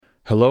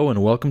Hello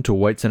and welcome to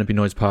White Centipede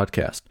Noise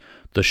Podcast,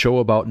 the show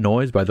about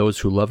noise by those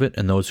who love it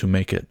and those who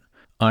make it.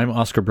 I'm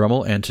Oscar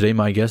Brummel, and today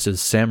my guest is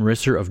Sam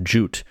Risser of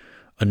Jute,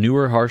 a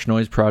newer harsh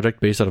noise project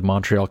based out of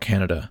Montreal,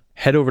 Canada.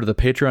 Head over to the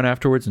Patreon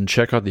afterwards and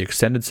check out the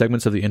extended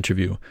segments of the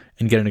interview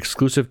and get an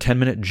exclusive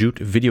 10-minute Jute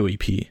video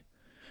EP.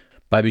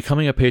 By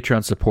becoming a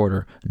Patreon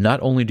supporter,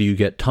 not only do you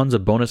get tons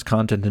of bonus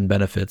content and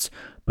benefits,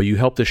 but you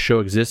help this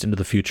show exist into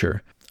the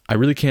future. I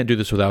really can't do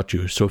this without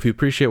you, so if you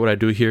appreciate what I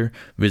do here,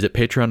 visit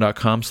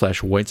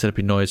patreon.com/White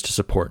Centipede Noise to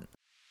support.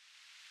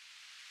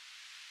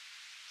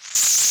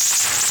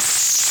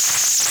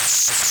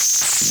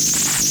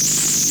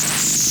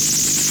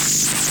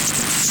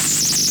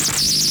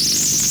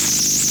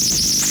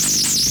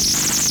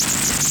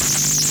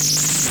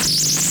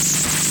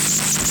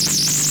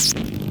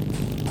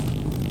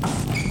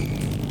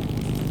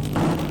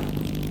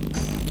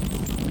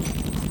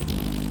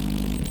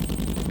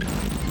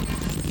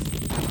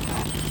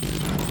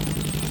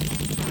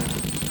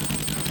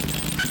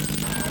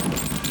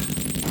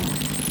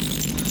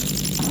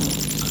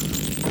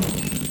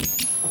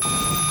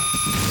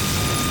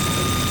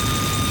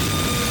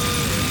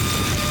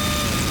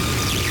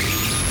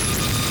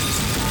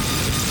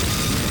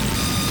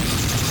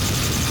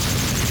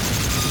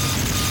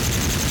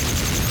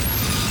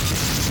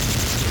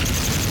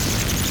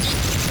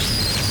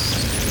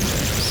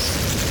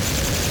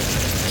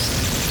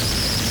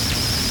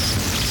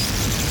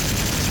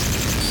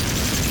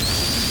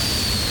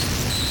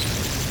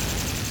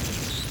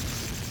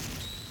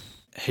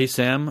 Hey,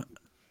 Sam.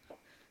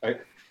 Hi.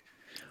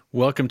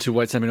 Welcome to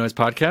White Centipede Noise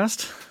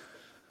Podcast.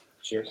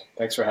 Cheers.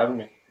 Thanks for having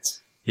me.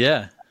 It's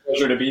Yeah. a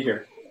pleasure to be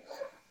here.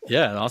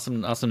 Yeah,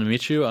 awesome to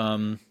meet you.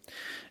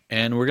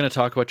 And we're going to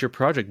talk about your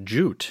project,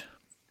 Jute.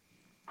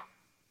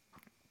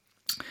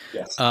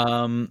 Yes.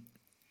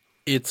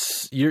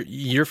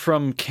 You're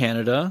from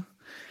Canada,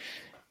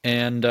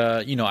 and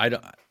I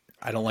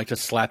don't like to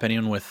slap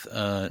anyone with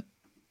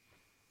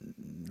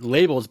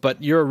labels,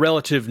 but you're a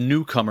relative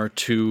newcomer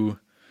to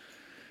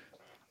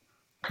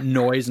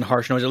noise and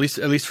harsh noise,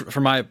 at least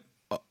from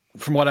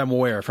what I'm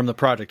aware from the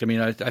project. I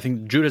mean, I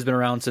think Jute has been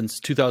around since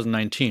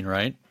 2019,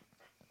 right?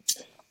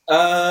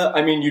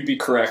 You'd be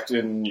correct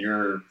in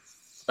your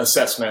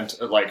assessment.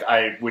 Like,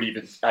 I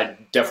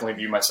definitely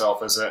view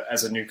myself as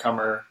a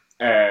newcomer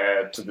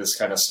to this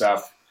kind of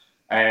stuff.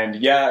 And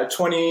yeah,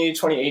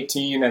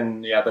 2018,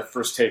 and yeah, the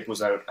first tape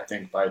was out, I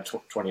think, by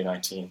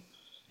 2019.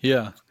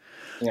 Yeah.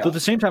 Yeah. But at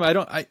the same time,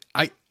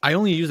 I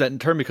only use that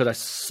term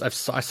because I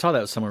saw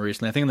that somewhere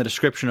recently. I think in the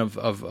description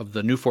of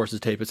the New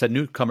Forces tape, it said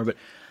newcomer, but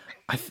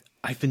I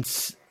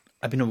guess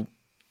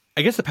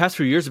the past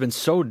few years have been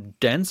so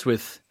dense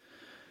with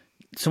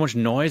so much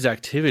noise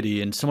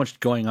activity and so much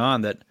going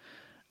on that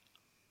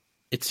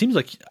it seems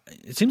like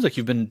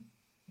you've been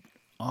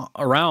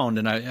around,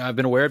 and I've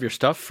been aware of your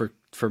stuff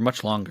for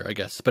much longer, I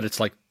guess. But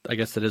I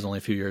guess it is only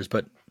a few years,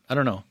 but I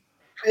don't know.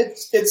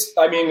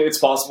 It's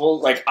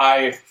possible. Like,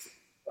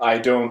 I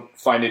don't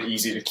find it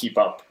easy to keep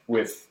up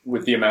with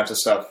the amount of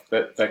stuff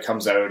that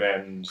comes out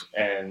and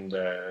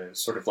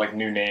sort of like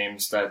new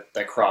names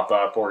that crop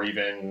up, or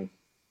even,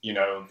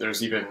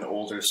 there's even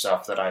older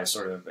stuff that I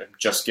sort of am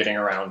just getting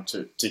around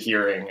to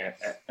hearing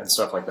and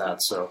stuff like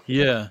that. So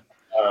yeah.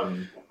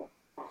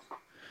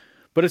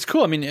 But it's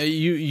cool. I mean,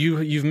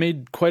 you've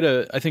made quite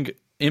a, I think,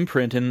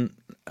 imprint, and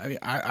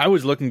I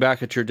was looking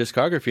back at your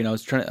discography, and I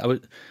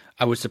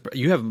was surprised.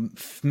 You have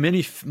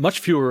much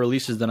fewer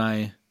releases than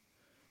I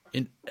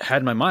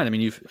had in my mind. I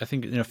mean, I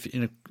think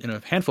in a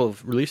handful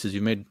of releases,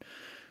 you've made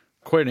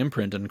quite an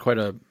imprint and quite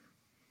a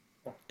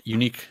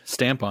unique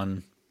stamp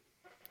on,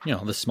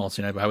 this small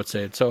scene, I would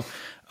say. So,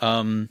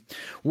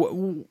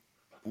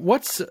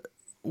 what's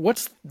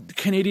the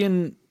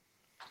Canadian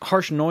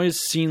harsh noise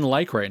scene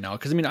like right now?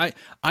 Because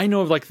I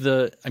know of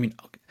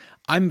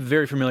I'm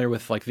very familiar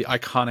with like the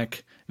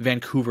iconic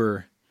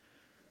Vancouver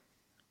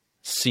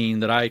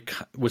scene that I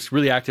was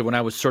really active when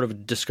I was sort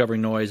of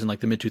discovering noise in like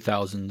the mid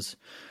 2000s.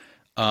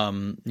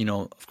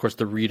 Of course,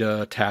 the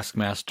Rita,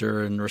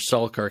 Taskmaster, and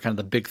Rusalka are kind of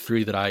the big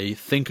three that I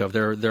think of.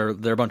 There are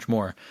a bunch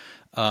more.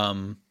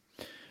 But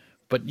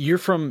you're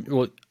from,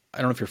 well, I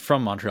don't know if you're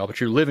from Montreal, but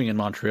you're living in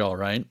Montreal,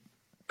 right?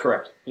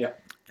 correct. Yeah.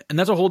 And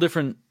that's a whole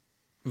different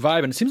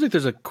vibe. And it seems like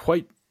there's a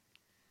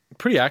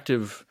pretty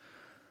active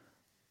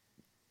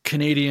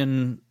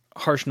Canadian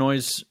harsh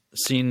noise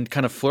scene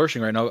kind of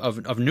flourishing right now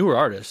of newer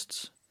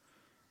artists.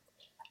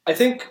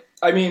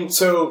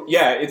 So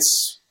yeah,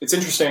 it's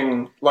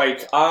interesting.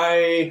 Like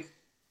I'm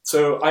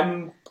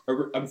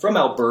from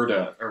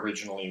Alberta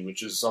originally,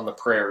 which is on the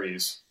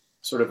prairies,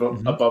 sort of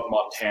above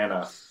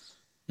Montana.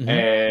 Mm-hmm.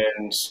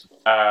 And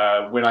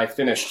when I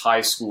finished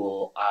high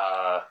school,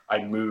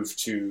 I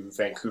moved to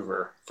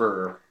Vancouver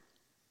for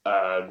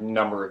a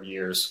number of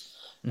years,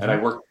 mm-hmm. and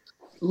I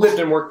lived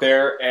and worked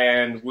there,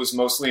 and was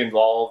mostly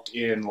involved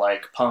in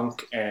like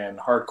punk and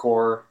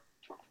hardcore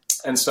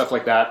and stuff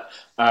like that.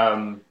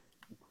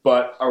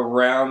 But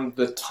around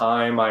the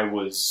time I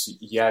was,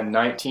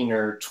 19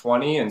 or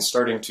 20 and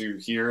starting to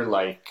hear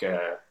like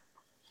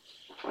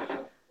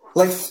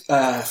like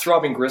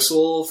Throbbing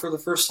Gristle for the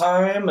first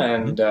time,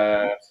 and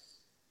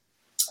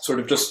sort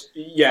of just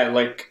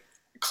like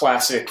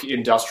classic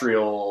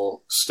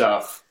industrial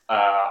stuff.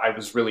 I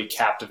was really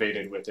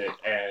captivated with it,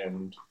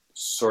 and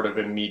sort of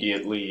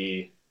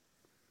immediately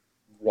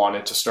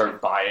wanted to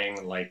start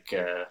buying like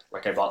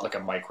I bought like a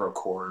micro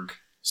Korg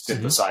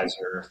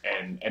synthesizer,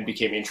 and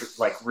became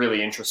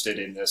really interested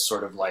in this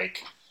sort of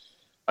like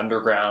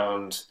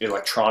underground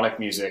electronic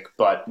music,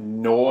 but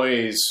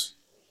noise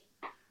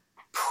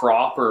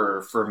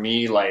proper for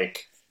me.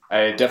 Like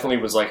I definitely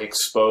was like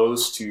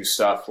exposed to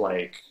stuff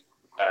like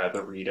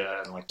the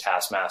Rita and like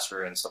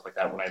Taskmaster and stuff like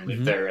that when I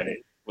lived there, and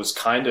it was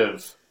kind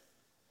of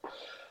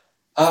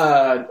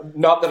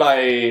not that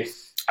I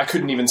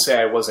couldn't even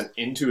say I wasn't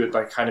into it,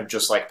 but kind of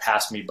just like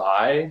passed me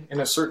by in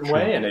a certain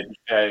way, and it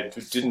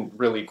didn't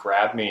really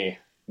grab me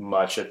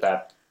much at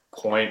that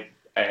point.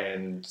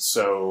 And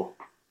so,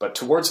 but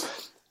towards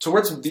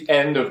the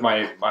end of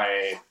my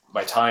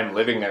time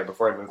living there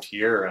before I moved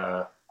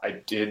here, I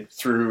did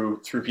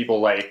through people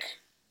like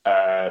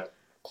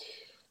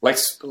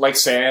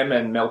Sam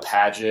and Mel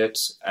Padgett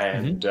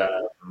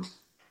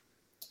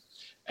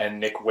and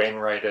Nick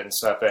Wainwright and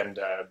stuff, and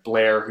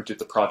Blair, who did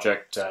the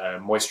project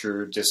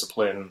Moisture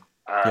Discipline,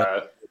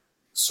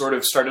 sort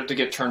of started to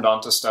get turned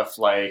on to stuff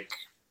like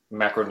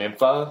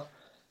Macronympha.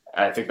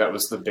 I think that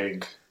was the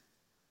big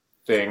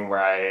thing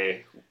where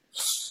I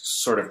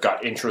sort of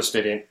got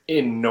interested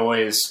in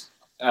noise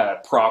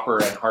proper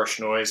and harsh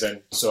noise.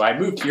 And so I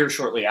moved here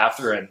shortly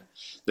after, and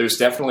there's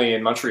definitely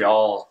in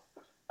Montreal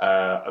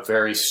a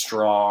very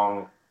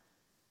strong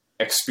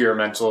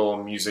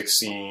experimental music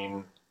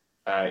scene,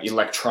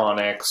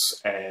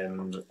 electronics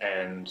and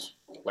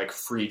like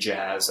free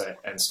jazz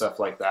and stuff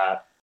like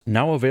that.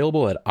 Now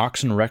available at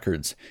Oxen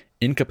Records: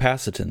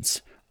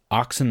 Incapacitants,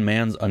 Oxen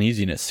Man's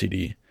Uneasiness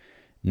CD,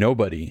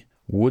 Nobody,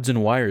 Woods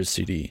and Wires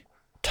CD,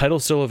 title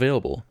still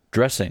available,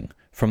 Dressing,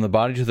 From the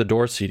Body to the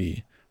Door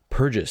CD,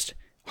 Purgist,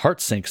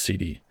 Heartsink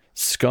CD,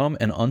 Scum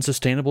and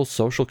Unsustainable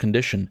Social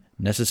Condition,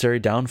 Necessary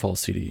Downfall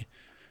CD,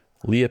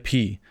 Leah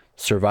P.,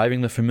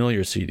 Surviving the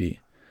Familiar CD,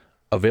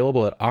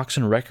 available at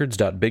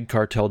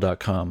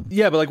oxenrecords.bigcartel.com.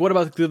 Yeah, but like, what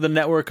about the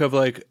network of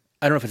like,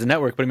 I don't know if it's a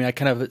network, but I mean, I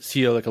kind of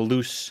see like a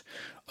loose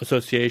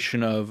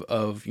association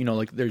of you know,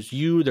 like there's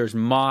you, there's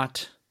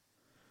Mott,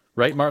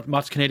 right?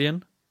 Mott's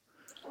Canadian?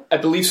 I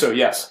believe so,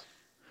 yes.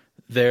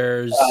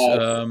 There's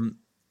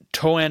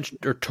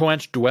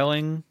Toanch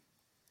Dwelling.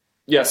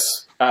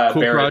 Yes.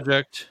 Cool Barrett.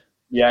 project.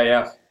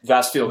 Yeah.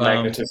 Vastfield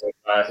Magnetism,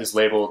 his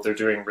label, they're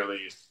doing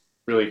really,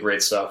 really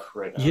great stuff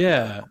right now.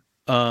 Yeah.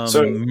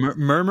 So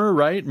Murmur,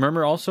 right?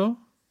 Murmur also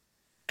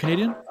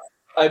Canadian?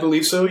 I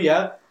believe so,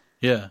 yeah.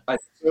 Yeah. I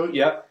think so,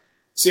 yeah.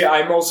 See,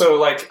 I'm also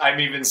like, I'm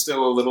even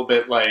still a little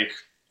bit like,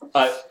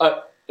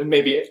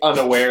 maybe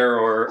unaware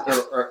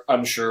or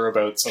unsure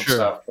about some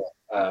stuff.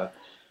 But,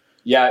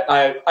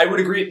 yeah, I would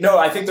agree. No,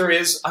 I think there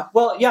is.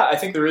 Well, yeah, I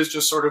think there is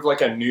just sort of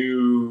like a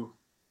new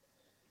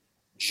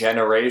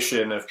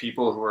generation of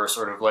people who are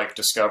sort of like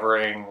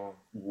discovering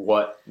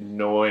what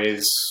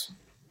noise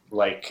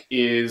like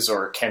is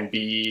or can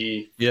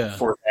be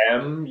for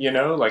them. You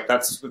know, like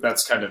that's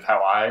kind of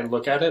how I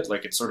look at it.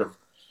 Like it's sort of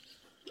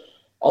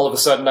all of a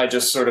sudden I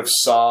just sort of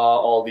saw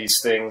all these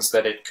things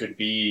that it could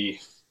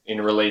be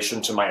in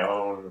relation to my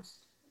own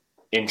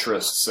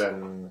interests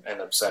and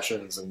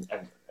obsessions and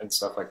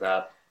stuff like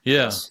that.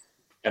 Yeah. Yes.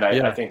 And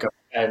I think,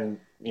 and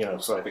you know,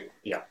 so I think,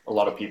 a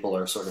lot of people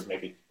are sort of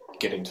maybe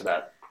getting to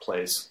that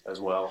place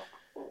as well.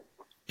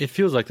 It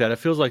feels like that. It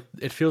feels like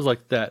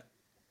that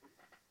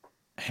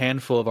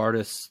handful of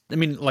artists. I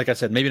mean, like I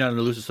said, maybe not in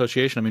a loose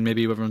association. I mean,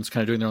 maybe everyone's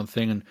kind of doing their own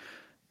thing, and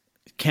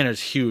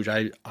Canada's huge.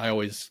 I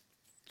always,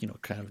 you know,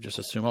 kind of just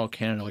assume, oh,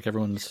 Canada, like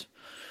everyone's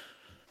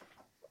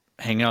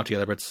hanging out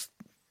together, but it's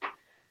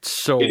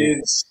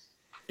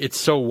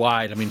so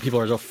wide. I mean, people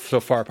are so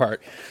far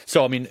apart.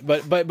 So I mean,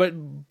 but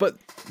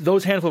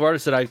those handful of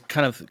artists that I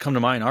kind of come to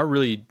mind are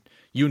really,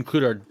 you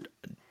include, are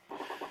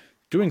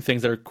doing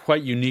things that are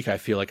quite unique. I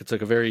feel like it's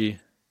like a very,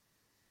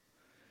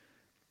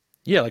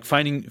 like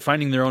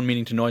finding their own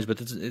meaning to noise,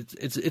 but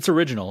it's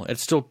original.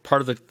 It's still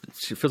part of the.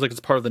 It feels like it's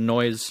part of the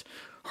noise,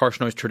 harsh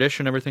noise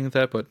tradition, everything like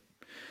that, but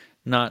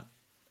not,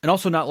 and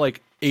also not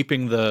like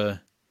aping the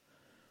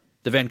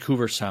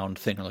Vancouver sound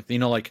thing, or like, you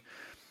know, like.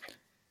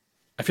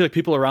 I feel like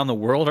people around the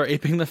world are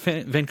aping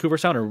the Vancouver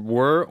sound, or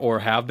were, or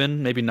have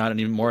been. Maybe not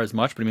anymore as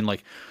much, but I mean,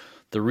 like,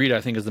 the Rita,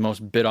 I think, is the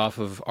most bit off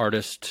of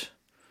artist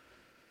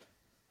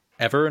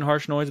ever in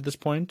harsh noise at this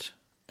point,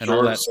 and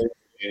all that.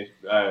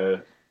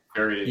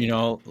 Very, you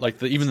know, like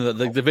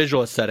the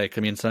visual aesthetic.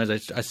 I mean,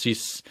 sometimes I see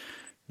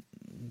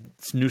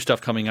new stuff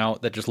coming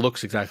out that just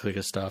looks exactly like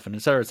his stuff, and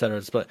et cetera, et cetera.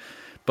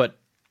 But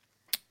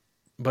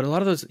a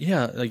lot of those,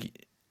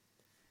 like.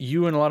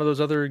 You and a lot of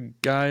those other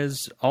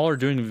guys all are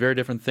doing very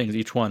different things,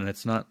 each one, and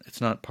it's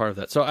not part of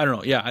that. So I don't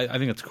know. Yeah, I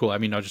think it's cool. I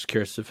mean, I was just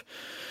curious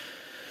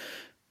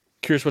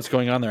what's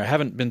going on there. I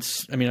haven't been.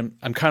 I mean,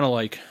 I'm kind of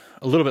like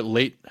a little bit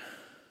late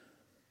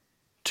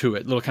to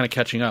it, a little kind of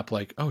catching up.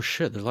 Like, oh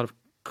shit, there's a lot of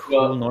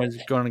cool noise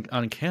going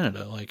on in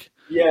Canada. Like,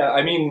 yeah,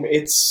 I mean,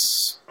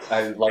 it's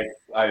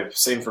I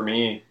same for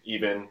me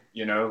even,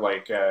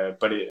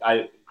 but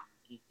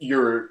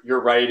you're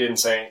right in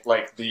saying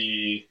like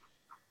the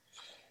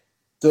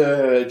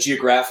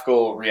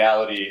geographical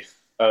reality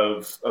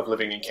of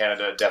living in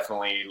Canada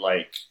definitely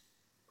like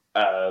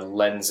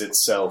lends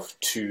itself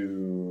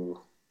to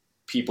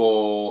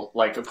people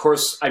like, of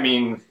course, I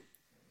mean,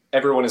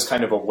 everyone is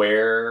kind of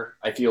aware.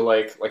 I feel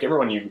like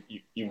everyone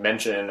you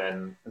mention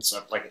and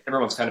stuff, like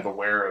everyone's kind of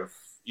aware of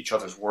each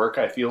other's work.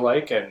 I feel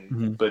like,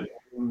 but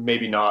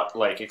maybe not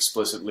like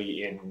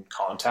explicitly in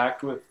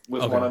contact with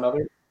one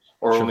another,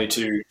 or only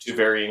to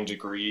varying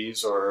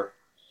degrees, or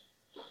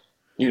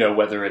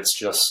whether it's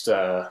just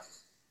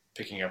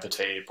picking up a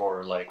tape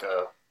or like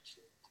a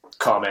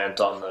comment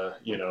on the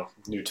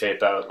new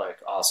tape out, like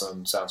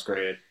awesome, sounds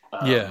great.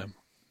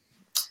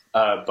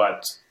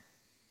 But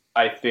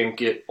I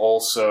think it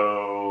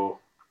also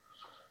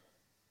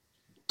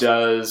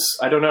does,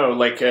 I don't know,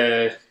 like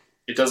it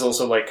does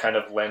also like kind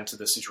of lend to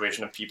the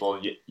situation of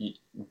people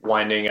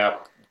winding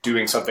up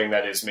doing something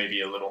that is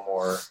maybe a little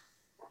more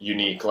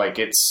unique. Like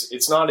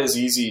it's not as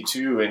easy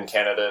too in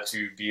Canada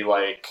to be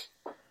like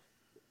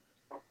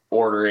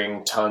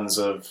ordering tons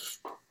of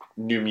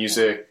new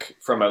music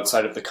from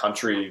outside of the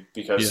country,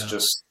 because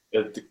just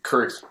the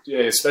current,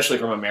 especially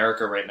from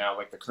America right now,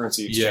 like the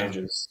currency exchange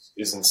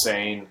is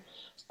insane.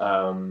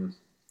 Or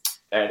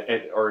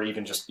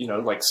even just,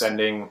 like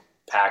sending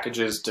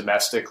packages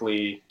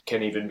domestically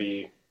can even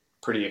be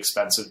pretty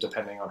expensive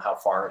depending on how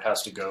far it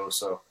has to go.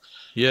 So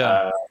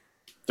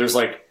there's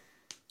like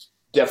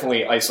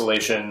definitely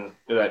isolation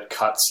that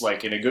cuts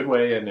like in a good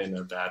way and in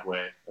a bad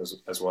way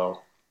as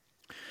well.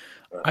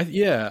 I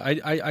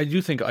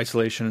do think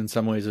isolation in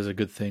some ways is a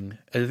good thing,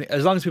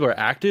 as long as people are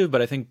active.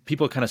 But I think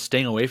people kind of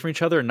staying away from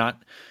each other and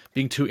not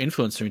being too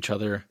influenced from each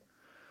other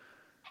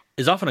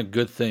is often a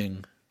good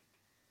thing.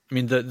 I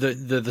mean,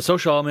 the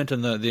social element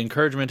and the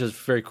encouragement is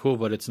very cool,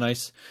 but it's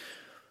nice.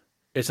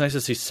 It's nice to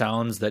see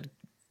sounds that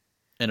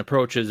and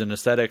approaches and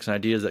aesthetics and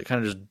ideas that kind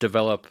of just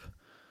develop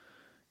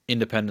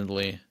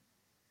independently.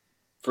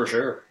 For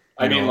sure.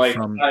 I mean, like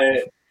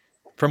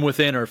from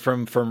within or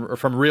from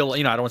real,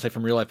 I don't want to say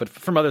from real life, but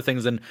from other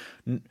things than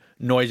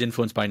noise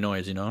influenced by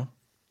noise,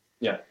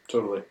 Yeah,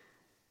 totally.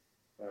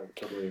 I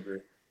totally agree.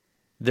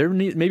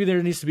 Maybe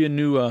there needs to be a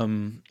new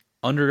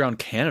Underground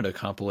Canada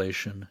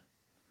compilation,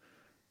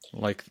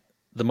 like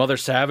the Mother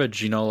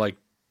Savage, like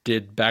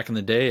did back in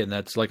the day, and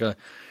that's like a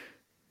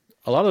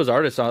lot of those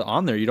artists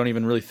on there. You don't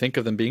even really think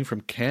of them being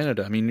from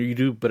Canada. I mean, you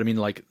do, but I mean,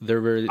 like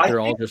they're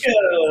all just.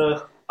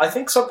 I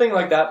think something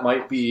like that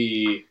might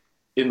be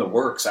in the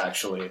works,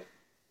 actually.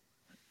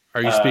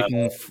 Are you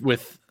speaking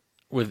with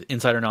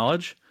insider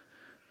knowledge?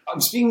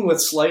 I'm speaking with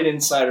slight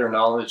insider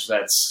knowledge.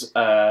 That's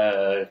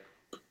I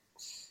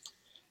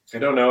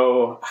don't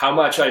know how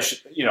much I should.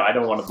 I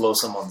don't want to blow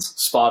someone's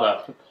spot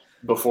up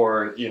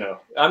before.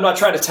 I'm not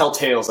trying to tell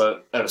tales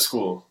out of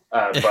school,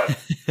 but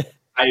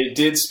I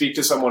did speak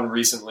to someone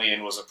recently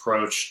and was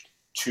approached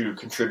to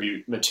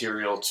contribute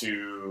material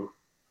to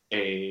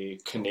a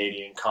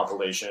Canadian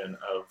compilation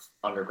of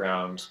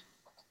underground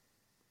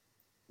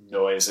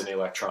noise and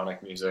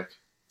electronic music.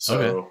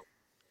 So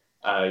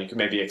you can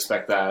maybe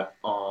expect that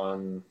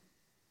on.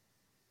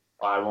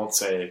 I won't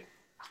say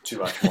too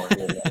much more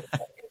here,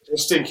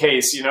 just in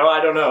case.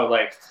 I don't know.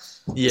 Like,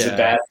 is it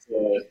bad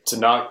to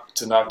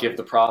not give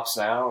the props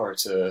now, or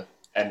to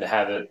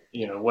have it?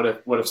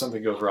 What if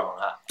something goes wrong?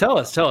 Tell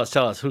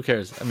us. Who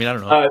cares? I mean, I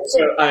don't know.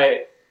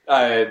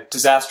 So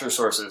Disaster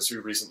Sources,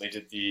 who recently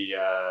did the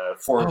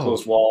Four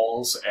Enclosed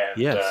Walls and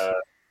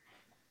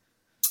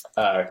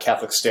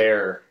Catholic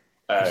Stare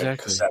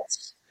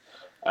cassettes.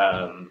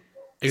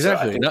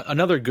 Exactly. So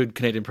another good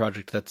Canadian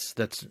project that's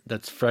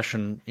fresh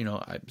and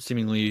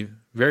seemingly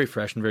very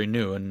fresh and very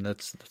new, and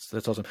that's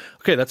awesome.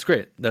 Okay, that's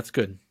great. That's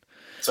good.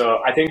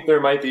 So I think there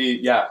might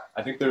be, I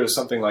think there is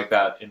something like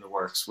that in the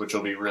works, which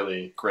will be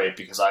really great,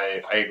 because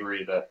I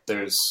agree that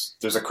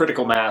there's a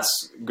critical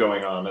mass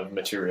going on of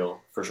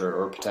material for sure,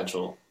 or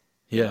potential.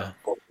 Yeah.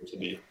 For it to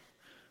be.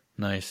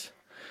 Nice.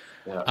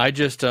 Yeah. I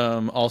just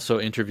also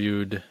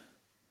interviewed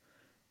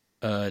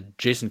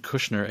Jason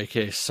Kushner,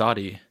 aka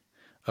Saudi,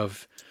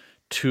 of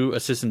Two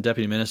Assistant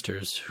Deputy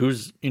Ministers,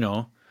 who's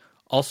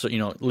also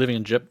lived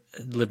in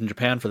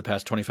Japan for the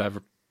past 25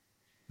 or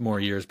more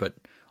years, but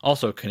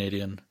also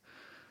Canadian.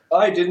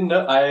 I didn't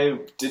know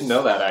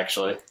that,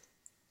 actually.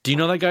 Do you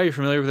know that guy? You're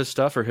familiar with his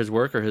stuff or his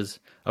work or his?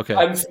 Okay,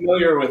 I'm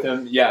familiar with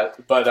him,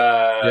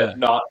 but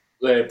not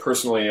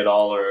personally at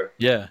all, or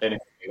anything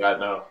like that.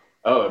 No.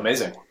 Oh,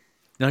 amazing.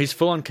 No, he's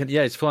full on.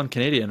 He's full on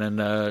Canadian,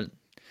 and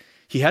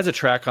he has a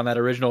track on that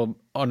original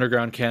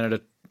Underground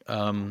Canada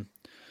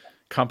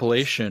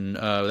compilation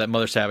that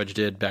Mother Savage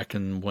did back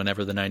in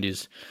whenever the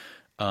 90s.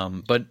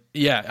 But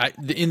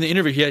in the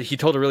interview, he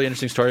told a really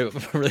interesting story, a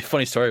really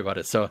funny story about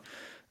it. So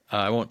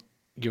I won't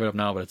give it up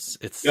now, but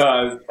it's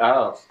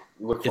I'll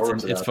look forward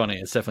to that. It's funny.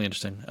 It's definitely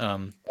interesting.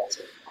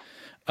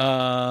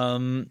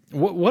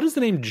 What does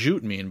the name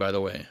Jute mean, by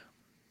the way?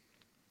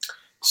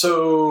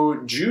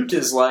 So Jute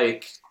is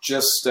like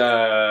just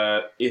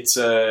it's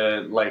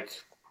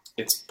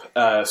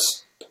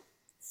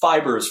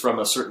fibers from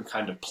a certain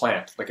kind of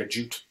plant, like a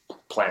jute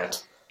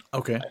plant.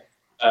 Okay.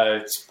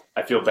 I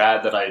feel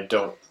bad that I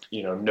don't,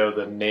 know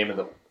the name of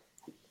the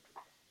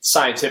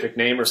scientific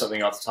name or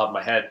something off the top of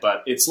my head,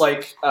 but it's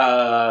like,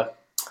 like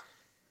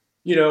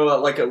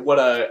what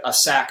a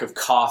sack of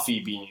coffee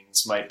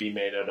beans might be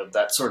made out of,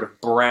 that sort of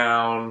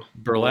brown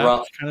burlap,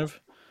 rough,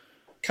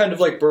 kind of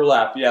like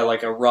burlap. Yeah.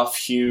 Like a rough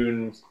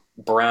hewn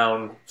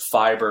brown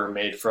fiber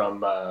made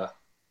from,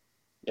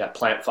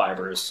 plant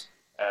fibers,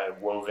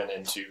 woven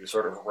into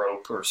sort of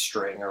rope or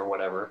string or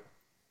whatever.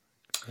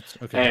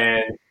 Okay.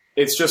 And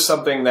it's just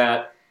something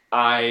that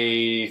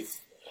I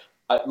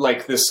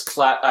like this.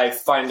 I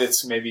find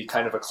it's maybe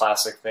kind of a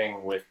classic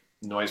thing with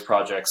noise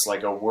projects,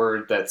 like a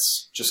word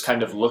that's just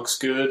kind of looks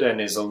good and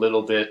is a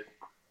little bit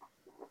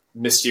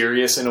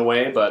mysterious in a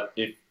way, but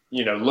it,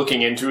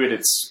 looking into it,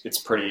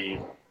 it's pretty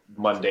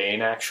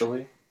mundane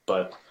actually.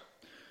 But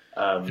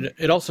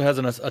it also has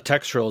a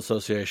textural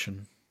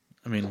association.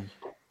 I mean,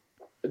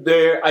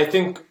 I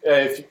think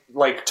if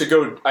like to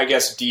go, I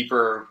guess,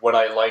 deeper, what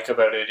I like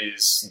about it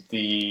is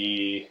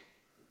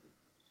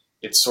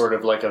it's sort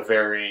of like a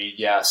very,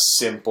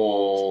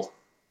 simple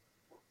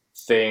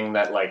thing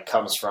that like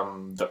comes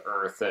from the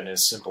earth and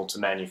is simple to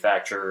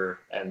manufacture,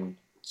 and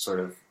sort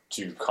of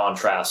to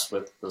contrast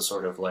with the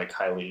sort of like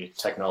highly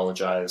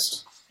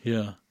technologized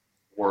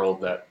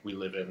world that we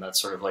live in.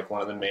 That's sort of like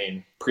one of the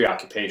main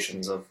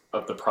preoccupations of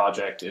the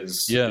project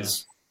is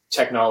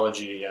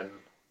technology and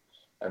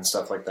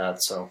stuff like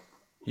that. So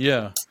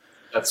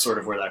that's sort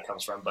of where that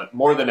comes from. But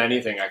more than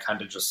anything, I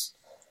kind of just,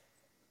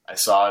 I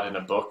saw it in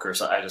a book or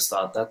so. I just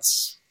thought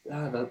that's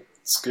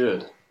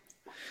good.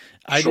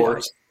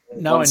 Short.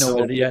 Now I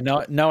know that. Yeah.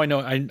 Now I know.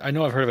 I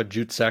know I've heard of a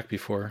jute sack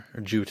before,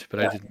 or jute, but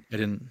I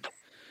didn't.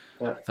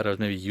 I thought it was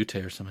maybe Ute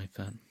or something like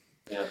that.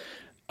 Yeah.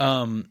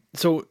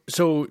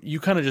 So you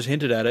kind of just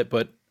hinted at it,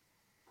 but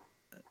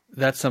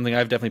that's something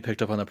I've definitely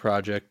picked up on the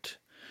project.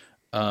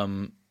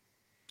 And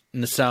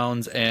the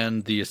sounds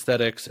and the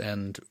aesthetics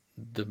and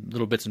the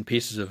little bits and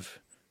pieces of,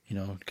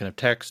 kind of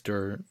text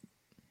or,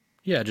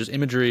 just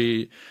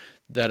imagery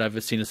that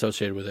I've seen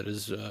associated with it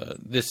is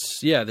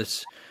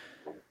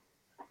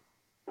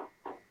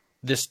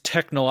this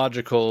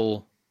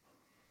technological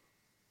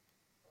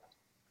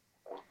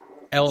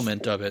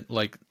element of it,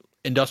 like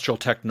industrial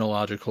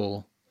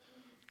technological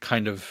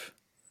kind of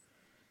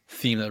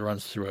theme that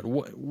runs through it.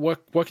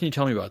 What can you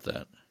tell me about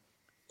that?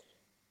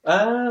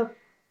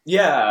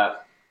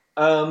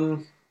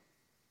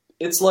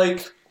 It's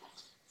like,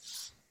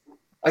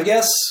 I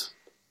guess,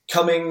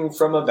 coming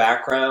from a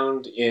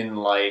background in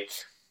like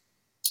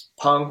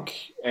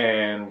punk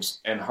and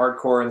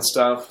hardcore and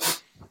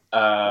stuff,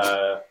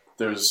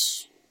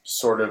 there's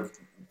sort of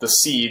the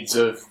seeds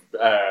of,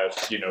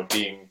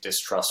 being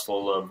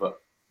distrustful of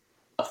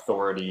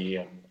authority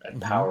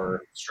and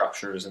power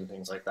structures and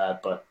things like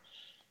that. But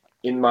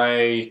in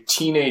my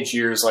teenage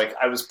years, like,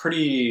 I was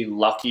pretty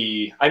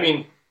lucky. I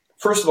mean,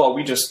 first of all,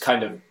 we just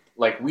kind of,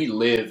 like, we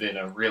live in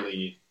a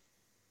really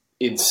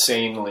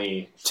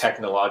insanely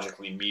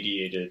technologically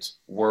mediated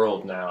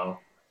world now.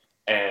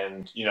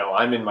 And,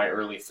 I'm in my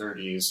early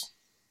 30s.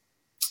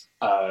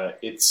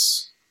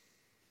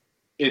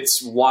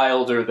 It's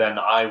wilder than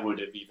I would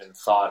have even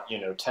thought,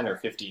 10 or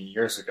 15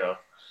 years ago.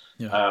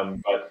 Yeah.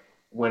 But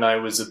when I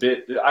was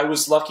I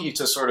was lucky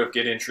to sort of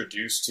get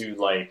introduced to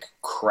like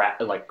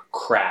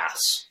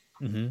Crass,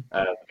 and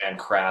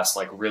Crass,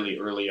 like really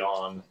early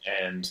on.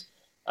 And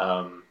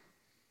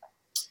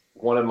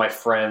one of my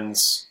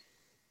friends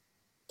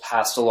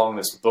passed along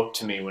this book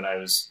to me when I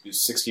was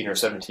 16 or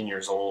 17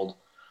 years old,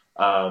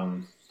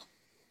 that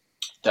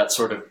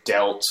sort of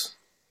dealt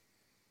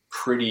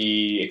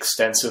pretty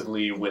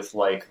extensively with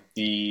like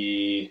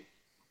the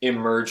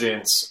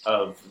emergence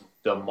of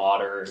the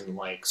modern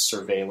like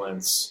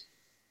surveillance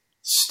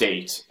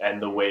state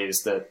and the ways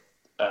that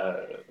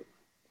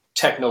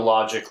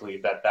technologically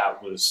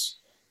that was,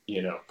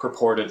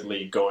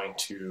 purportedly going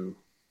to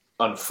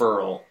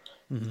unfurl.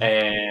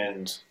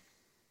 And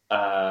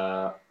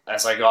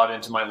as I got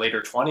into my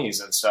later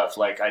 20s and stuff,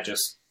 like,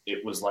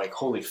 it was like,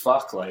 holy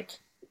fuck, like,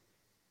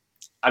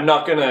 I'm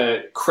not going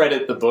to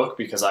credit the book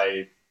because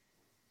I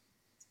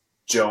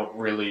don't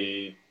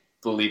really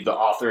believe the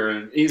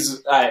author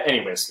is,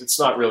 anyways, it's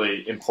not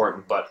really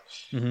important, but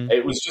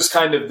it was just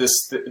kind of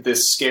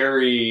this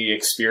scary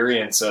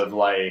experience of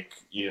like,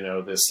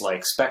 this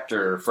like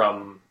specter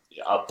from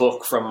a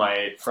book from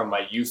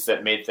my youth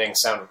that made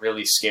things sound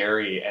really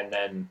scary. And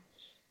then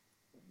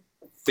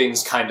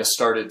things kind of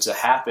started to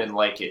happen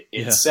like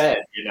it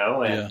said,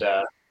 and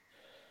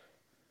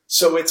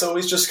so it's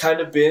always just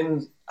kind of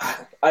been,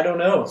 I don't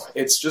know,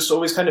 it's just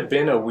always kind of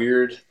been a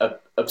weird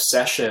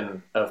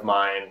obsession of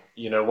mine.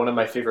 One of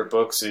my favorite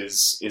books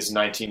is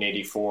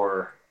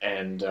 1984,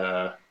 and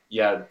the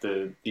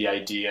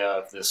idea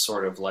of this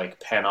sort of like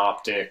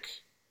panoptic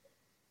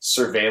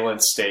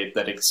surveillance state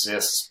that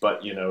exists,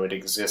 but it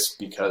exists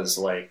because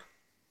like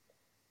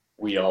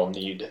we all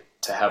need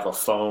to have a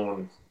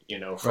phone,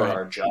 for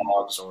our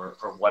jobs or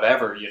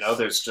whatever.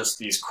 There's just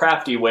these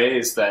crafty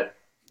ways that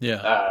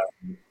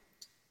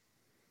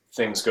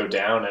things go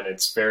down, and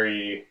it's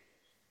very,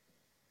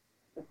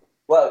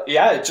 well,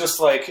 yeah, it just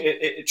like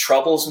it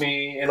troubles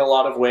me in a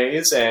lot of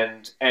ways.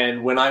 And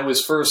when I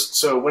was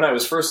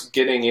first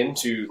getting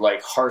into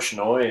like harsh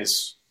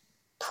noise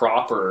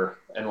proper,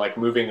 and like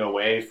moving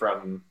away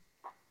from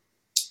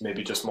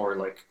maybe just more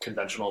like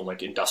conventional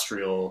like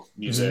industrial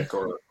music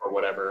or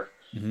whatever,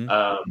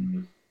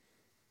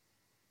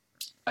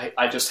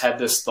 I just had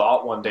this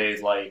thought one day,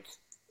 like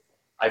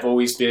I've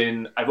always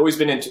been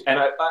into, and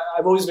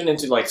I've always been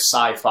into like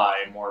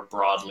sci-fi more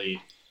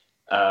broadly,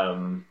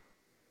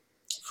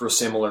 for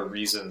similar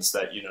reasons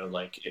that, you know,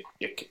 like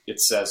it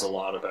says a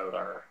lot about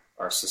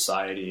our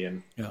society.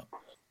 And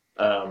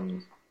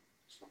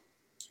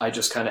I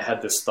just kind of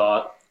had this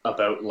thought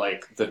about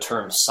like the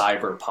term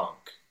cyberpunk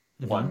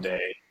one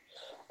day,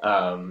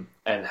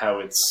 and how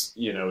it's,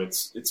 you know,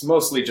 it's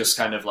mostly just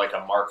kind of like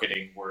a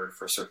marketing word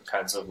for certain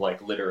kinds of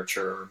like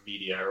literature or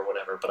media or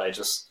whatever. But I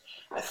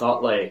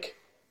thought like,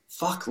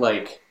 fuck,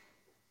 like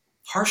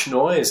harsh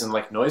noise and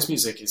like noise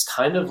music is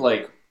kind of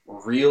like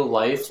real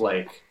life,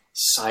 like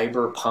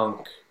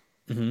cyberpunk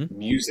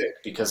music,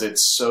 because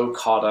it's so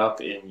caught up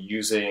in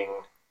using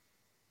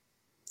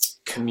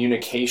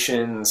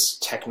communications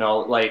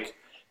technology. Like,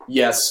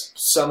 yes,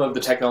 some of the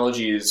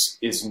technology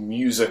is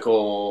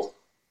musical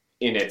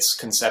in its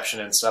conception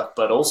and stuff,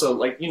 but also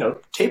like, you know,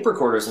 tape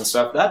recorders and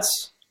stuff,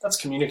 that's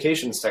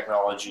communications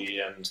technology.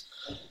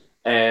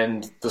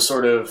 And the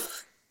sort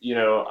of, you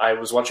know, I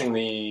was watching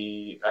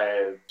the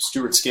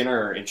Stuart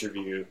Skinner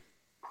interview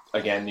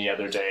again the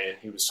other day, and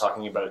he was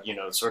talking about, you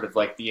know, sort of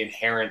like the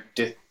inherent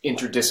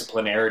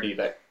interdisciplinarity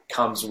that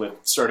comes with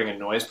starting a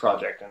noise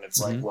project. And it's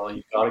like, well,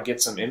 you got to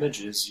get some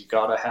images, you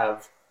got to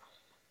have,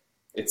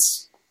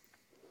 it's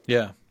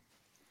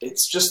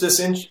just this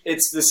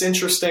it's this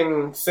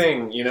interesting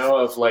thing, you know,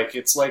 of like,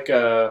 it's like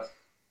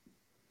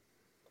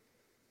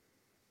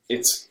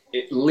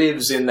it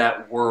lives in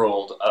that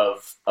world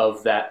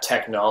of that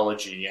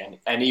technology,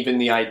 and even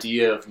the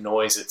idea of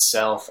noise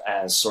itself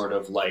as sort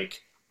of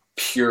like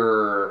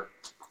pure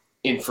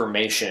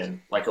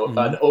information, like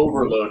an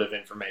overload of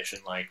information,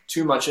 like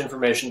too much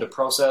information to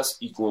process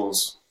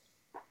equals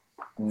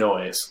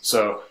noise.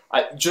 So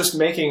just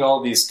making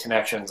all these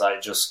connections,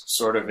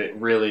 it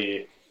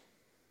really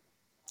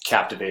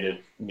captivated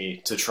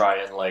me to try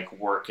and like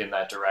work in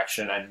that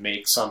direction and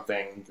make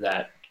something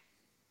that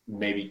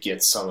maybe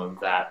gets some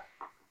of that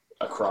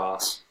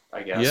across,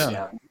 I guess.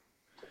 Yeah.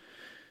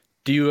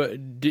 Do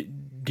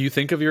you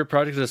think of your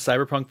project as a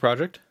cyberpunk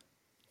project?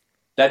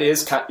 That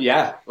is that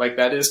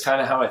is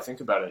kind of how I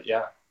think about it.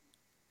 Yeah.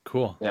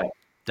 Cool. Yeah.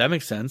 That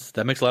makes sense.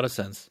 That makes a lot of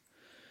sense.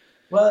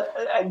 Well,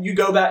 you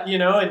go back, you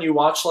know, and you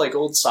watch like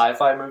old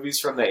sci-fi movies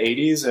from the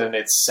 80s, and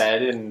it's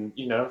set in,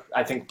 you know,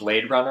 I think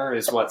Blade Runner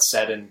is what's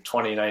set in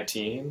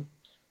 2019.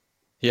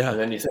 Yeah. And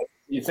then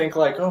you think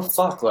like, oh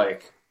fuck,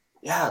 like,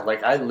 yeah,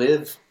 like I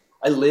live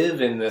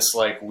in this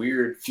like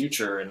weird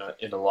future in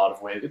a lot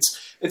of ways.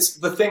 It's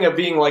the thing of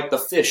being like the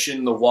fish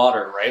in the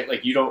water, right?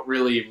 Like you don't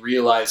really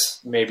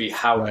realize maybe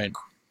how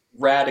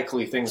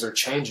radically things are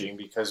changing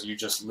because you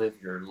just live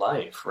your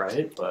life,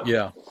 right? But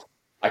yeah,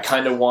 I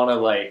kind of want to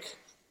like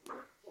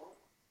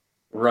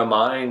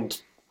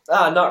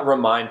not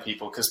remind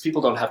people, because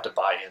people don't have to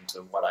buy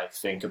into what I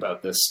think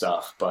about this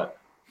stuff, but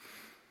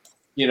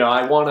you know,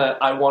 I want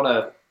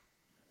to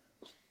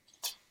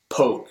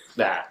poke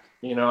that,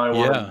 you know, I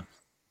want to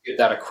get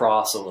that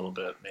across a little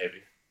bit,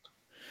 maybe.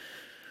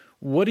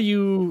 What do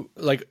you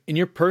like in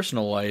your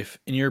personal life,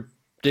 in your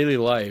daily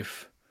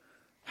life?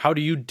 How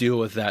do you deal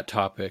with that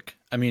topic?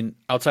 I mean,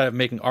 outside of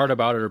making art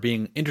about it or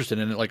being interested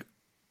in it, like,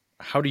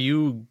 how do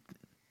you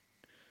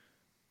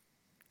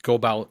go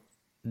about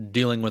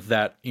dealing with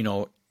that, you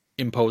know,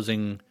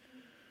 impending,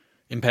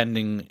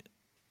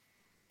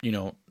 you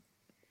know,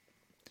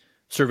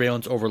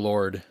 surveillance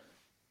overlord,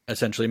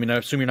 essentially? I mean, I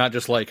assume you're not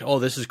just like, oh,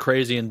 this is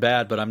crazy and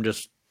bad, but I'm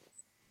just...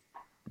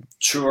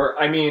 Sure.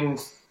 I mean,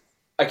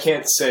 I'm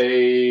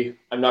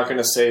not going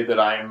to say that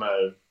I'm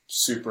a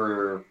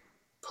super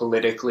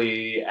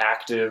politically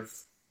active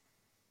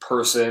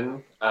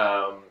person.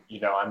 You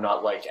know, I'm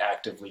not like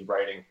actively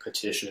writing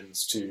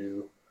petitions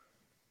to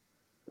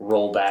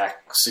roll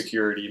back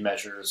security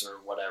measures or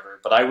whatever,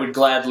 but I would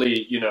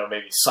gladly, you know,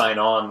 maybe sign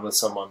on with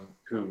someone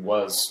who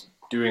was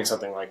doing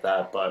something like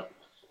that. But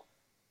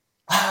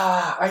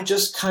I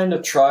just kind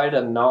of try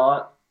to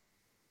not.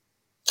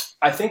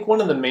 I think one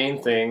of the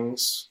main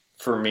things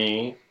for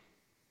me,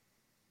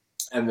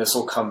 and this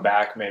will come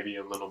back maybe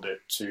a little bit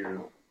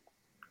to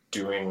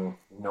doing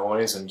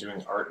noise and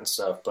doing art and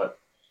stuff, but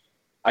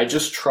I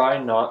just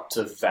try not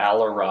to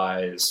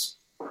valorize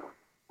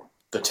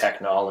the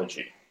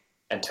technology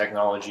and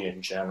technology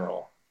in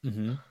general.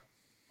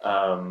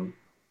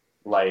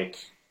 Like,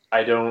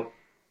 I don't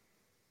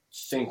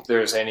think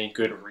there's any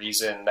good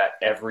reason that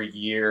every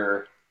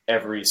year,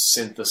 every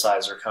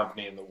synthesizer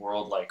company in the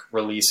world like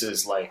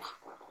releases like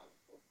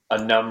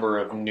a number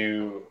of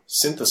new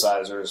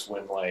synthesizers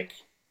when like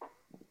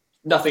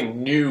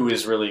nothing new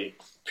is really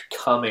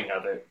coming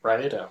of it,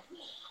 right?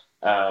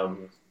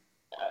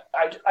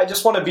 I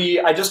just want to be.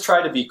 I just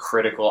try to be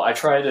critical. I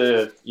try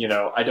to,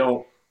 I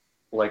don't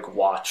like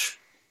watch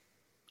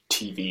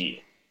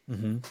TV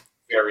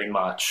very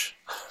much.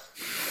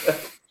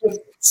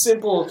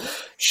 Simple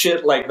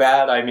shit like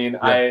that. I mean,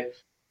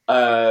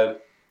 there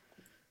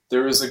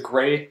was a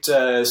great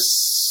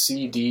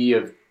CD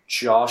of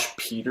Josh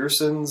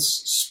Peterson's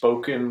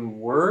spoken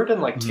word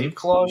and tape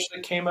collage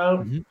that came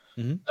out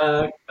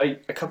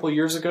a couple of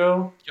years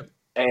ago. Yep.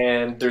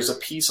 And there's a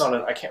piece on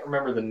it. I can't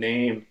remember the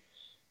name,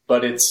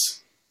 but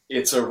it's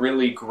a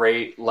really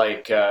great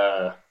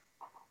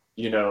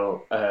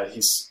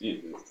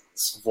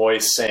his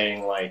voice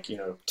saying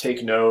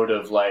take note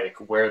of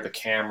where the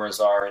cameras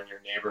are in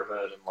your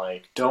neighborhood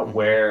and don't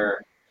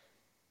wear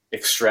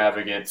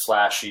extravagant,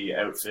 flashy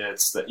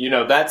outfits.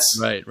 That's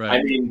right.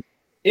 I mean,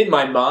 in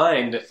my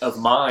mind of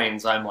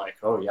minds, I'm like,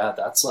 oh yeah,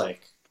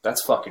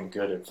 that's fucking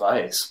good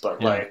advice.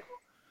 But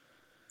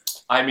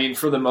I mean,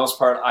 for the most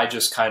part, I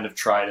just kind of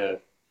try to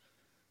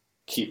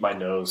keep my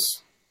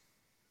nose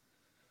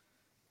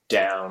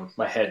down,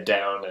 my head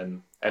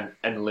down,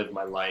 and live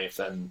my life.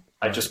 And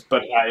I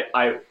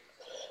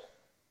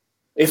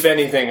if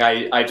anything,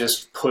 I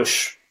just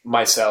push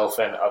myself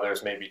and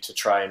others maybe to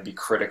try and be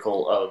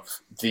critical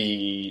of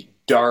the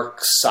dark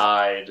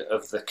side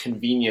of the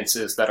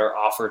conveniences that are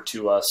offered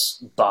to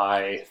us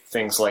by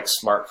things like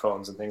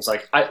smartphones and things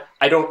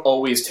I don't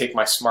always take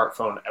my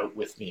smartphone out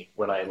with me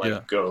when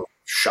I go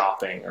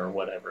shopping or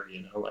whatever,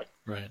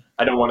 right.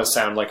 I don't want to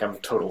sound like I'm a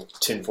total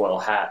tinfoil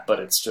hat, but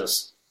it's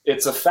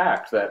a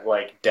fact that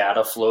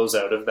data flows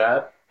out of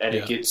that and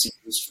it gets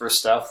used for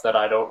stuff that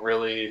I don't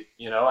really,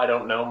 I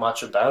don't know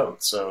much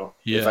about. So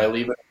if I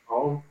leave it at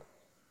home,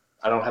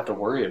 I don't have to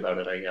worry about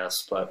it, I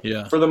guess. But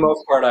for the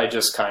most part, I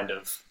just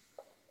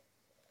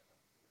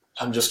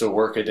I'm just a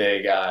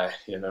work-a-day guy,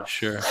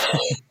 Sure.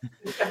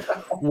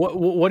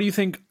 What do you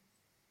think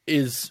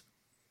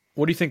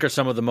are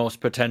some of the most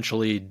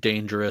potentially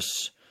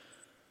dangerous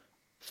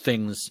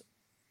things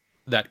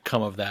that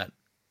come of that?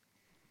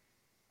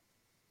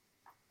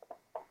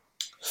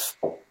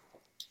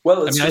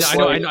 Well,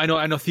 I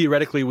know.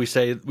 Theoretically, we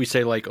say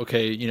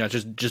okay,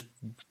 just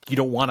you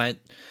don't want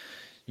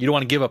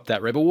to give up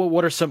that, right? But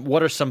what are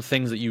some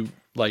things that you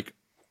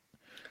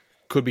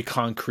could be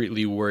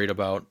concretely worried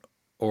about?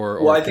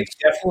 Or I think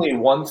definitely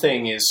one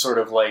thing is sort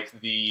of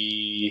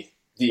the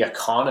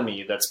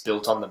economy that's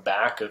built on the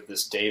back of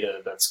this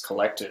data that's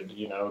collected.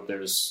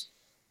 There's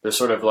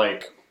sort of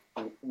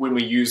when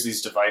we use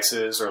these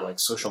devices or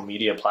social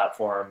media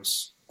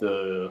platforms,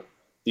 the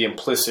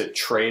implicit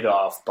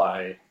trade-off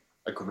by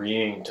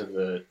agreeing to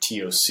the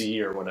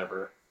TOC or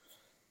whatever,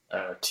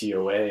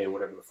 TOA,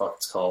 whatever the fuck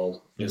it's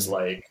called, is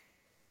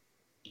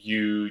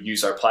you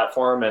use our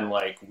platform and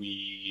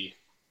we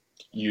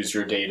use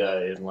your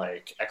data in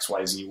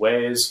XYZ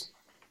ways.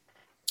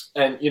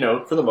 And,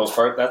 for the most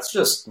part, that's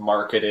just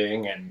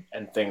marketing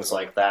and things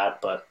like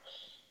that. But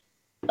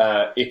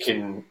it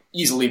can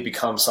easily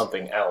become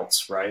something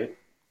else, right?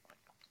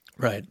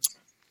 Right.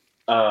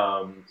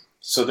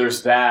 So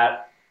there's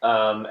that.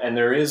 And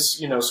there is,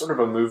 sort of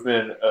a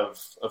movement of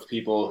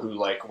people who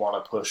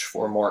want to push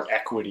for more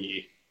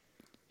equity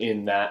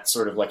in that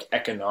sort of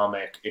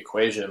economic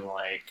equation,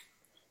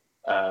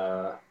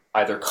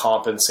 either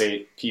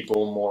compensate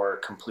people more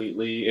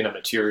completely in a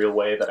material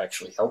way that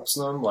actually helps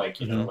them.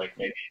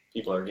 Maybe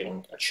people are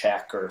getting a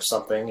check or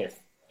something if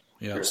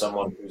you're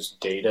someone whose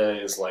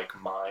data is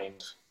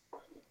mined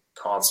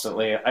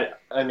constantly.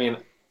 I mean,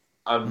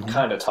 I'm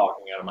kind of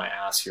talking out of my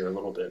ass here a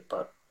little bit,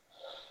 but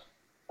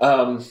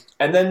and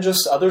then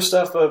just other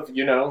stuff of,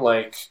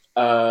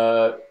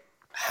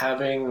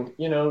 having,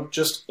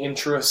 just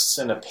interests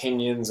and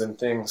opinions and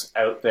things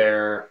out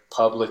there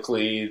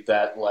publicly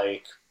that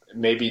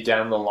maybe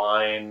down the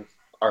line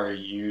are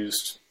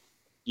used,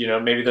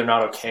 maybe they're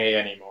not okay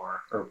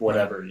anymore or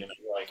whatever,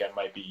 it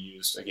might be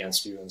used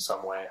against you in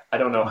some way. I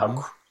don't know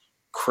how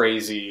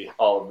crazy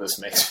all of this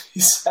makes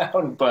me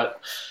sound, but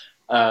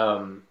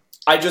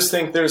I just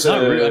think there's I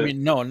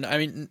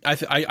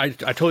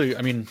totally,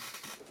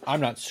 I'm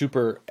not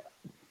super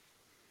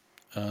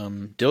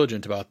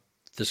diligent about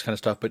this kind of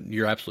stuff, but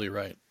you're absolutely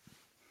right.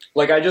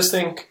 I just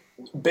think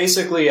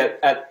basically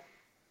at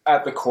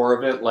the core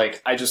of it,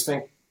 I just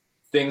think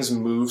things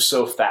move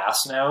so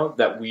fast now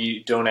that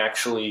we don't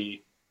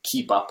actually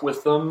keep up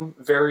with them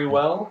very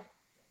well.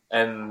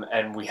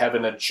 And we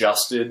haven't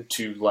adjusted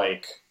to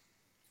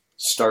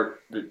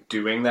start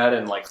doing that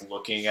and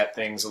looking at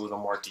things a little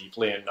more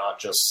deeply and not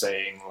just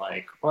saying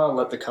well,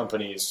 let the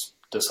companies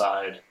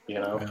decide,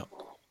 Yeah.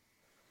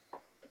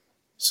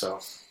 So,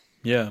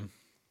 yeah,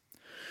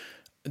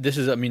 this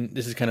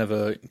is kind of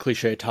a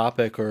cliche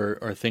topic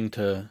or thing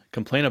to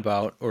complain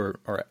about or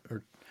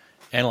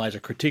analyze or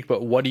critique,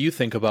 but what do you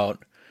think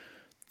about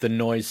the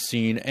noise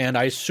scene? And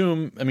I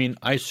assume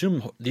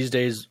these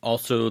days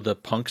also the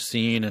punk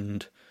scene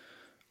and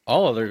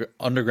all other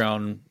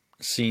underground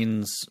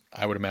scenes,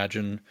 I would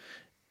imagine,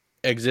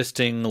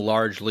 existing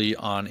largely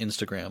on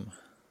Instagram.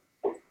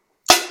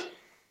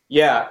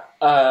 Yeah,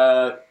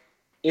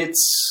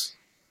 it's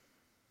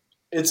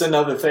it's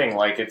another thing.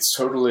 Like it's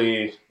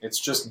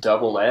just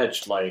double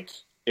edged. Like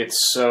it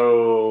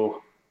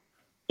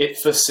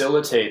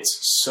facilitates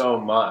so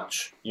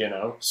much,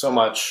 so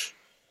much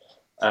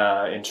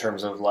in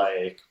terms of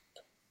like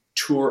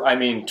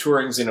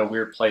touring's in a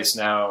weird place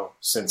now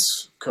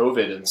since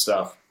COVID and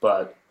stuff,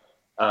 but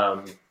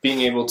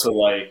being able to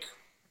like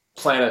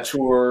plan a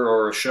tour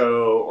or a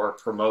show or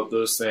promote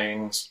those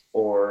things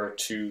or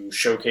to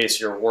showcase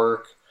your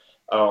work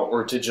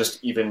or to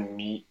just even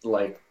meet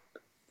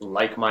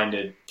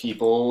like-minded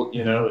people,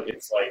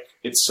 it's like,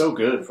 it's so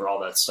good for all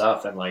that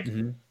stuff. And like,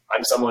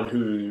 I'm someone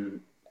who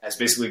has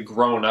basically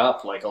grown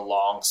up like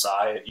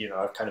alongside,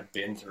 I've kind of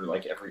been through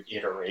like every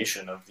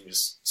iteration of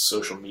these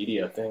social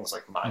media things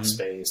like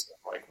MySpace,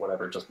 like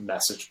whatever, just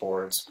message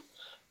boards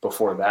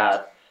before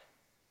that.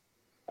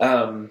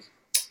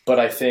 But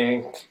I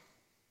think,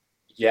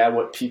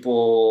 what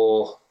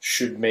people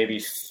should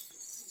maybe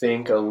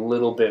think a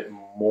little bit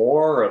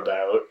more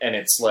about, and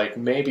it's like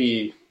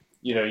maybe,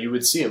 you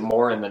would see it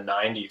more in the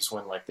 90s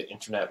when like the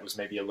internet was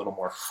maybe a little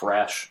more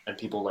fresh and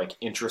people like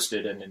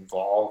interested and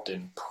involved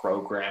in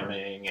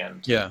programming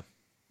and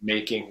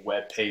making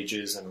web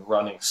pages and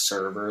running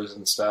servers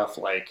and stuff.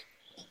 Like,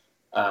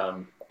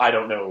 I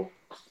don't know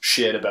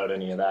shit about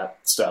any of that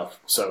stuff.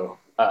 So,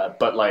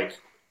 but like,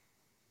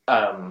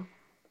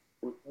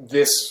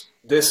 this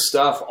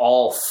stuff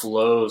all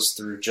flows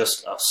through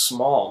just a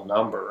small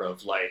number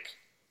of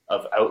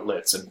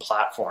outlets and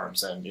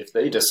platforms. And if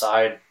they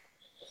decide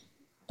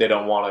they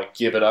don't want to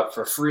give it up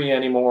for free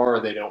anymore, or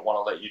they don't want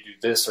to let you do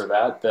this or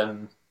that,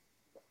 then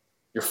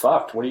you're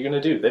fucked. What are you going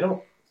to do?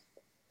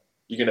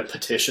 You're going to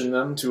petition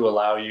them to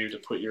allow you to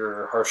put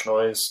your Harsh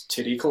Noise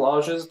titty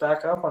collages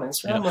back up on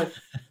Instagram? Like,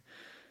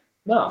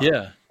 no.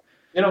 Yeah.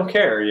 They don't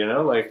care,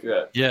 like,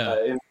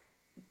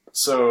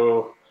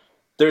 so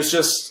there's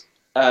just,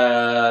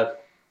 it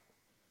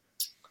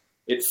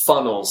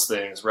funnels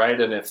things, right?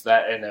 And if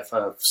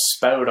a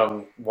spout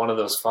on one of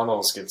those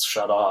funnels gets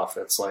shut off,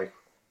 it's like,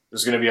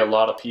 there's going to be a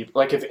lot of people.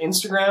 Like if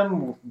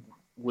Instagram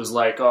was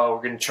like, oh,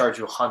 we're going to charge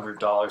you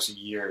 $100 a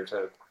year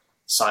to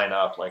sign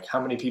up, like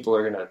how many people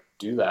are going to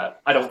do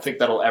that? I don't think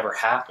that'll ever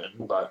happen,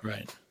 but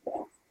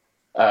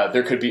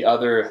there could be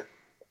other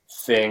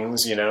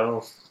things,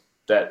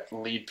 that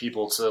lead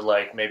people to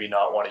like maybe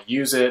not want to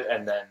use it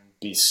and then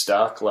be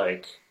stuck.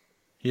 Like,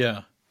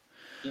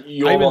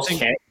 you almost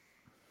can't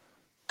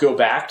go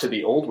back to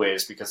the old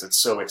ways because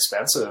it's so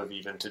expensive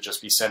even to just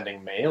be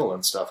sending mail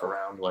and stuff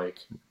around.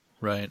 Like,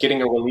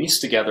 getting a release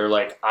together,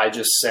 like I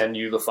just send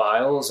you the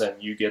files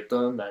and you get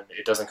them and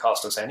it doesn't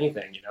cost us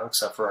anything,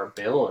 except for our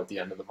bill at the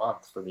end of the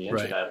month for the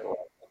internet.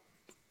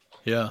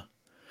 Yeah.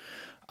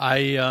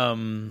 I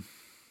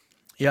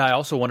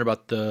also wonder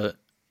about the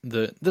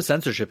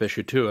censorship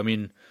issue too. I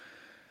mean,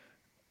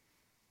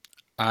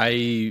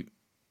 I'm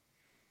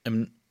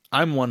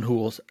one who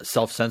will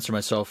self-censor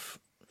myself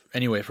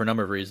anyway for a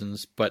number of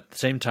reasons, but at the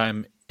same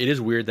time, it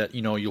is weird that,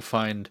 you'll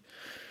find,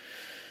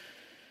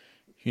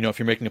 if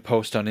you're making a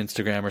post on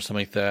Instagram or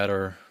something like that,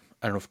 or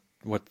I don't know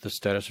what the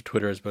status of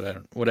Twitter is,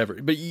 but whatever.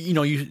 But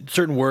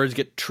certain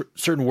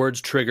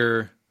words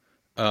trigger,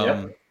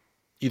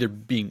 either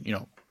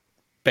being,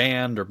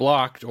 banned or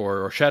blocked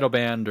or shadow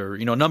banned or,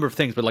 a number of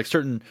things, but like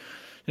certain,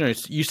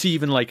 you see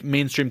even like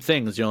mainstream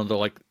things, they'll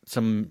like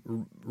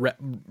some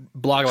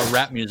blog about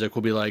rap music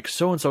will be like,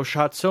 so-and-so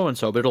shot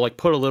so-and-so, but it'll like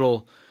put a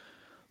little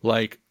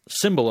like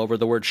symbol over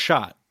the word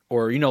shot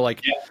or,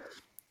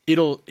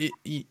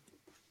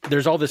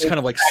 there's all this kind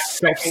of like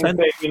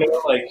self-censor.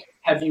 Like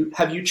have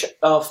you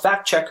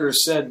fact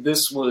checkers said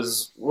this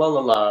was la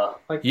la la.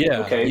 Like,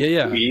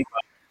 okay,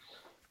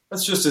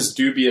 that's just as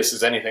dubious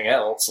as anything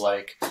else.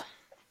 Like,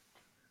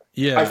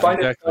 I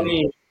find it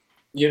funny.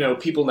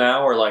 People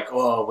now are like,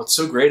 oh, what's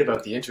so great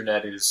about the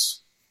internet is,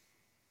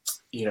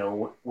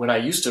 when I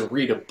used to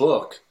read a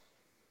book,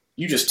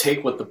 you just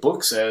take what the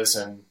book says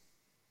and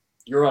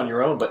you're on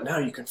your own. But now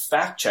you can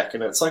fact check,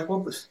 and it's like,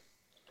 well.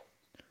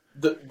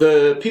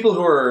 The people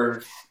who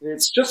are,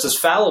 it's just as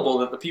fallible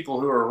that the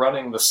people who are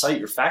running the site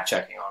you're fact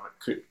checking on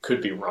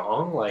could be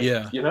wrong. Like,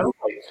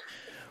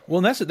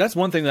 well, and that's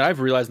one thing that I've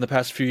realized in the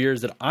past few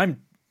years that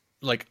I'm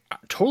like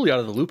totally out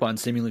of the loop on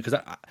seemingly. Cause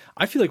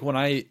I feel like when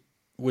I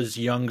was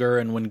younger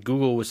and when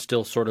Google was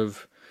still sort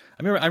of,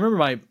 I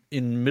remember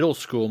in middle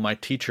school, my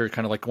teacher,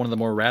 kind of like one of the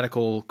more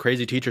radical,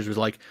 crazy teachers was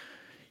like,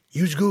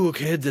 use Google,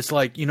 kids. It's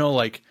like,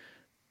 like,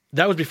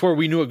 that was before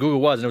we knew what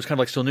Google was, and it was kind of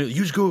like still new.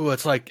 Use Google.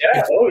 It's like,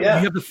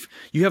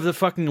 you have the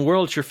fucking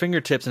world at your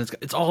fingertips, and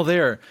it's all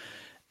there.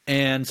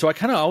 And so I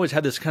kind of always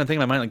had this kind of thing in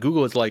my mind, like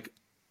Google is like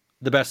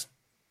the best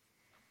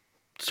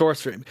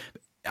source for.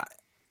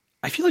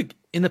 I feel like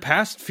in the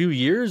past few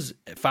years,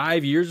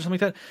 5 years or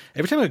something like that,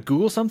 every time I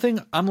Google something,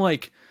 I'm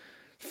like,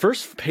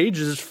 first page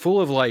is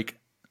full of like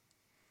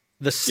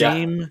the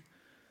same,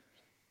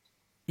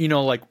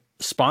 like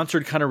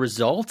sponsored kind of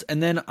result,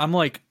 and then I'm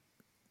like.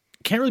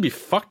 Can't really be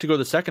fucked to go to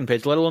the second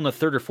page, let alone the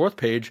third or fourth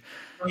page.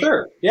 For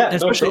sure, yeah. And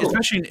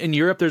especially in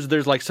Europe,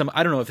 there's like some,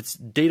 I don't know if it's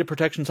data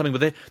protection or something,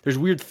 but there's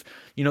weird,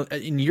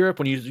 in Europe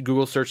when you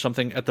Google search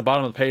something at the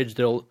bottom of the page,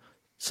 they'll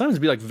sometimes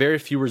be like very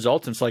few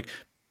results. And it's like,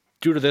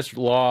 due to this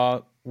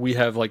law, we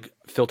have like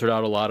filtered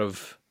out a lot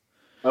of.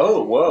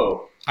 Oh,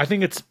 whoa! I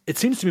think it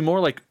seems to be more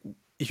like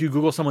if you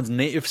Google someone's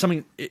name,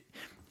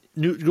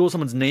 Google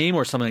someone's name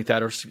or something like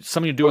that, or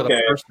something to do with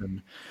a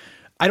person.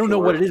 I don't know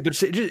what it is,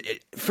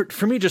 but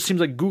for me, it just seems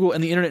like Google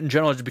and the internet in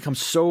general has become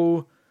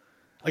so.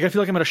 Like I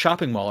feel like I'm at a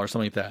shopping mall or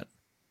something like that.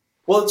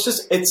 Well,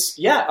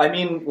 I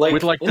mean, like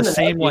with like the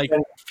same like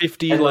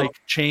 50 like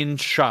chain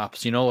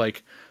shops, you know,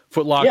 like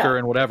Foot Locker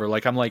and whatever.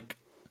 Like I'm like,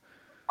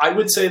 I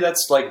would say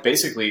that's like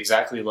basically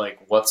exactly like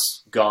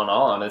what's gone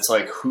on. It's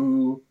like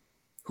who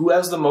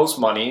has the most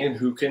money and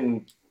who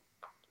can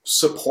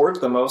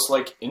support the most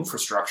like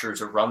infrastructure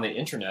to run the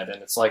internet.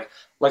 And it's like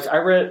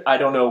I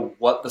don't know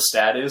what the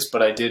stat is,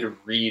 but I did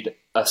read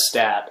a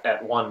stat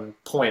at one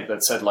point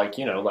that said like,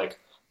 you know, like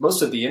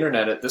most of the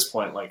internet at this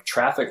point, like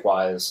traffic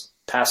wise,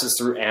 passes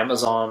through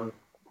Amazon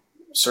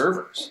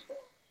servers.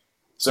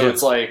 So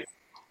it's like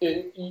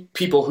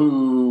people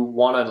who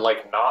want to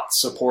like not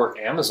support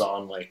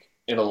Amazon, like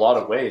in a lot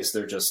of ways,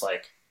 they're just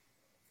like,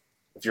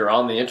 if you're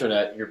on the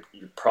internet, you're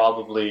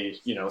probably,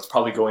 you know, it's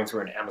probably going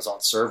through an Amazon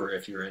server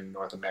if you're in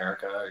North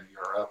America or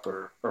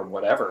Europe or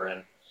whatever.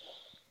 And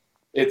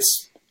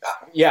it's,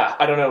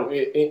 I don't know.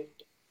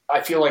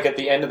 I feel like at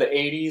the end of the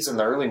 80s and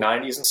the early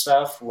 90s and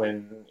stuff,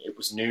 when it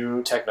was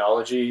new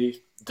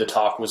technology, the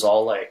talk was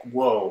all like,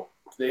 whoa,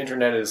 the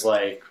internet is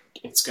like,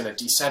 it's going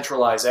to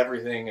decentralize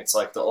everything. It's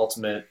like the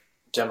ultimate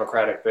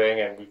democratic thing.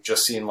 And we've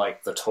just seen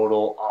like the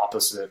total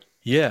opposite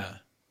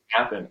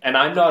happen. And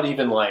I'm not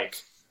even like,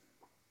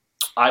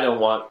 I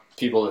don't want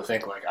people to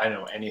think like I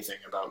know anything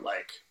about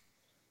like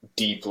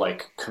deep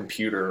like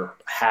computer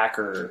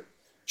hacker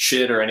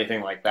shit or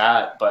anything like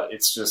that. But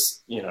it's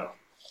just, you know,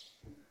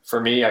 for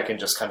me, I can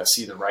just kind of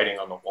see the writing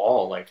on the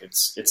wall. Like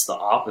it's the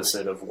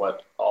opposite of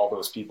what all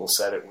those people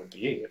said it would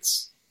be.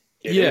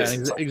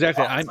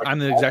 Exactly. I'm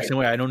the exact same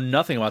way. I know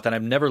nothing about that.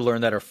 I've never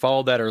learned that or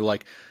followed that or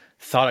like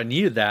thought I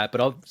needed that.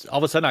 But all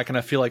of a sudden, I kind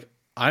of feel like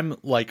I'm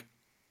like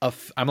a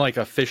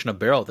fish in a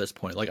barrel at this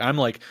point. Like I'm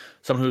like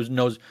someone who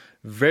knows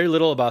very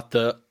little about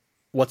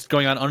what's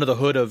going on under the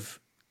hood of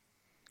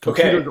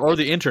computers or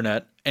the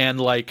internet, and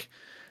like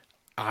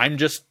I'm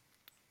just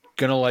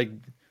gonna like,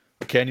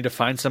 okay, I need to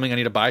find something, I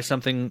need to buy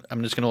something.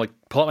 I'm just gonna like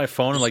pull out my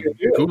phone and like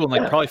Google and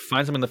like probably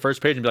find something on the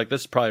first page and be like,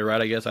 this is probably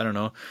right, I guess. I don't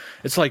know.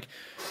 It's like,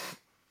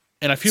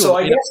 and I feel so.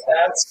 I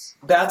guess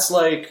that's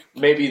like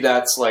maybe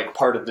that's like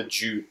part of the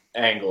jute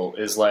angle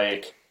is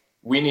like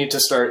we need to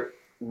start.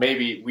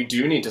 Maybe we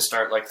do need to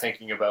start like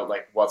thinking about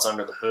like what's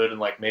under the hood, and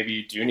like maybe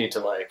you do need to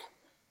like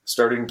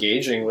start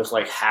engaging with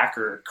like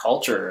hacker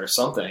culture or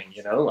something,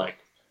 you know, like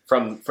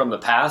from the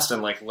past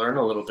and like learn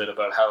a little bit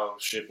about how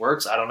shit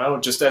works. I don't know,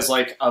 just as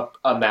like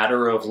a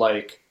matter of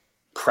like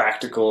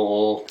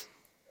practical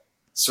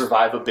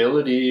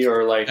survivability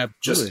or like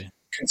just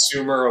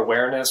consumer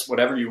awareness,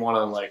 whatever you want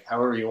to like,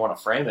 however you want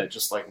to frame it,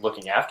 just like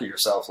looking after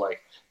yourself.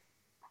 Like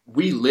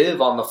we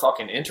live on the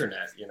fucking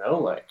internet, you know,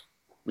 like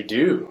we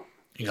do.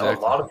 You know, a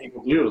lot of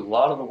people do. A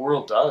lot of the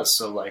world does.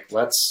 So, like,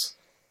 let's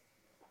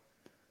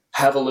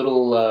have a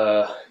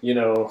little, you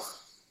know,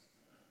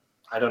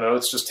 I don't know.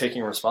 It's just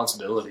taking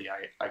responsibility,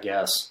 I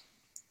guess.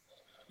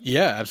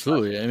 Yeah,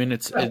 absolutely. I mean, and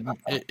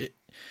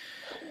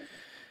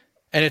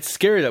it's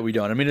scary that we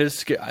don't. I mean, it is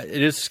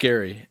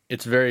scary.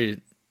 It's very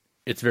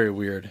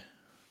weird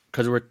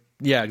because we're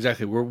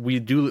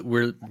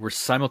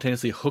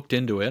simultaneously hooked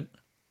into it,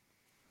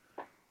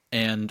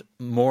 and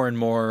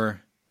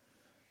more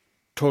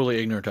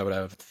totally ignorant of it, I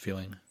have the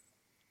feeling.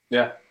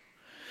 Yeah.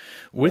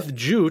 With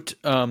jute,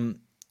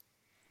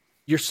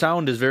 your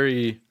sound is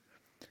very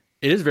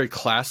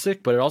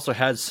classic, but it also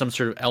has some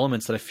sort of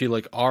elements that I feel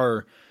like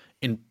are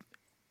in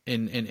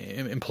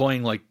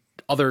employing like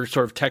other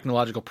sort of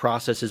technological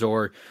processes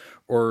or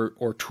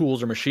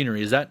tools or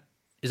machinery. Is that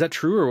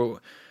true?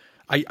 Or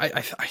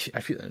I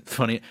feel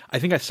funny. I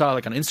think I saw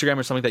like on Instagram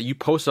or something that you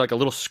posted like a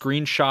little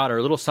screenshot or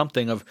a little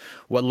something of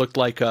what looked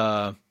like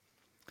a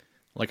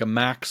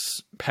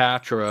Max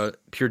patch or a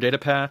Pure Data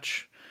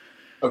patch.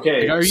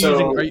 Okay, like, are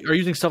you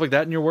using stuff like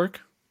that in your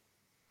work?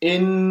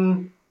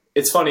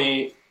 It's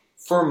funny,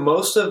 for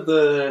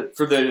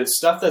the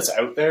stuff that's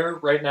out there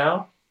right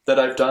now that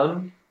I've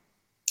done,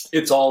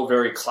 it's all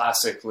very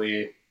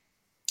classically,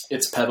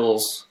 it's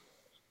pedals,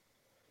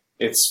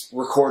 it's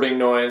recording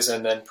noise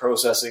and then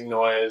processing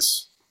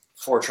noise,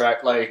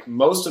 4-track. Like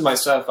most of my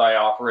stuff I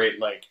operate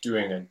like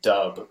doing a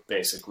dub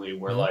basically,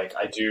 where like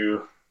I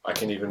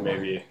can even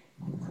maybe.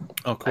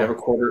 Oh,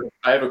 cool.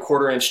 I have a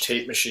quarter-inch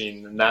tape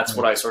machine, and that's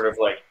what I sort of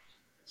like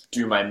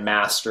do my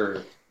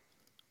master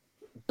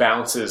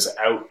bounces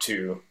out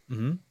to.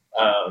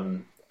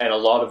 Mm-hmm. And a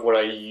lot of what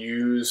I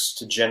use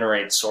to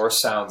generate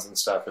source sounds and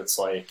stuff, it's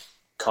like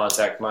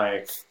contact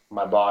mic,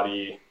 my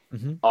body,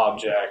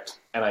 object,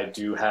 and I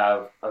do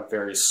have a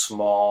very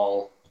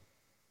small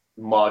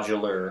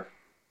modular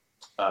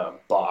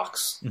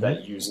box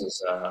that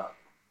uses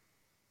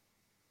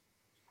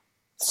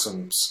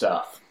some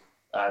stuff.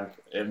 And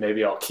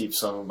maybe I'll keep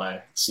some of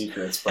my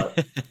secrets,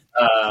 but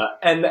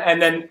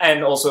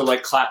and also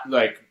like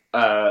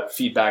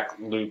feedback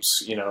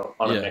loops,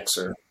 on a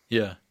mixer.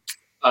 Yeah.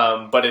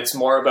 But it's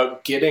more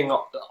about getting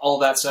all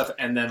that stuff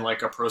and then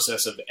like a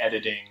process of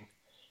editing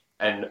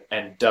and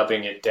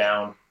dubbing it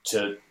down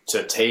to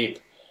tape.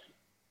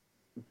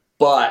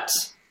 But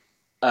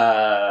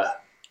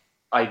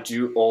I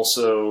do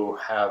also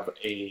have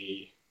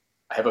a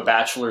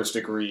bachelor's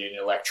degree in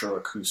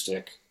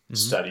electroacoustic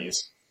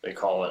studies, they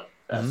call it,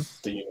 at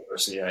the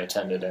university I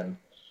attended. And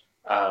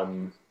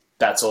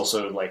that's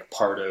also like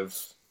part of,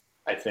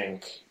 I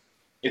think,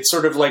 it's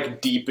sort of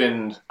like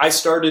deepened. I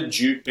started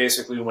Jute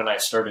basically when I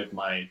started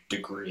my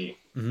degree.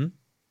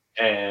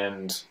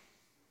 And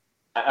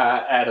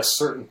at a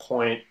certain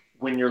point,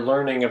 when you're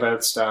learning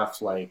about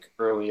stuff like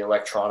early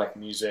electronic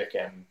music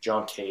and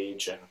John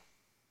Cage and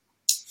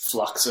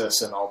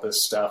Fluxus and all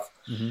this stuff,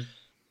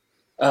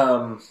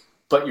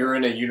 but you're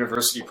in a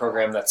university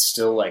program that's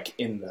still like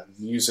in the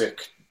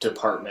music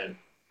department.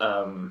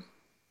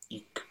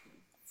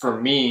 For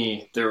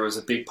me, there was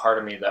a big part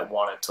of me that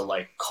wanted to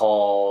like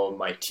call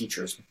my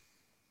teachers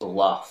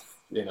bluff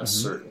in a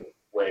certain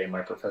way,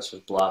 my professors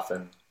bluff,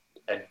 and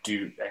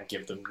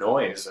give them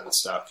noise and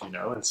stuff,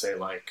 and say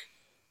like,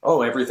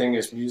 oh, everything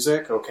is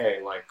music.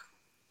 Okay. Like,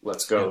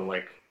 let's go.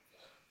 Like,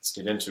 let's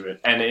get into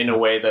it. And in a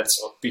way that's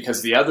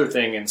because the other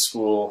thing in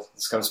school,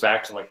 this comes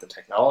back to like the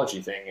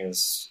technology thing,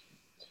 is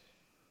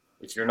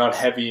if you're not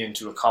heavy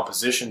into a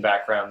composition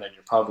background, then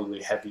you're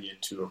probably heavy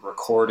into a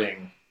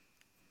recording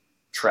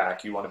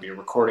track. You want to be a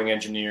recording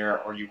engineer,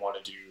 or you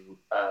want to do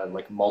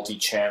like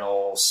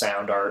multi-channel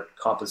sound art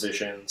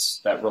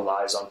compositions that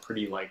relies on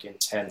pretty like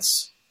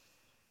intense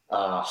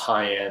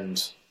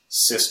high-end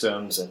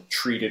systems and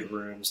treated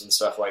rooms and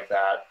stuff like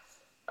that.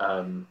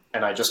 And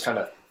I just kind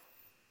of,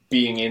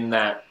 being in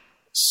that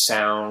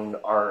sound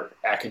art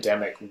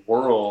academic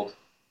world,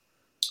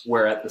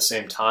 where at the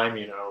same time,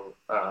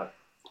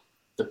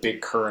 the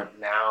big current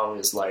now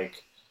is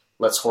like,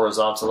 let's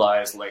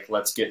horizontalize, like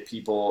let's get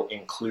people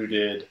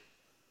included,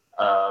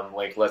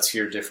 like let's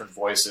hear different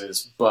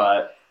voices,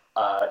 but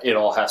it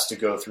all has to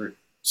go through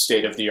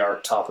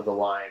state-of-the-art,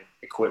 top-of-the-line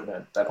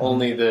equipment that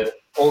only the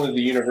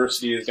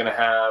university is going to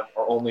have,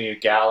 or only a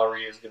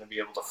gallery is going to be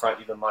able to front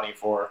you the money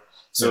for.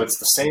 So it's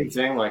the same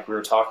thing like we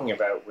were talking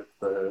about with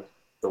the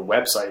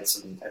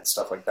websites and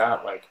stuff like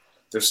that. Like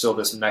there's still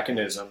this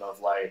mechanism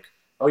of like,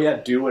 oh yeah,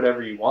 do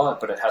whatever you want,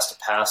 but it has to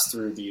pass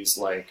through these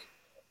like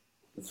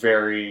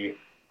very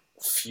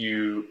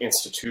few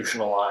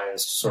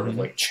institutionalized sort of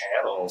like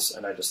channels.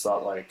 And I just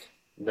thought like,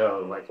 no,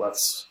 like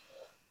let's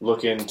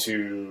look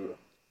into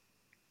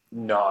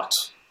not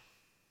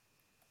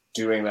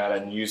doing that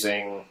and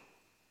using,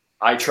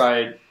 I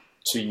tried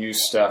to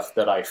use stuff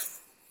that I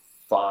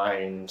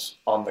find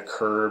on the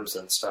curbs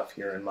and stuff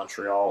here in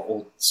Montreal,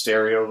 old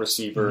stereo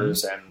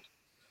receivers and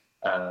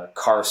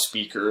car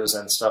speakers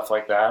and stuff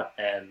like that.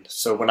 And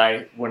so when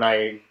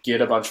I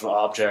get a bunch of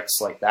objects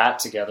like that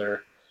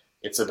together,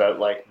 it's about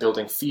like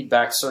building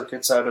feedback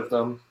circuits out of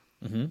them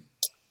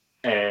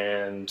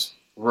and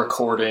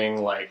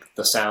recording like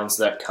the sounds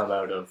that come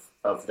out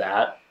of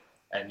that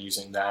and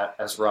using that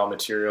as raw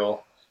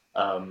material.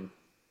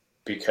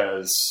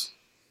 Because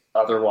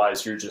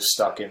otherwise you're just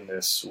stuck in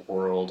this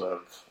world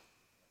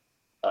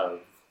of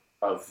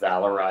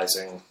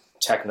valorizing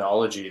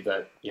technology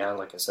that,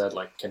 like I said,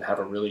 like can have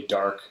a really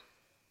dark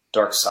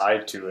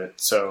side to it.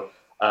 So,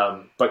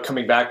 but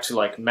coming back to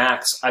like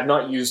Max, I've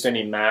not used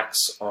any Max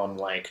on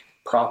like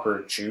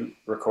proper Jute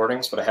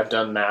recordings, but I have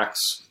done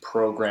Max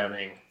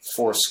programming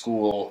for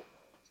school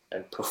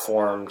and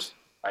performed.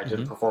 I did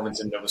a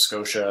performance in Nova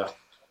Scotia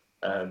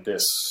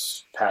this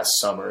past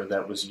summer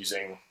that was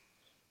using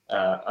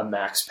a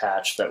Max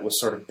patch that was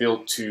sort of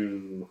built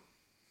to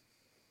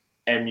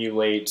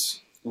emulate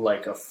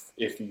like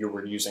if you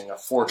were using a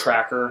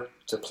 4-tracker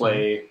to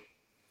play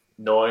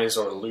noise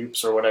or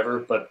loops or whatever,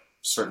 but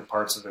certain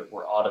parts of it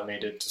were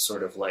automated to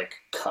sort of like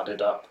cut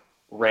it up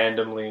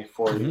randomly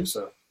for you.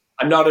 So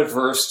I'm not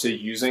averse to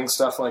using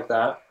stuff like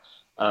that.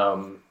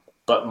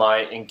 But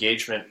my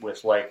engagement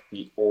with like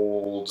the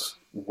old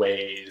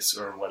ways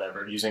or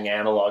whatever, using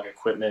analog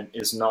equipment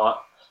is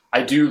not,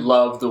 I do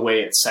love the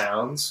way it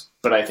sounds,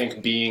 but I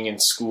think being in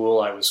school,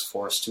 I was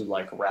forced to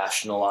like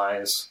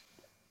rationalize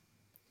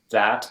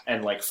that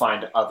and like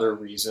find other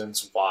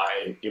reasons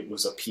why it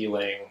was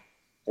appealing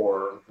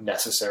or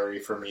necessary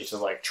for me to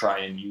like try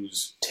and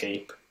use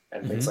tape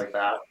and things like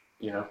that.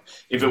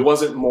 If it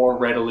wasn't more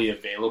readily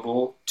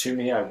available to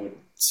me, I wouldn't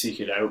seek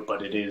it out,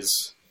 but it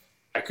is,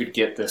 I could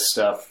get this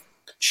stuff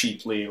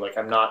cheaply. Like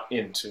I'm not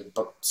into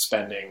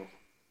spending,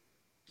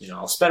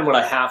 I'll spend what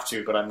I have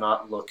to, but I'm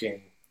not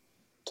looking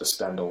to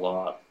spend a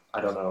lot. I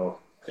don't know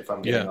if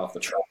I'm getting off the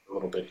track a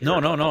little bit here.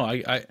 No.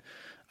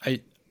 I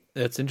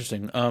that's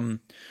interesting. But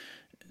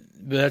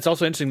that's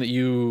also interesting that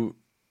you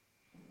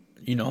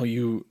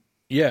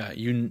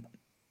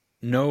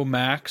know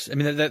Max. I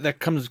mean, that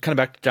comes kind of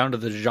back down to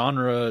the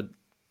genre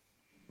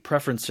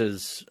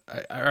preferences,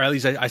 or at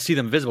least I see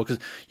them visible because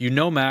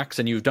Max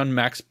and you've done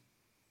Max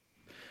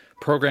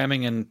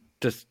programming and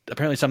just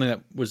apparently something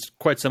that was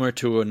quite similar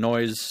to a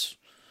noise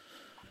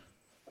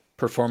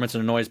performance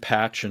and a noise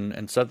patch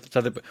and stuff,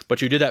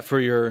 but you did that for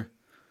your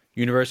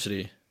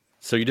university.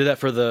 So you did that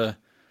for the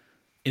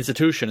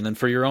institution, and then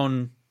for your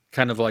own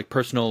kind of like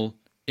personal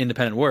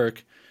independent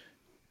work,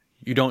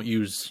 you don't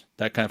use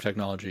that kind of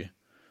technology.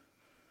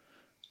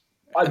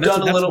 I've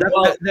done a little.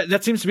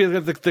 That seems to be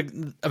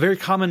a very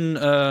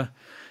common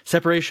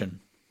separation.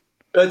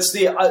 It's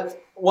the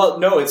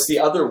no, it's the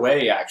other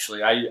way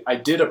actually. I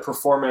did a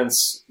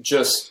performance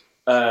just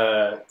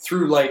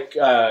through like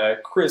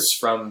Chris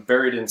from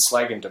Buried in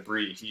Slag and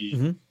Debris.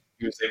 He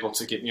was able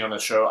to get me on a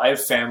show. I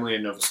have family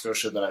in Nova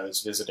Scotia that I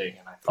was visiting,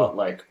 and I thought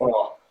like,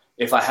 oh,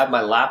 if I had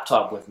my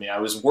laptop with me,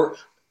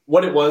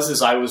 what it was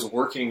is I was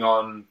working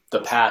on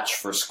the patch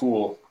for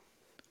school,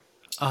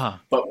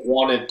 but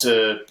wanted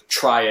to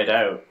try it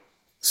out.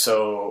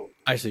 So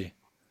I see.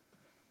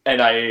 And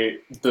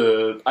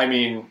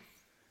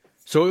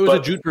so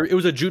it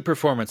was a Jute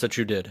performance that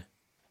you did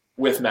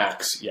with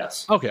Max.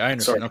 Yes. Okay, I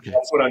understand. Sorry, okay,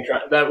 that's what I'm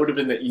trying. That would have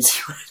been the easy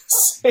way to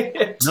say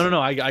it.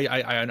 No. I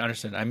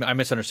understand. I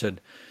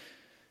misunderstood.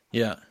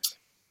 Yeah.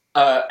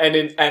 And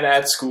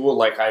at school,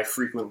 like I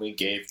frequently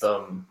gave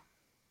them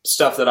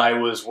stuff that I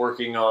was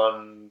working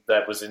on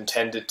that was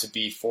intended to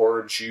be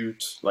for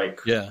Jute.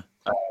 Like,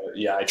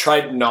 I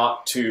tried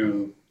not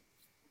to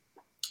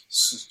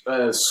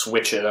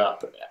switch it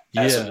up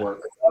as it were.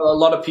 A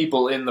lot of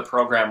people in the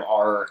program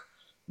are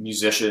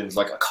musicians,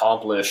 like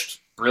accomplished,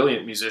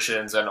 brilliant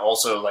musicians, and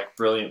also like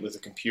brilliant with a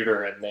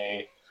computer, and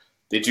they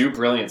do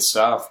brilliant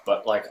stuff.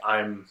 But like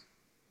I'm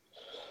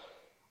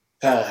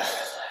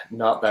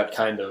not that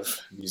kind of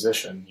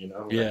musician, you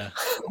know? Yeah.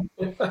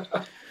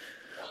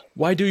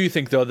 Why do you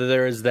think though that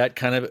there is that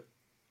kind of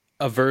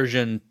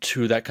aversion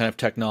to that kind of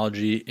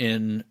technology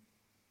in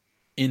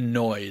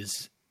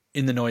noise,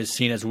 in the noise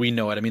scene as we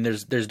know it? I mean,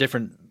 there's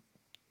different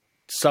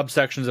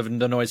subsections of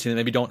the noise scene that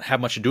maybe don't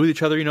have much to do with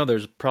each other. You know,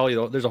 there's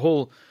a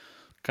whole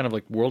kind of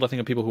like world, I think,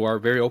 of people who are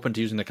very open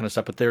to using that kind of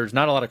stuff, but there's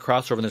not a lot of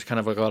crossover, and there's kind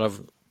of like a lot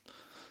of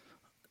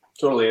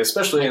totally,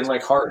 especially in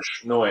like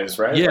harsh noise,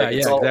 right? Yeah, like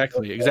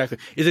exactly.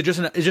 Is it just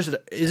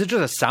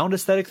a sound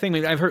aesthetic thing?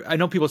 I mean, I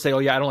know people say, "Oh,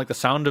 yeah, I don't like the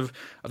sound of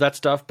that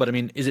stuff," but I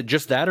mean, is it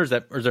just that, or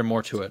is there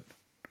more to it?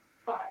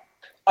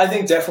 I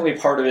think definitely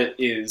part of it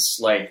is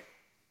like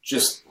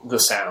just the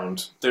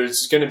sound.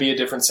 There's going to be a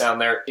different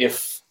sound there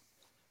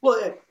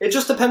it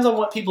just depends on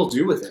what people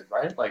do with it,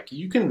 right? Like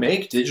you can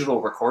make digital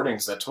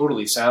recordings that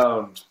totally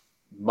sound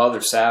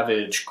Mother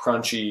Savage,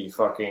 crunchy,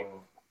 fucking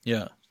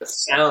it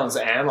sounds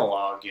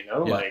analog, you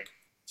know, like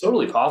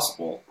totally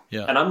possible.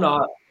 Yeah. And I'm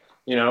not,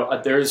 you know,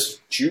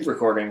 there's Jute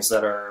recordings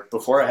that are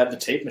before I had the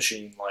tape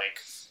machine, like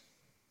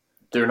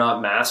they're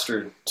not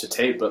mastered to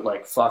tape, but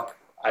like, fuck,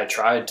 I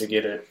tried to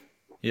get it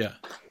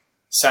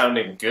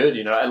sounding good,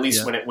 you know, at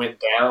least when it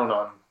went down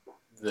on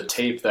the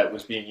tape that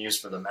was being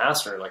used for the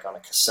master, like on a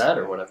cassette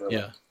or whatever.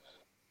 Yeah. Like,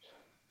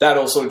 that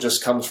also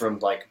just comes from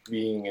like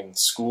being in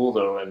school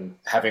though, and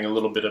having a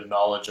little bit of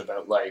knowledge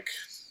about like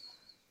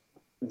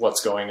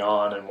what's going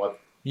on and what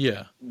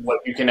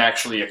you can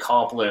actually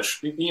accomplish,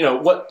 you know,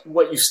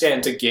 what you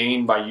stand to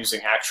gain by using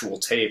actual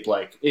tape.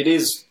 Like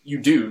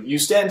you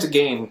stand to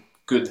gain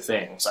good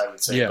things, I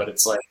would say, but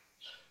it's like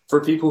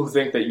for people who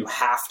think that you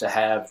have to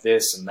have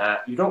this and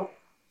that, you don't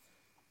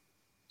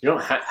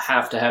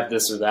have to have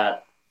this or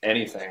that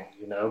anything,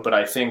 you know. But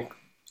I think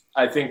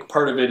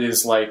part of it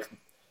is like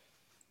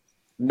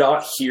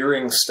not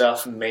hearing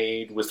stuff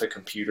made with a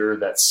computer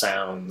that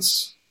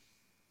sounds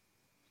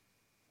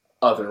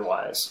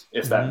otherwise,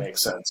 if that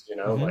makes sense, you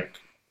know. Like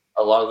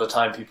a lot of the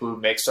time people who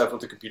make stuff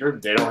with a computer,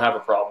 they don't have a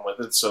problem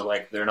with it, so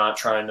like they're not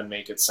trying to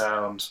make it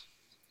sound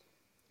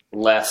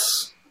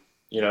less,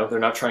 you know, they're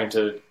not trying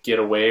to get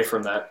away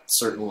from that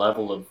certain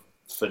level of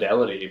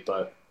fidelity.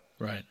 But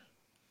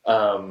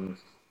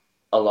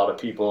a lot of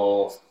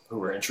people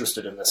who are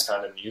interested in this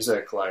kind of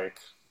music, like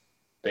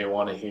they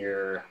want to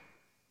hear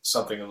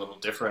something a little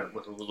different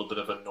with a little bit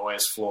of a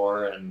noise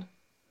floor. And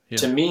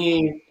to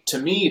me,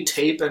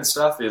 tape and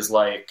stuff is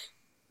like,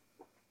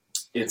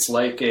 it's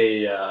like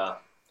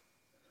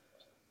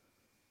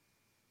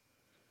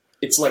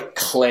it's like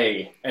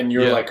clay, and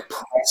you're like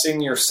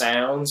pressing your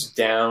sounds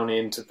down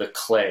into the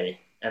clay.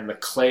 And the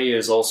clay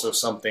is also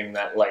something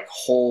that like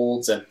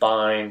holds and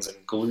binds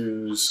and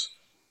glues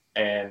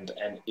and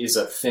is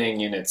a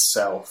thing in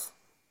itself.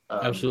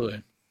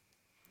 Absolutely.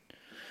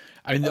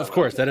 I mean, of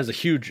course, that is a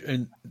huge,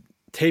 and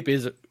tape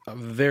is a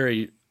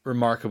very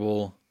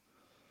remarkable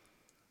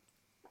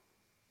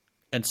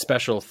and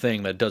special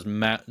thing that does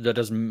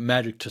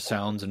magic to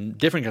sounds and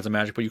different kinds of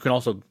magic. But you can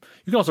also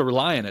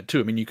rely on it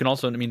too. I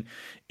mean,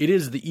 it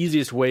is the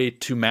easiest way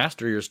to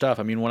master your stuff.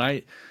 I mean, when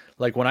I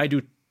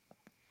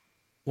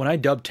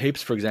dub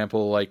tapes, for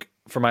example, like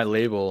for my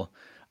label,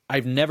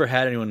 I've never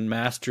had anyone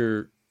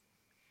master.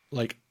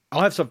 Like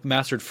I'll have stuff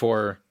mastered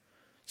for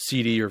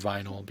CD or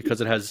vinyl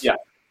because it has,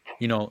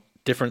 you know,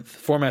 different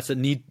formats that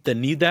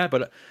need that.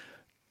 But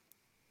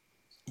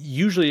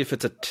usually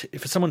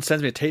if someone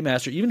sends me a tape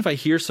master, even if I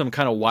hear some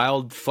kind of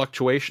wild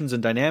fluctuations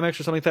in dynamics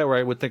or something like that, where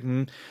I would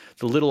think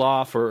it's a little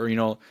off, or, you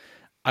know,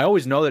 I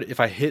always know that if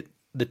I hit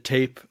the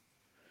tape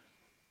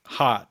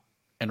hot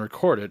and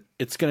record it,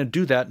 it's going to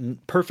do that in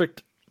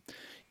perfect,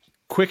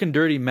 quick and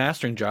dirty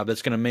mastering job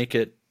that's going to make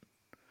it.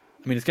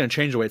 I mean, it's going to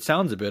change the way it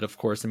sounds a bit, of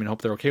course. I mean, I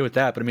hope they're okay with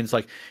that. But I mean, it's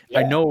like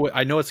I know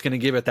it's going to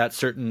give it that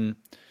certain.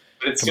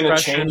 But it's going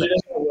to change it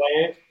in a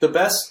way.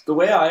 The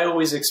way I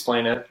always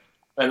explain it,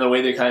 and the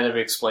way they kind of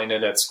explain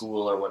it at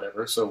school or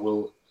whatever. So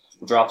we'll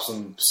drop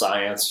some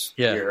science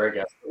here, I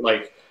guess.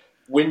 Like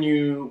when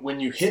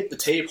you hit the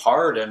tape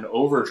hard and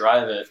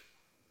overdrive it,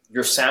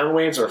 your sound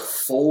waves are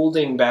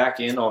folding back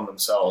in on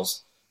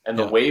themselves, and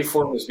the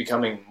waveform is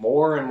becoming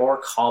more and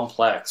more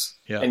complex,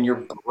 and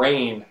your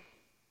brain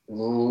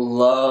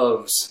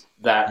loves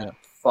that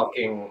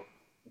fucking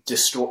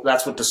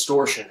that's what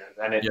distortion is,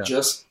 and it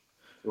just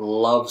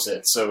loves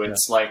it. So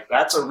it's like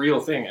that's a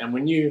real thing. And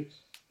when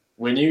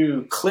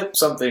you clip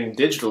something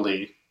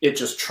digitally, it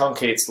just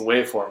truncates the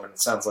waveform, and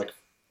it sounds like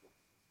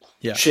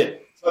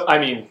shit. I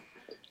mean,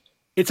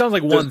 it sounds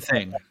like one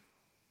thing.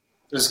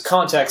 There's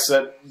context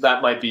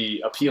that might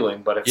be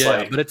appealing, but it's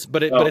like, but it's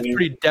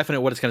pretty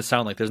definite what it's going to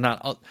sound like. There's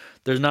not all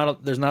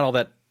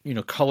that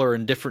color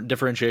and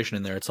differentiation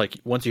in there. It's like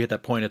once you hit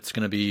that point, it's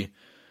going to be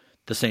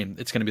the same.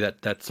 It's going to be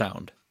that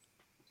sound.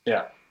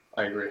 Yeah,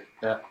 I agree.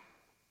 Yeah.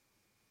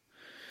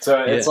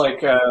 So it's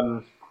like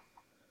I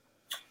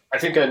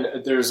think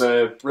there's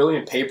a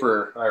brilliant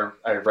paper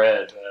I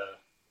read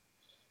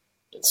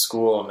at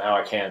school, and now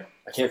I can't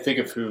think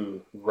of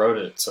who wrote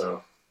it.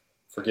 So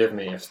forgive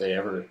me if they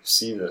ever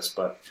see this,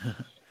 but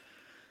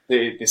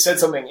they said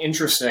something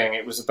interesting.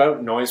 It was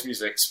about noise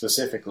music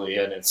specifically,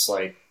 and it's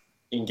like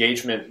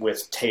engagement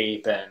with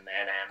tape and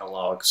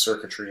analog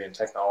circuitry and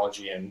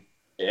technology, and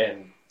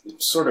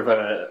sort of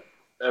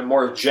a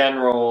more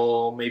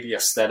general, maybe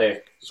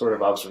aesthetic sort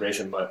of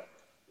observation, but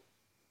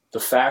the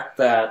fact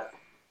that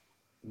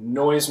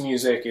noise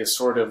music is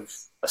sort of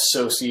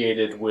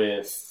associated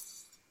with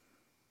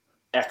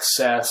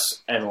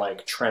excess and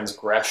like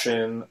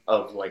transgression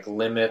of like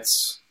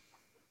limits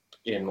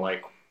in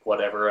like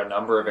whatever a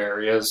number of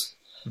areas.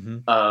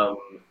 Mm-hmm.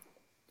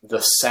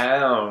 The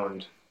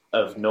sound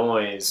of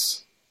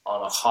noise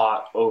on a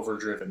hot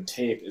overdriven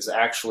tape is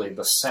actually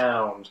the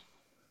sound,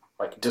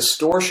 like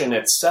distortion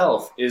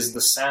itself is the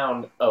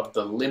sound of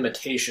the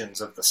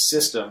limitations of the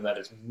system that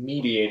is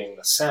mediating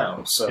the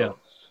sound. So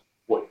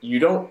what you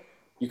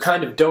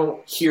kind of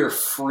don't hear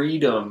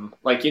freedom,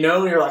 like,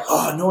 you're like,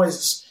 oh,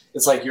 noise.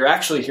 It's like you're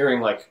actually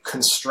hearing like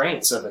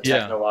constraints of a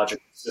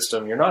technological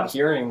system. You're not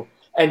hearing,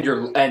 and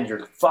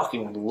you're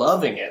fucking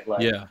loving it,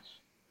 like,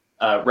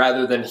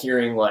 rather than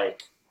hearing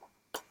like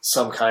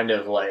some kind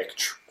of like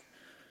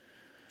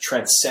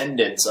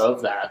transcendence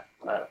of that.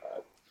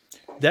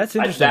 That's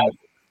interesting.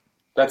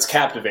 That's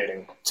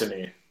captivating to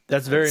me.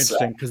 That's very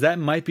interesting, because that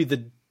might be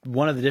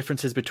one of the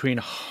differences between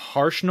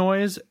harsh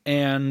noise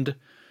and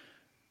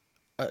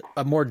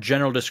a more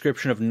general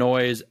description of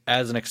noise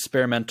as an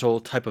experimental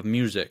type of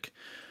music,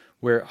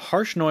 where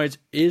harsh noise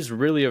is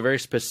really a very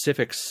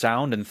specific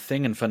sound and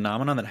thing and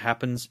phenomenon that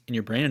happens in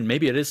your brain. And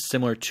maybe it is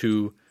similar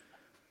to,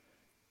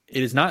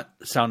 it is not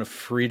sound of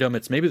freedom.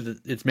 It's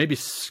maybe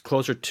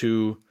closer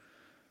to,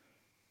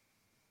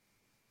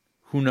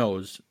 who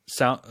knows,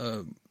 sound,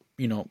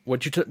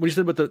 what you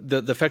said about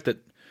the effect that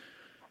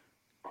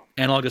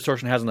analog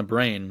distortion has on the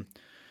brain.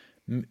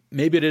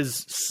 Maybe it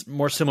is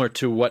more similar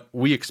to what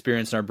we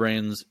experience in our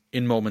brains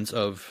in moments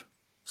of,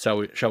 shall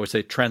we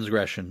say,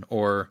 transgression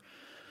or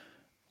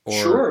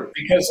sure,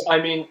 because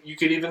I mean, you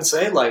could even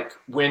say like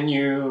when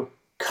you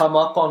come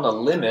up on a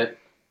limit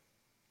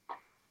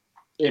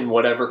in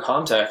whatever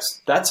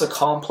context, that's a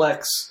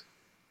complex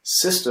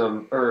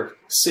system or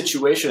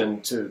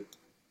situation to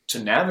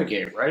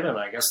navigate, right? And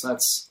I guess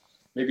that's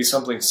maybe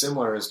something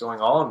similar is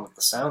going on with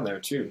the sound there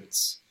too.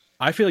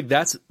 I feel like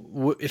that's,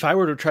 if I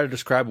were to try to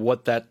describe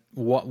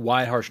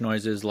why harsh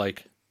noise is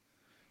like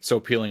so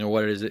appealing, or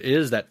what it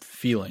is that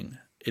feeling.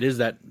 It is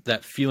that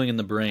feeling in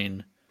the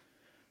brain.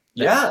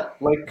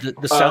 Like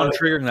the sound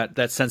triggering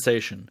that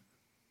sensation.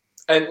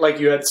 And like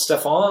you had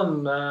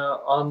Stefan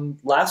on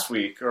last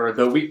week or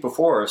the week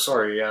before,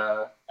 sorry,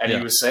 and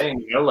he was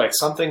saying, like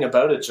something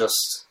about it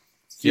just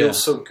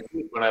feels so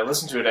good when I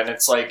listen to it, and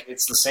it's like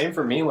it's the same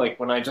for me. Like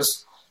when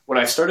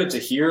I started to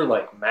hear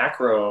like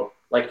macro,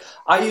 like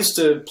I used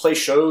to play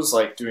shows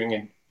like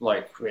doing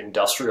like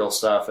industrial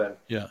stuff, and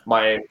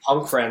my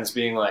punk friends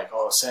being like,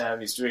 "Oh,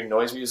 Sam, he's doing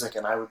noise music,"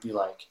 and I would be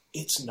like,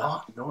 "It's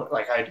not noise."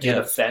 Like I'd get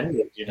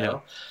offended,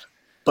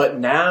 But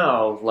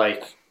now,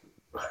 like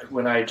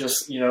when I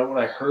just, when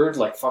I heard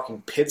like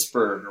fucking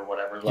Pittsburgh or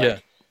whatever,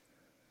 like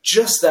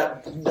just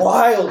that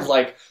wild,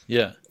 like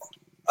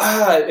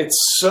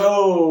it's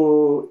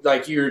so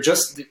like you're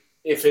just,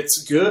 if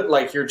it's good,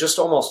 like you're just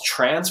almost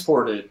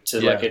transported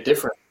to like a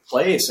different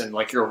place, and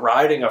like you're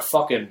riding a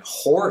fucking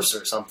horse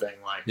or something.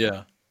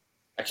 Like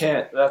I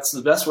can't. That's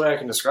the best way I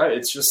can describe it.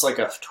 It's just like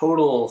a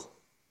total.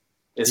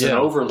 It's an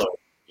overload.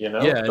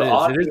 The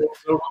audio is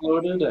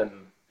overloaded, and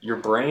your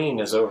brain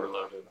is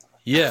overloaded.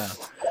 Yeah,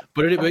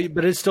 but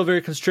it's still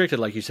very constricted,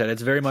 like you said.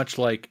 It's very much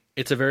like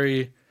it's a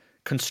very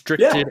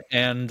constricted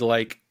and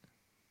like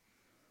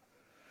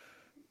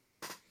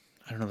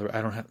I don't know.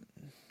 I don't have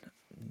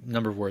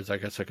number of words I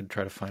guess I could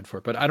try to find for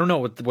it, but I don't know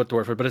what the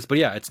word for it. But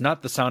yeah, it's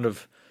not the sound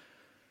of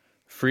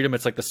freedom.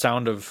 It's like the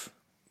sound of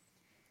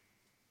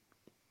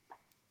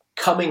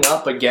coming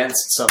up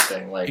against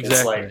something. Like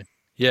exactly. It's like,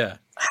 yeah,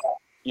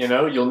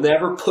 you'll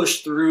never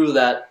push through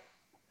that.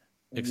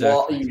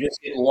 Exactly. You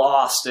just get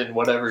lost in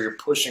whatever you're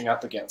pushing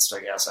up against,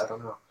 I guess. I don't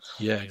know.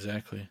 Yeah,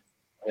 exactly.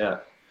 Yeah.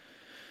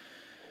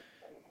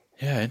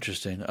 Yeah,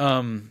 interesting.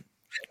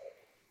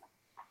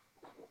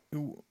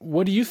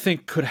 What do you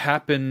think could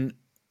happen?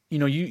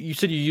 You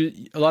said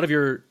you a lot of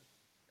your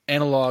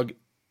analog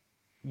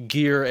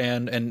gear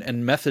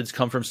and methods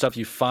come from stuff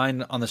you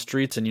find on the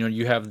streets, and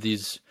you have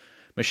these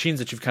machines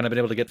that you've kind of been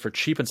able to get for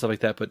cheap and stuff like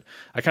that. But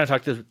I kind of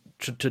talked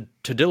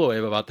to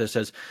Dilloway about this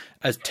as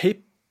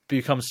tape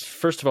becomes,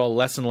 first of all,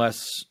 less and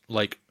less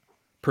like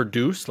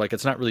produced. Like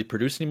it's not really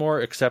produced anymore,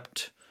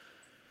 except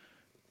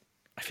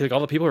I feel like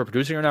all the people who are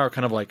producing it now are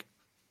kind of like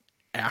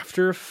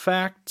after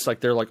effects. Like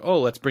they're like,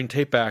 oh, let's bring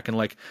tape back and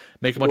like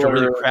make a bunch of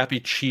really crappy,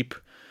 cheap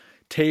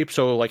tape.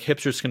 So like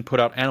hipsters can put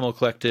out Animal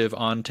Collective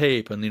on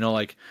tape and,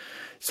 like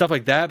stuff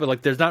like that. But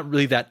like, there's not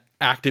really that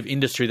active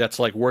industry that's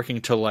like working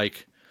to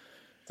like,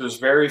 there's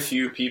very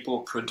few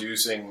people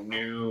producing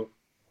new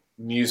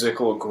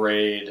musical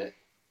grade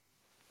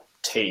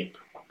tape.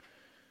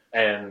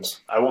 And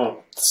I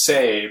won't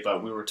say,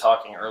 but we were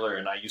talking earlier,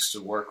 and I used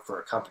to work for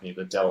a company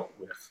that dealt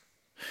with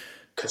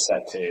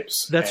cassette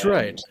tapes. That's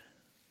right.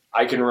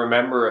 I can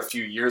remember a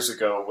few years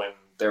ago when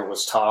there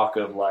was talk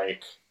of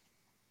like,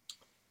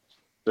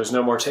 there's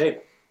no more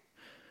tape.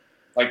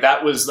 Like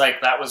that was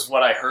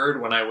what I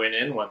heard when I went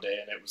in one day,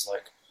 and it was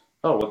like,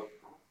 oh,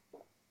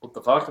 what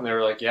the fuck? And they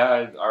were like,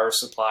 yeah, our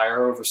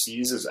supplier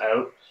overseas is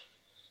out.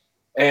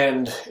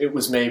 And it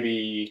was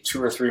maybe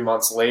 2 or 3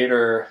 months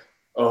later,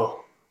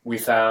 we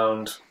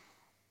found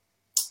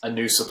a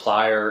new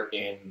supplier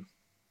I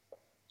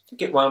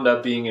think it wound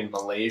up being in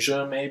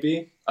Malaysia,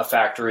 maybe, a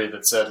factory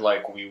that said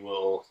like,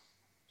 we'll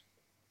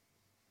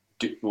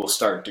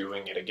start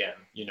doing it again,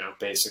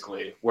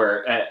 basically.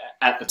 Where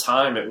at the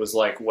time it was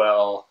like,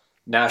 well,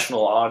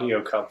 National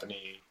Audio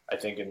Company, I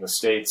think in the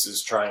States,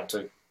 is trying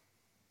to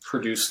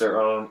produce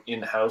their own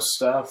in-house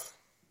stuff.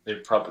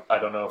 I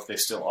don't know if they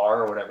still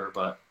are or whatever,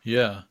 but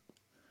yeah.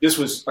 This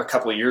was a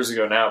couple of years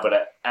ago now,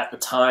 but at the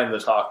time the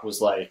talk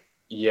was like,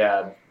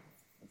 yeah,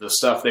 the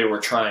stuff they were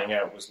trying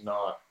out was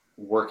not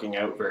working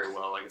out very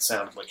well. Like it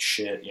sounded like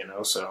shit,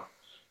 so.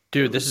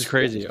 Dude, this is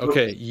crazy.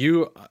 Okay,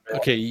 you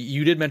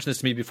did mention this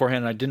to me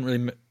beforehand, and I didn't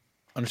really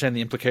understand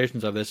the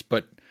implications of this,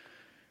 but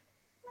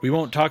we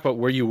won't talk about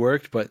where you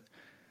worked, but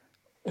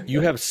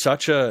you have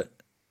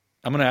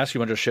I'm going to ask you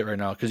a bunch of shit right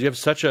now, because you have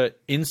such a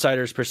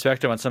insider's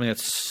perspective on something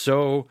that's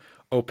so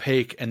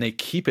opaque, and they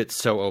keep it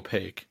so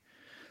opaque.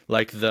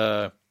 Like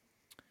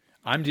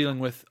I'm dealing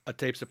with a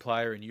tape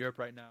supplier in Europe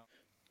right now.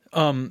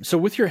 So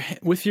with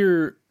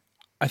your,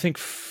 I think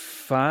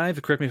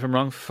 5, correct me if I'm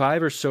wrong,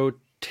 5 or so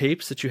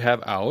tapes that you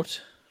have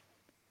out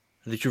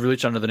that you've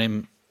released under the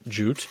name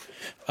Jute,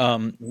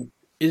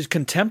 is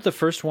Contempt the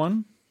first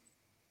one?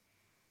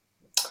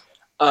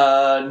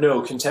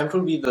 No, Contempt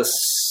would be the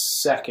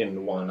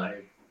second one,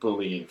 I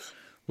believe.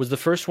 Was the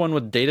first one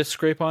with Data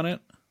Scrape on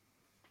it?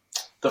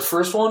 The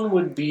first one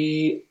would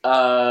be,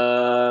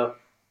 how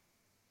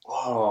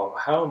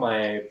am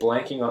I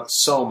blanking on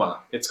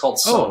Soma? It's called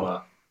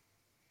Soma.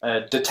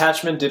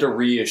 Detachment did a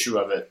reissue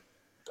of it.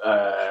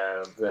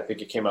 I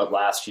think it came out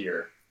last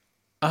year.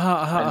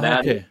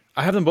 Okay.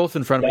 I have them both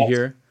in front of me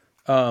here.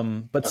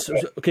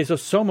 So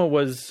Soma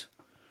was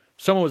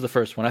the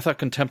first one. I thought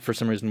Contempt for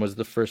some reason was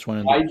the first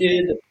one.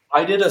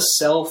 I did a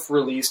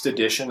self-released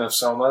edition of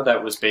Soma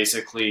that was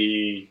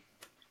basically,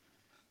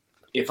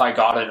 if I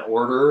got an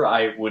order,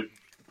 I would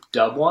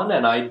dub one,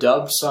 and I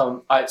dubbed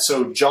some.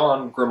 So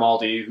John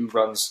Grimaldi, who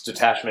runs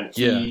Detachment,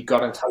 he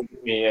got in touch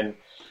with me, and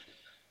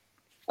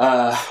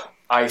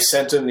I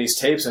sent him these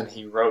tapes, and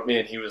he wrote me,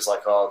 and he was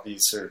like, "Oh,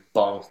 these are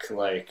bunk,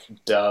 like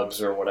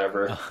dubs or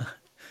whatever."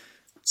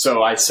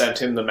 So I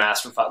sent him the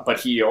master file, but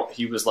he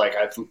was like,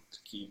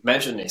 he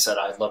mentioned, he said,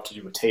 "I'd love to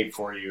do a tape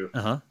for you,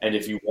 and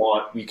if you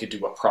want, we could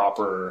do a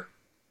proper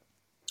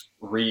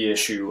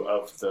reissue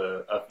of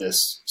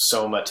this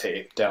Soma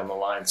tape down the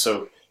line."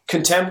 So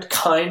Contempt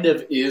kind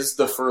of is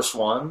the first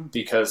one,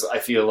 because I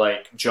feel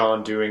like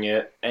John doing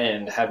it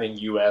and having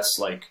US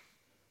like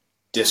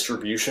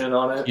distribution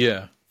on it,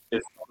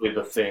 is probably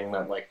the thing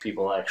that like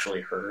people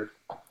actually heard.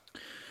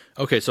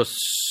 Okay, so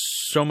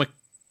Soma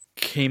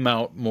came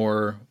out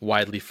more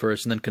widely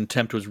first, and then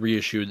Contempt was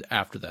reissued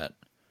after that.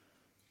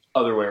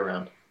 Other way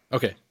around.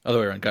 Okay, other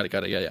way around. Got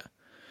it.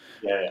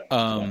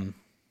 Yeah.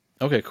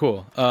 Okay,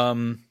 cool.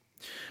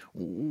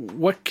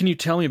 What can you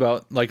tell me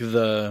about like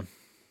the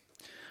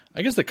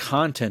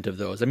content of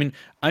those? I mean,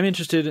 I'm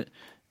interested.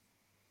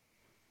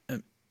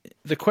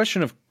 The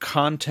question of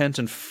content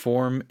and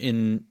form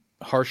in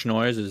harsh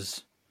noise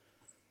is,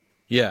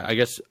 I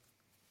guess,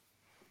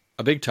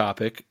 a big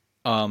topic.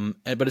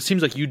 But it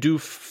seems like you do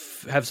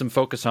have some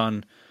focus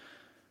on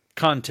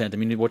content. I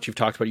mean, what you've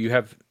talked about, you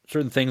have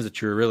certain things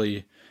that you're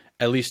really,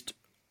 at least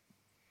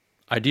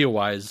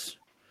idea-wise,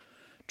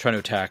 trying to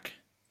attack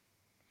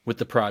with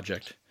the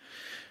project.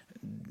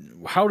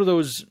 How do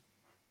those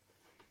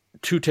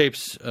two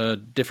tapes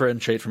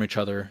differentiate from each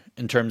other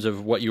in terms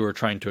of what you were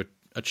trying to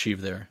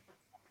achieve there?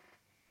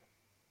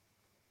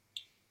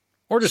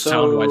 Or just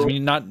sound-wise. I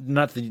mean, not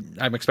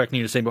I'm expecting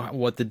you to say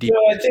what the deep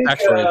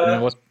actually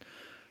is.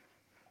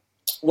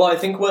 Well, I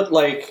think what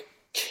like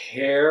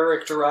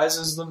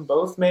characterizes them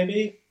both,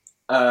 maybe,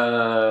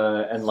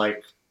 and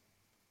like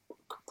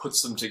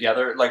puts them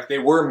together. Like they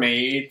were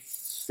made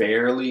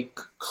fairly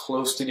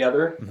close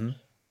together.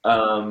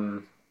 Mm-hmm.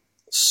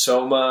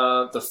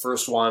 Soma, the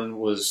first one,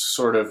 was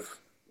sort of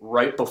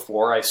right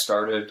before I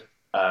started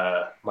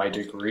my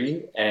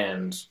degree,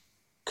 and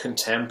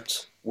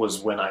Contempt was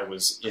when I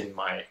was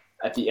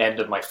at the end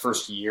of my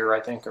first year,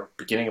 I think, or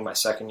beginning of my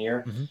second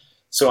year. Mm-hmm.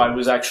 So I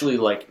was actually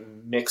like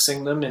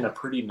mixing them in a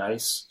pretty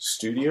nice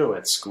studio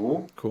at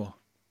school. Cool.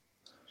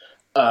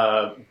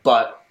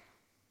 But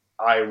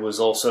I was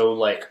also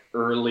like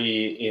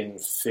early in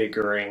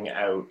figuring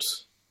out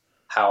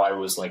how I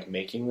was like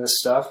making this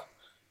stuff.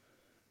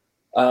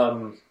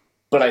 But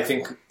I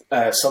think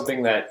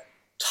something that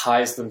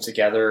ties them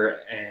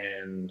together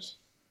and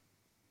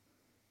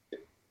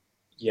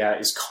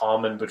is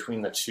common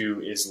between the two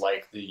is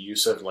like the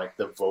use of like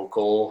the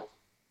vocal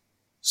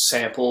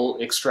sample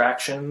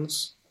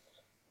extractions.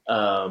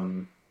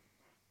 And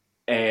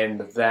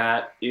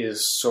that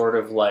is sort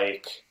of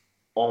like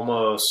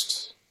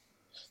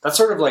that's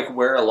sort of like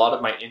where a lot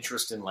of my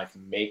interest in like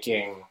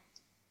making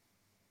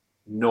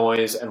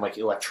noise and like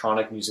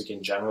electronic music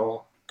in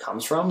general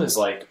comes from, is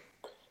like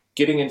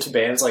getting into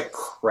bands like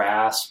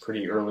Crass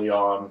pretty early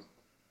on,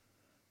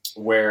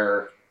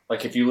 where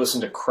like if you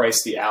listen to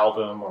Christ the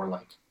album or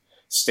like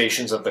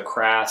Stations of the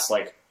Crass,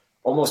 like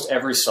almost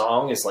every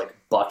song is like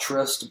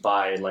buttressed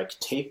by like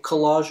tape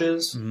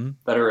collages mm-hmm.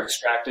 that are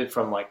extracted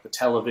from like the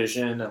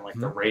television and like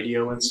mm-hmm. the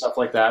radio and stuff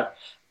like that.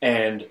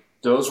 And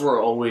those were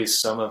always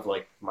some of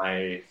like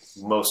my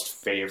most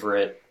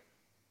favorite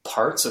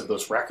parts of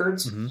those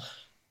records. Mm-hmm.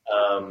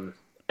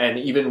 And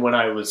even when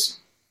I was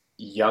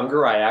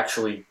younger, I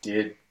actually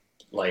did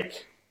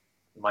like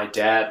my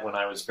dad, when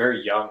I was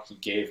very young, he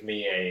gave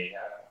me a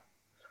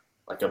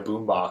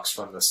boombox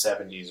from the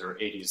 70s or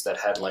 80s that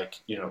had like,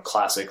 you know,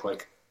 classic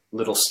like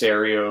little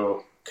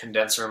stereo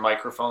condenser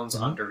microphones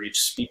mm-hmm. under each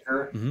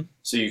speaker. Mm-hmm.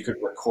 So you could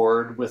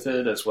record with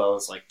it as well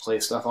as like play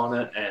stuff on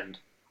it. And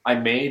I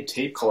made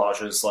tape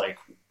collages like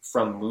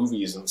from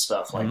movies and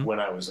stuff like mm-hmm.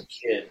 when I was a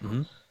kid.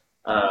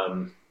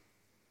 Mm-hmm.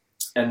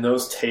 And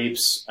those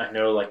tapes, I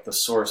know like the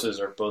sources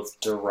are both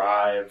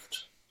derived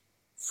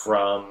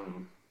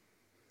from,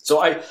 so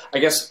I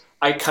guess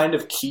I kind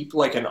of keep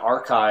like an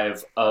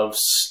archive of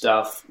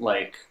stuff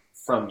like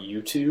from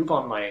YouTube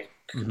on my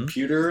mm-hmm.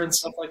 computer and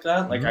stuff like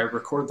that. Like mm-hmm. I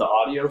record the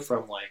audio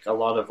from like a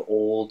lot of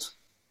old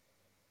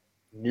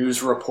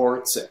news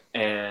reports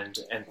and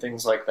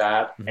things like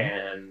that. Mm-hmm.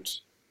 And,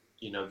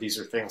 you know, these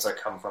are things that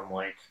come from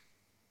like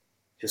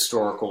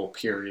historical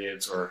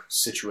periods or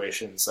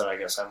situations that I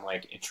guess I'm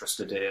like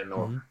interested in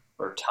or, mm-hmm.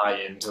 or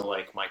tie into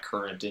like my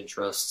current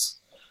interests.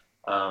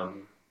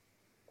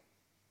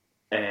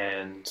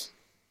 And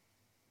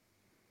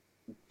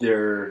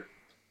they're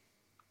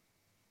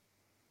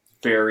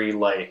very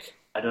like,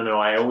 I don't know,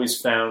 I always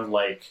found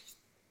like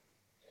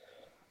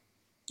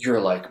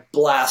you're like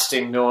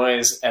blasting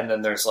noise and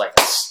then there's like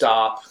a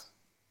stop,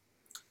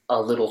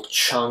 a little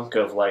chunk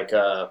of like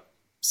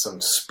some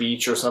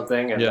speech or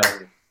something, and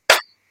then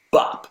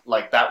bop.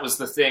 Like that was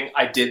the thing.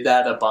 I did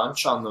that a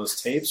bunch on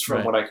those tapes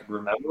from what I could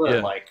remember.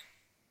 And like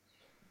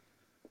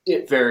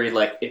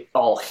it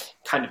all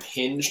kind of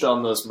hinged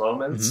on those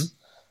moments.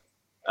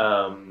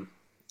 Mm-hmm.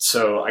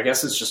 So I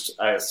guess it's just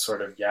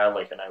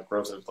like an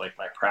outgrowth of like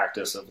my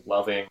practice of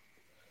loving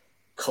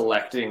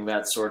collecting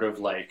that sort of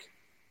like,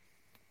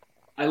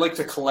 I like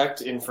to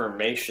collect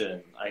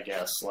information, I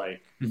guess.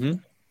 Like mm-hmm.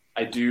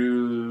 I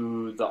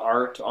do the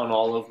art on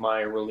all of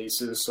my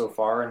releases so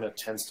far, and it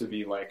tends to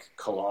be like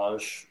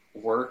collage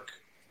work.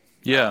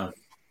 Yeah.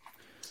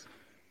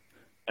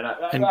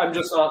 And I'm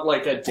just not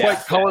like a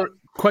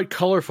quite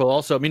colorful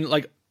also. I mean,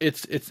 like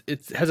it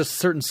has a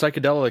certain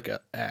psychedelic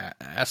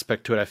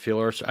aspect to it, I feel,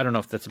 or I don't know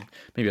if that's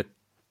maybe a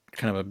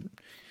kind of a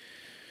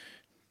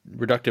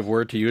reductive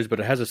word to use,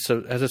 but it has a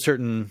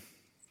certain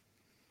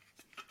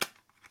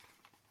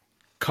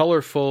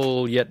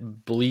colorful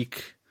yet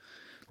bleak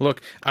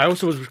look. I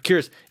also was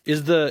curious: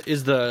 is the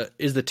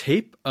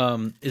tape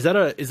is that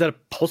a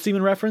Pulse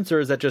Demon reference, or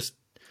is that just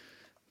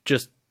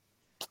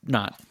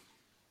not?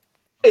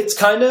 It's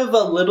kind of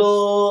a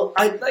little,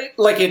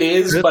 like it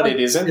is, but it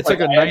isn't. It's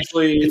like a nice,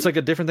 it's like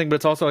a different thing, but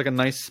it's also like a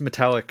nice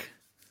metallic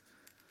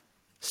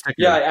sticker.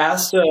 Yeah,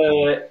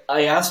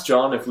 I asked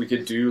John if we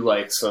could do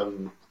like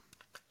some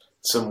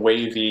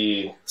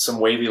wavy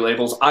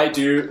labels. I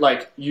do,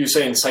 like you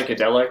saying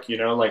psychedelic, you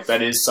know, like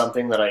that is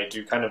something that I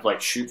do kind of like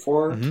shoot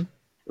for mm-hmm.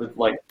 with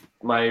like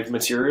my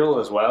material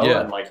as well.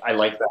 Yeah. And like I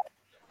like that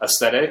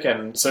aesthetic,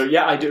 and so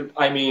yeah, I do.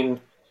 I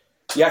mean,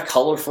 yeah,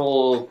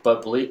 colorful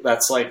but bleak.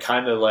 That's like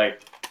kind of like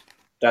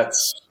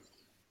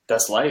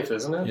that's life,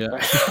 isn't it? Yeah.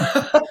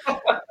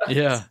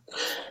 Yeah.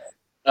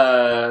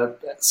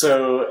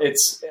 So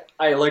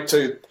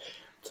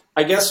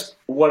I guess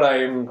what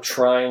I'm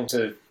trying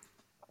to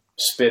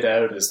spit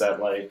out is that,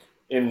 like,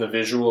 in the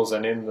visuals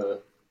and in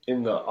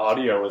the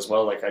audio as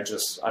well, like,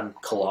 I'm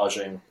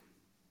collaging,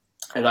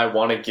 and I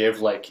want to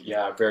give, like,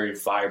 a very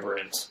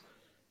vibrant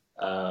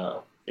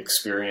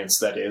experience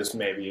that is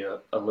maybe a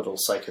little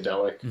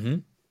psychedelic. Mm-hmm.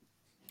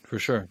 For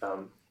sure.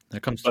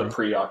 That comes but through.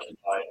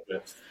 Preoccupied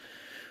with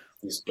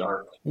these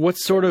dark. What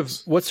sort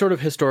of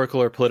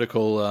historical or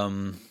political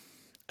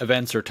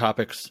events or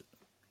topics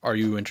are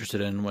you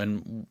interested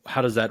in?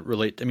 How does that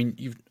relate? I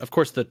mean, of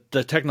course, the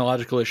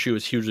technological issue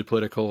is hugely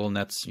political, and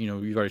that's,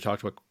 you've already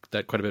talked about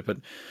that quite a bit. But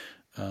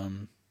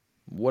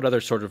what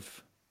other sort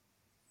of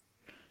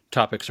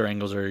topics or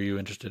angles are you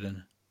interested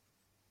in?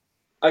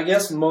 I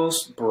guess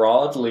most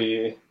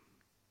broadly,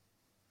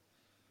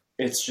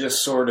 it's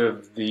just sort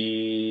of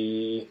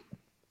the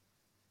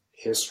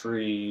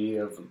history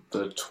of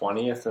the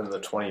 20th and the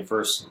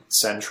 21st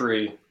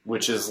century,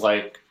 which is,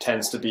 like,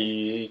 tends to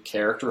be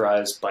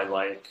characterized by,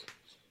 like,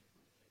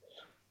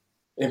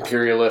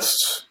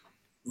 imperialist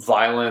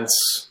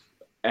violence,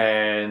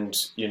 and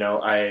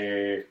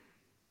I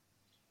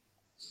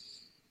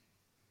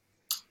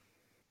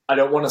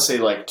don't want to say,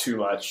 like, too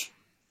much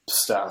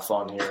stuff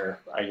on here,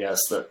 I guess,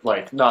 that,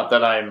 like, not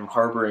that I'm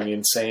harboring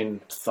insane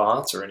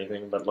thoughts or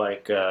anything, but,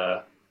 like,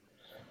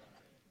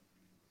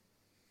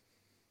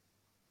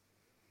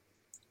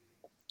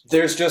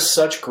 there's just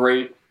such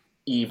great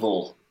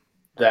evil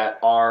that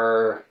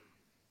our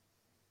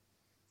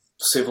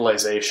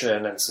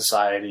civilization and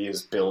society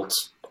is built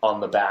on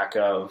the back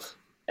of,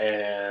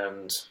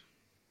 and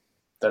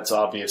that's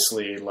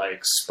obviously,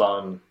 like,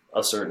 spun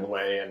a certain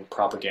way and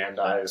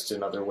propagandized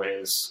in other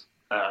ways,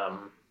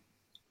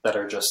 that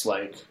are just,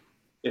 like,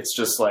 it's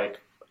just, like,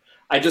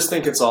 I just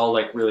think it's all,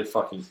 like, really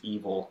fucking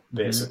evil,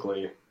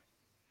 basically.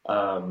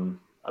 I'm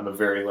a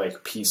very,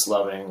 like,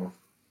 peace-loving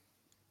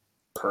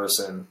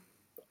person,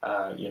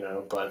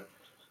 but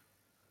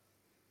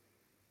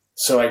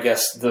so I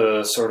guess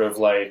the sort of,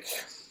 like,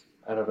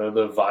 I don't know,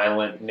 the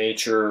violent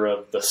nature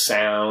of the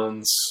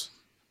sounds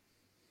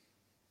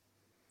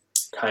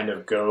kind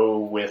of go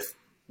with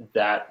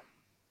that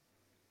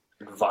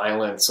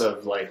violence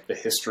of, like, the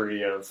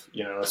history of,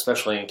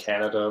 especially in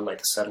Canada,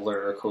 like a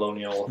settler or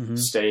colonial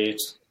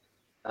state,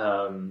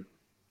 that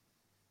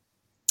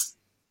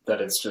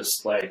it's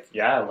just, like,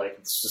 like,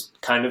 it's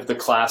just kind of the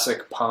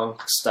classic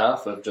punk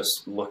stuff of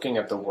just looking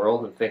at the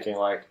world and thinking,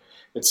 like,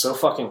 it's so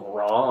fucking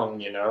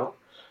wrong,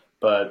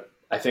 but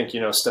I think,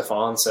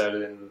 Stefan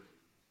said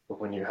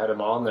when you had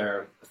him on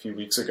there a few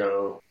weeks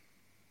ago,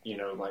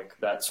 like,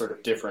 that sort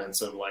of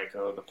difference of, like,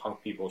 the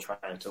punk people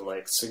trying to,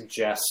 like,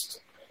 suggest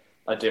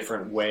a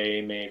different way,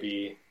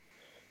 maybe,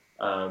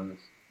 and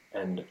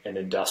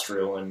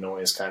industrial and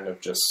noise kind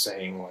of just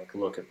saying, like,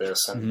 look at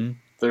this, and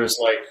there's,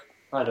 like,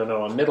 I don't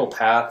know, a middle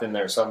path in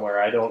there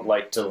somewhere. I don't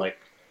like to, like,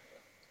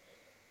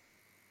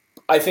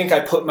 I think I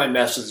put my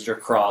message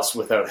across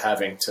without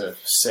having to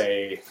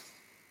say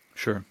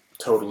sure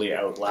totally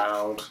out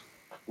loud,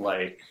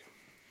 like,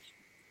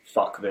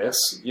 fuck this,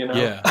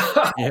 Yeah.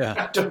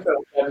 I don't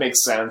know if that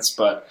makes sense,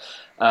 but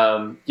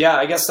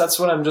I guess that's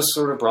what I'm just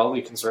sort of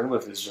broadly concerned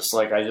with, is just,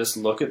 like, I just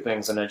look at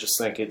things and I just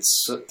think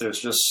there's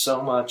just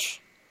so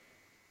much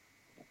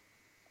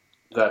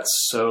that's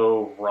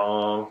so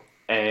wrong,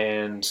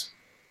 and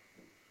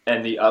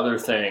the other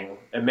thing,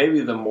 and maybe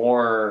the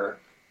more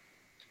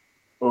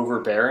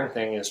overbearing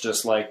thing, is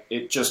just, like,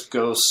 it just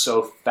goes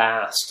so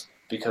fast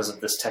because of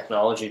this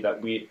technology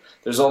that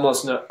there's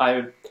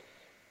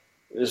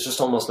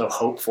just almost no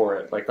hope for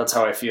it. Like, that's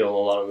how I feel a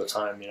lot of the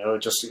time, it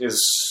just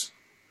is,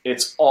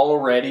 it's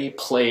already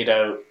played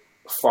out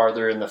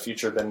farther in the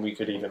future than we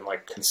could even,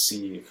 like,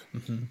 conceive,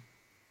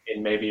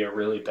 in maybe a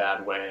really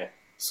bad way.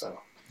 So,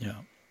 yeah.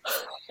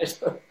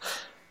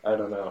 I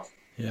don't know.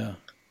 Yeah.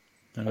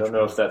 I don't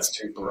know if that's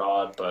too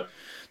broad, but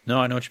no,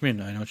 I know what you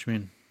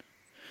mean.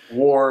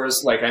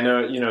 Wars, like, I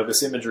know,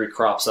 this imagery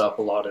crops up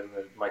a lot in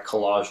my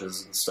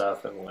collages and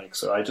stuff, and, like,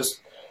 so I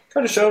just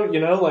try to show,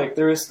 like,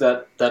 there is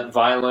that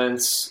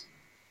violence,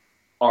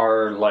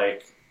 our,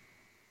 like,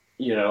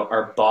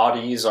 our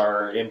bodies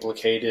are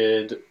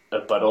implicated,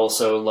 but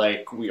also,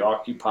 like, we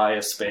occupy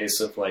a space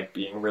of, like,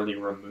 being really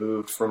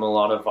removed from a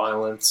lot of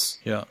violence.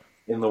 Yeah.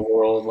 In the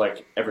world,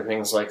 like,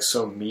 everything's, like,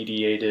 so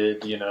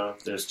mediated,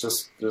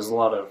 there's a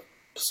lot of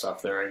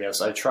stuff there, I guess.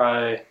 I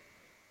try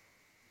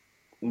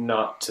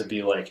not to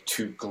be, like,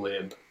 too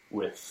glib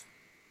with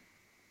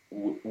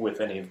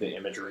any of the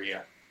imagery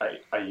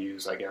I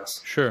use, I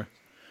guess. Sure.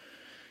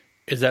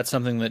 Is that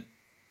something that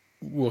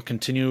will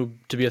continue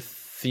to be a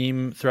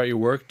theme throughout your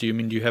work? Do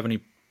you have any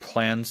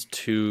plans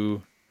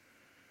to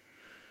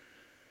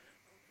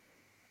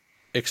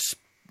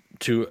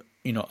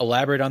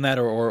elaborate on that,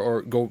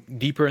 or go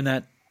deeper in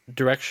that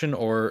direction,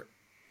 or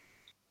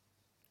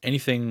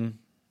anything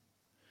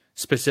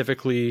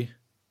specifically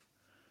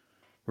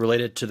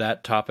related to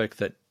that topic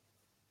that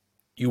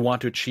you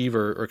want to achieve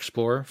or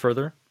explore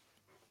further?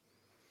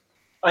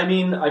 I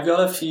mean, I've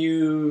got a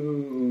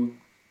few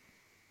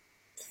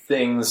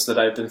things that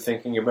I've been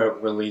thinking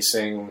about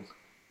releasing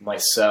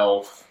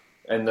myself,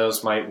 and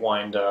those might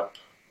wind up,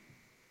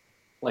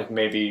 like,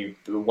 maybe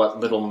what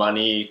little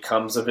money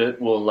comes of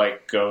it will,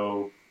 like,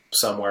 go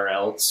somewhere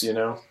else, you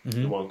know?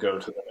 Mm-hmm. It won't go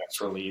to the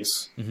next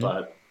release, Mm-hmm.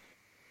 but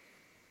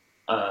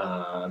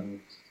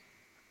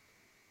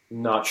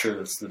not sure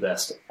that's the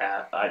best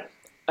I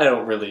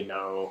don't really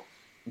know.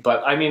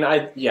 But, I mean,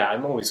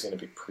 I'm always going to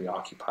be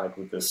preoccupied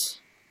with this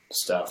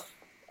stuff,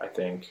 I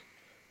think.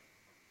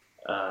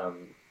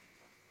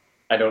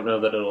 I don't know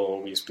that it'll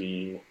always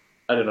be...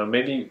 I don't know,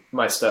 maybe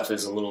my stuff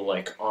is a little,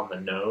 like, on the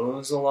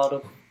nose a lot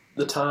of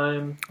the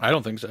time. I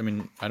don't think so. I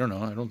mean, I don't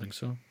know. I don't think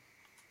so.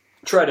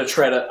 I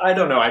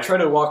don't know, I try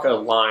to walk a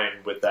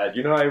line with that.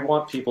 You know, I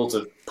want people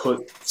to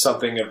put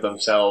something of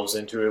themselves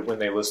into it when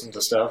they listen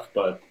to stuff,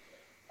 but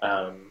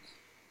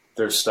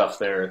there's stuff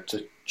there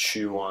to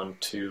chew on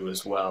too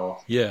as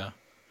well. Yeah.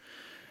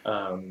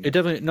 It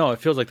definitely, no, it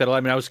feels like that a lot.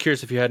 I mean, I was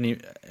curious if you had any,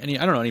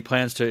 I don't know, any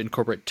plans to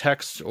incorporate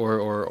text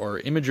or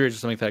imagery or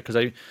something like that, because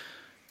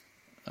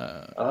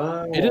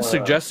it is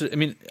suggested. I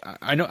mean,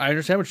 I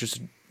understand what you're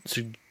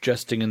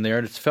suggesting in there,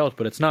 and it's felt,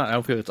 but it's not. I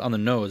don't feel it's on the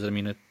nose. I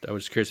mean, I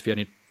was curious if you had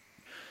any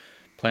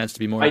plans to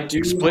be more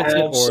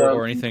explicit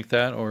or anything like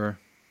that, or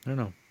I don't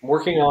know.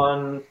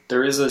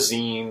 There is a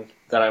zine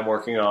that I'm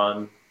working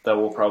on that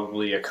will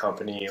probably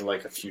accompany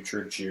like a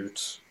future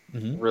Jute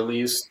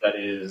release that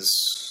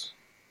is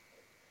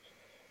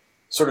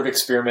sort of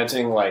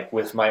experimenting like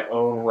with my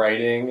own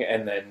writing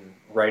and then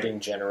writing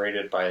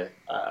generated by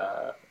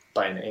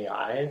an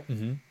AI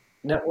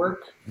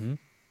network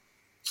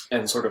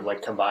and sort of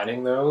like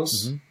combining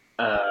those.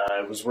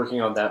 I was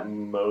working on that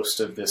most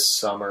of this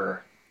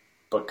summer,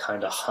 but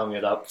kind of hung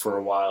it up for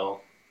a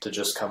while to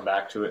just come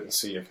back to it and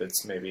see if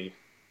it's maybe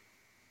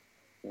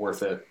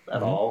worth it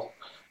at all.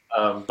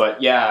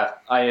 But yeah,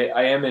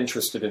 I am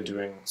interested in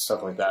doing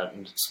stuff like that,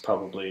 and it's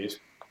probably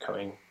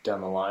coming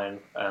down the line.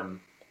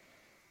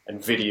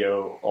 And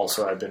video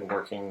also, I've been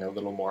working a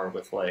little more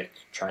with like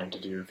trying to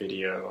do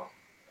video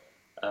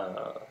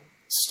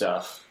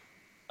stuff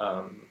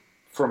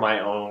for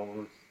my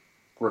own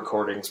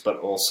recordings, but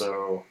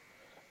also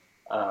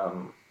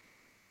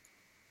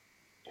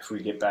if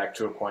we get back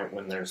to a point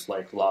when there's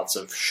like lots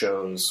of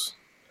shows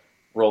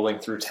rolling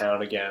through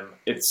town again,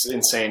 it's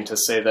insane to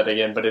say that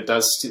again, but it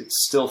does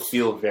still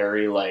feel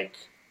very like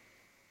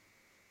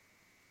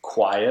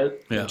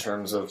quiet in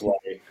terms of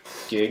like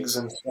gigs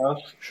and stuff.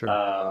 Sure.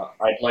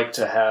 I'd like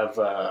to have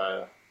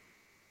I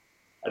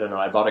don't know,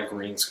 I bought a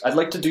green screen. I'd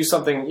like to do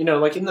something, you know,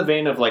 like in the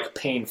vein of like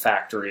Pain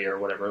Factory or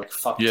whatever, like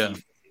Fuck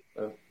TV,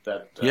 I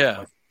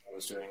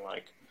was doing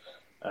like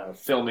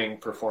filming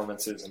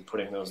performances and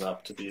putting those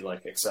up to be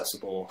like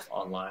accessible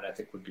online. I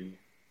think would be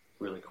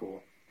really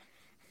cool.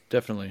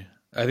 Definitely.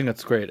 I think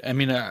that's great. I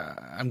mean,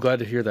 I'm glad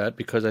to hear that,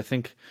 because I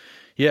think,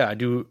 I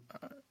do.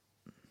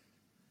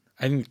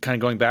 I think kind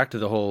of going back to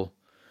the whole,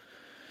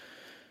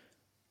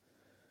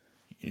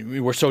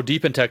 we're so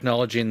deep in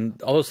technology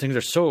and all those things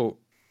are so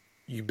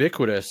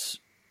ubiquitous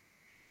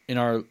in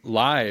our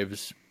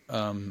lives.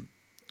 It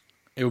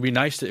would be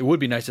nice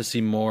to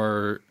see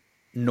more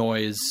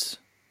noise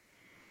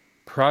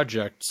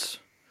projects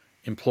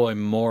employ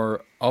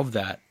more of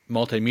that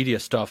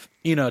multimedia stuff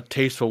in a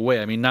tasteful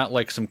way. I mean, not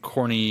like some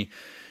corny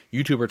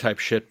YouTuber type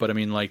shit, but I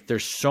mean, like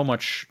there's so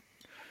much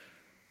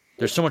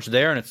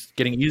there, and it's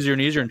getting easier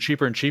and easier and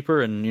cheaper,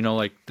 and you know,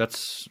 like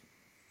that's.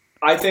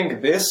 I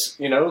think this,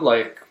 you know,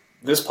 like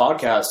this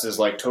podcast is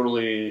like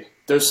totally.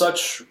 There's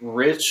such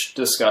rich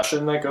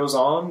discussion that goes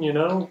on, you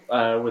know,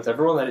 with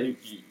everyone that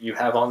you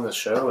have on the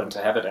show, and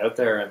to have it out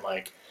there and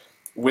like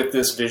with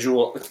this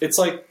visual, it's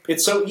like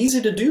it's so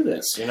easy to do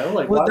this, you know.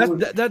 Like, well,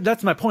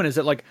 that's my point. Is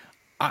that like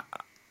I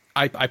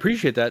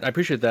appreciate that. I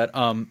appreciate that.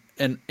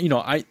 And you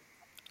know,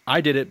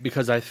 I did it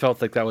because I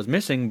felt like that was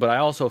missing, but I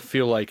also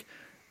feel like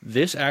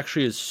this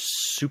actually is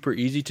super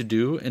easy to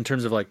do in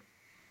terms of like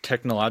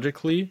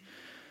technologically.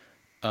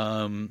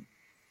 And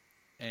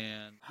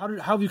how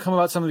have you come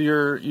about some of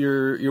your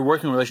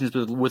working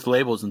relationships with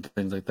labels and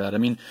things like that? I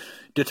mean,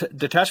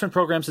 Detachment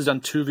Programs has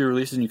done 2 of your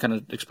releases, and you kind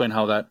of explain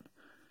how that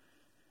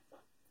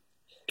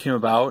came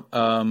about.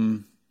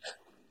 You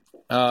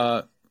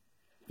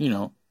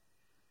know,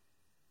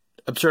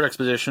 Absurd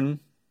Exposition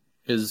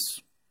is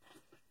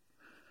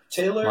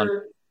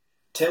Taylor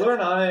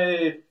and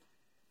I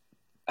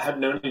had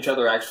known each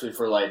other actually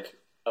for like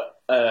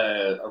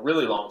a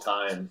really long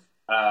time.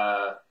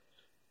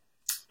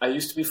 I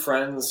used to be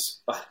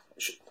friends.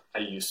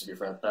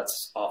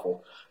 That's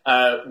awful.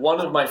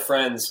 One of my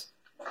friends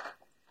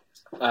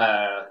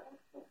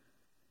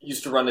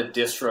used to run a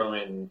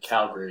distro in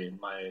Calgary,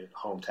 my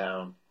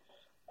hometown,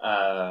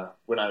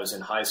 when I was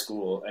in high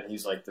school, and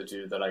he's like the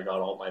dude that I got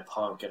all my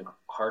punk and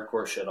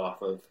hardcore shit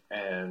off of.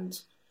 And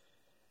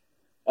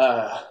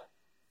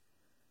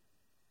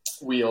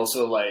we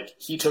also like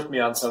he took me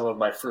on some of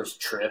my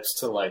first trips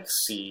to like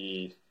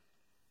see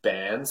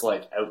bands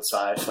like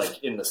outside,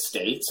 like in the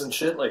States and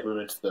shit. Like we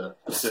went to the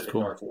Pacific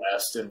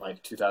Northwest in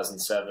like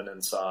 2007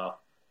 and saw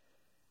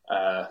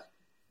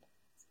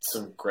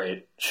some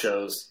great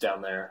shows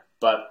down there.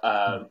 But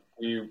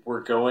we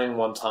were going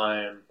one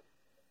time.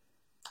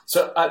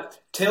 So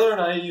Taylor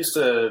and I used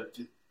to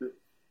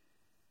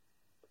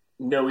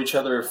know each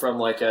other from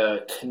like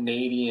a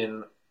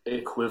Canadian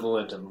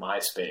equivalent of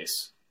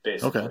MySpace,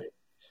 basically. Okay.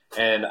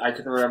 And I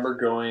can remember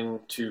going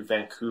to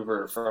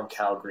Vancouver from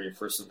Calgary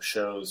for some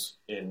shows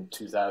in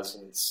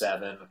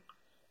 2007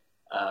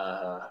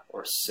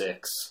 or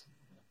 6,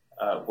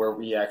 where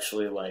we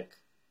actually like,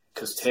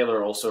 because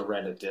Taylor also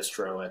ran a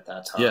distro at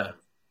that time.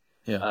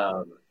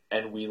 Yeah.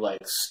 And we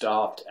like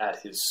stopped at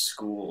his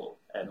school,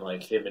 and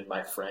like him and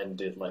my friend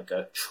did like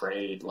a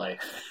trade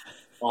like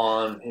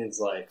on his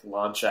like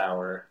lunch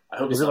hour. I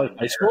hope Is it's it not like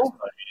high school?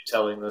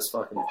 telling this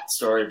fucking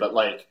story, but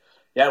like,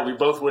 yeah, we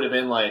both would have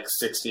been like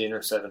 16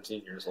 or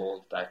 17 years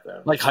old back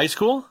then. Like high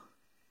school?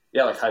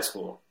 Yeah, like high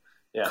school.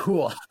 Yeah.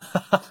 Cool.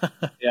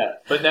 Yeah,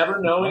 but never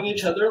knowing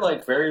each other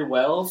like very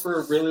well for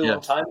a really long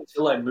time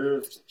until I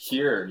moved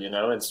here, you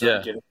know, and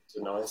started getting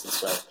into noise and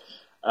stuff.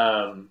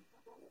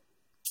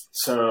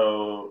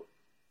 So,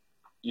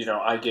 you know,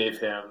 I gave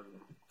him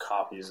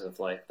copies of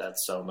like that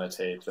Soma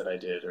tape that I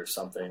did or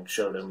something,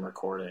 showed him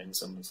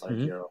recordings and was like,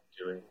 you know,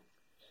 I'm doing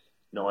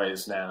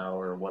noise now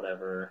or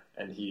whatever.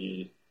 And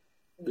he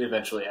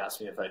eventually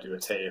asked me if I do a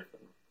tape.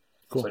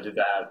 So I did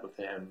that with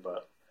him,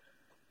 but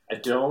I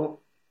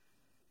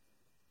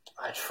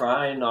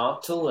try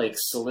not to like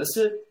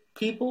solicit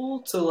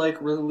people to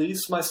like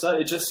release my stuff.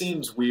 It just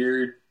seems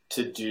weird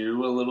to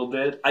do a little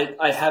bit.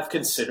 I have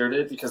considered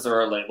it because there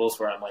are labels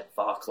where I'm like,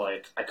 fuck,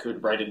 like I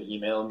could write an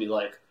email and be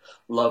like,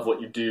 love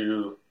what you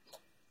do,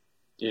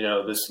 you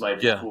know, this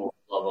might be cool,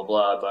 blah, blah,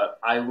 blah. But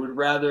I would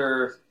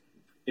rather,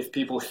 if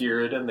people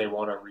hear it and they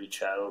want to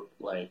reach out,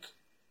 like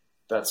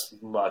that's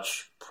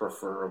much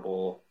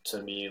preferable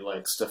to me.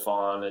 Like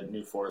Stefan at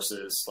New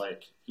Forces,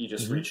 like he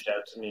just reached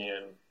out to me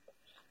and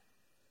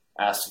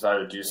asked if I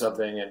would do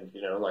something, and,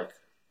 you know, like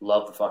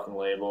love the fucking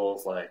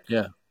labels. Like,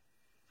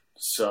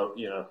 so,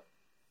 you know,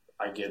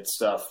 I get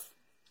stuff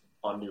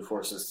on New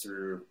Forces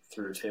through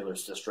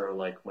Taylor's distro,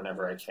 like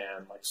whenever I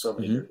can, like so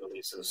many good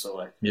releases. So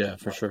like,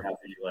 for sure.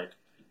 Happy, like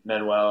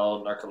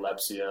Manuel,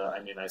 Narcolepsia.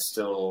 I mean,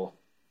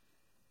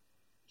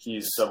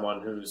 he's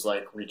someone who's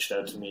like reached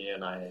out to me,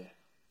 and I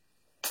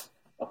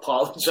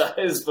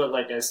apologize, but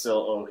like I still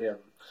owe him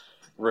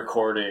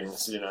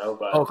recordings, you know.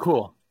 But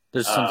cool.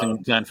 There's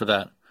something planned for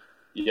that.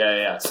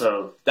 Yeah.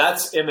 So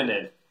that's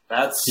imminent.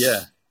 That's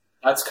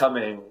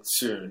coming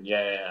soon.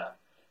 Yeah.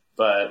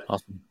 But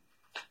awesome.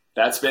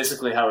 That's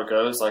basically how it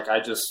goes. Like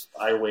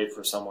I wait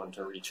for someone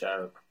to reach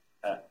out.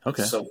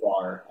 So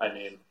far, I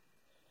mean,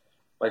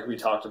 like we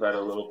talked about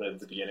a little bit at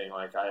the beginning.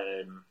 Like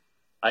I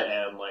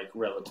am like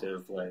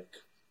relative. Like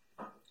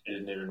I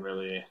didn't even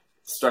really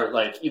start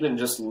like even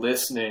just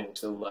listening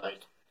to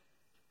like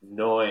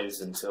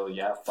noise until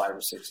 5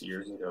 or 6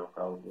 years ago,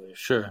 probably.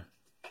 Sure.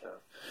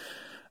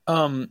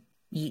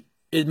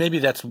 Maybe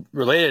that's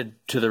related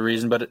to the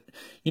reason, but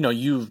you know,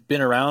 you've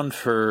been around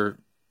for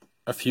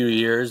a few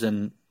years,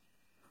 and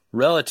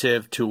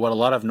relative to what a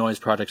lot of noise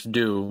projects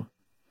do,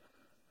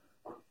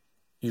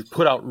 you've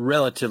put out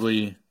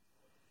relatively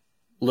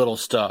little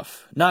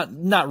stuff. Not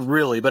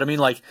really, but I mean,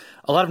 like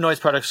a lot of noise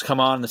projects come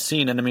on the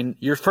scene, and I mean,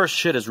 your first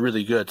shit is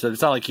really good. So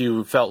it's not like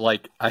you felt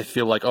like, I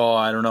feel like, oh,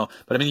 I don't know.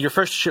 But I mean, your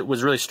first shit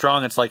was really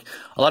strong. It's like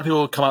a lot of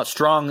people come out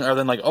strong, or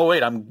then like, oh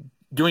wait, I'm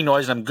doing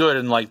noise and I'm good,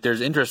 and like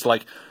there's interest.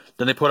 Like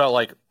then they put out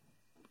like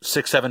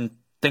 6-7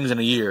 things in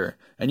a year,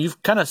 and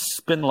you've kind of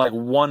been like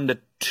 1 to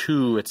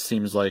 2, it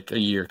seems like, a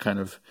year kind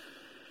of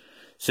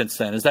since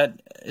then. Is that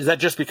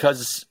just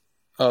because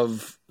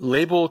of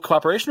label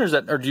cooperation,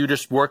 or do you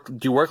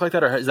work like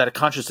that, or is that a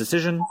conscious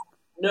decision?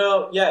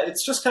 No, yeah,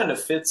 it's just kind of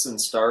fits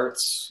and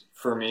starts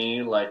for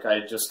me. Like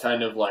I just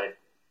kind of like,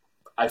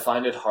 I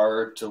find it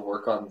hard to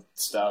work on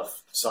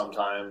stuff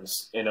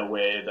sometimes in a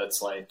way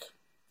that's like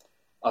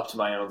up to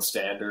my own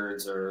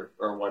standards or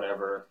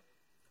whatever,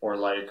 or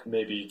like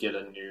maybe get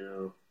a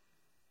new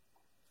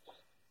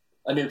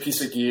piece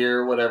of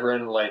gear or whatever,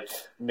 and like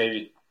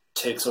maybe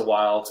takes a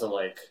while to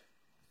like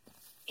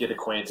get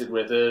acquainted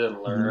with it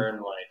and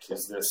learn like,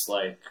 is this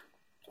like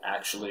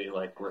actually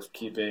like worth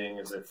keeping?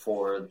 Is it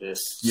for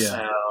this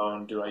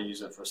sound? Do I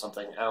use it for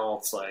something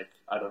else? Like,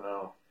 I don't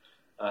know.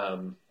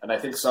 And I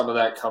think some of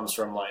that comes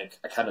from like,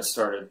 I kind of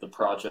started the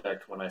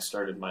project when I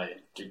started my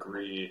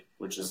degree,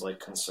 which is like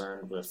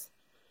concerned with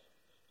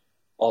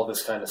all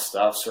this kind of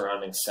stuff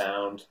surrounding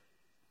sound.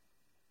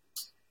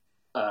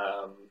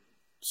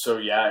 So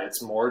yeah,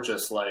 it's more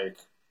just like,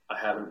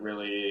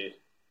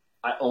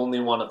 I only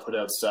want to put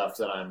out stuff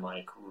that I'm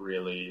like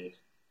really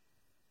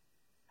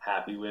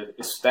happy with,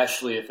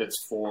 especially if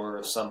it's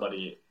for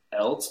somebody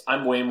else.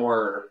 I'm way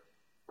more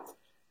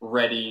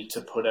ready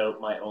to put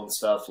out my own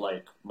stuff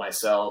like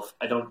myself.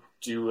 I don't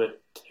do a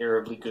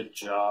terribly good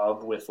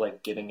job with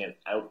like getting it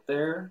out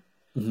there.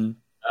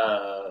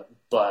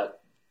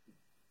 But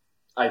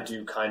I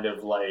do kind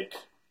of like,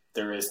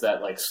 there is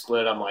that like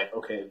split. I'm like,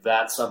 okay,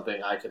 that's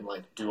something I can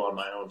like do on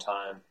my own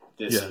time.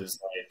 This is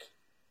like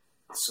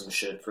some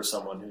shit for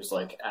someone who's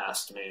like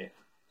asked me.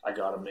 I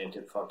gotta make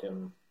it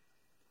fucking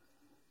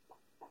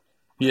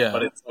Yeah.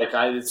 But it's like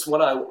it's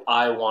what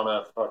I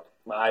want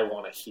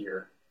to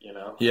hear.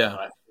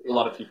 Yeah. A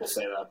lot of people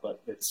say that,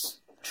 but it's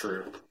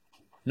true.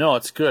 No,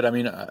 it's good. I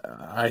mean,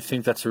 I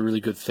think that's a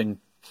really good thing.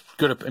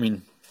 Good. I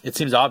mean, it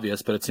seems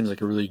obvious, but it seems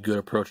like a really good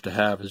approach to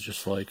have. Is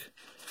just like,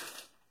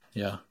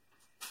 yeah,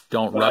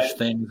 don't rush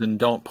things and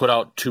don't put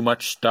out too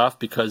much stuff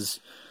because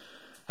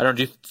I don't.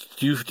 Do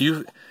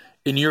you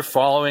in your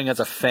following as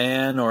a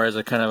fan or as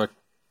a kind of a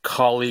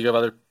colleague of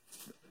other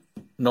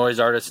noise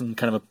artists and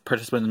kind of a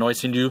participant in the noise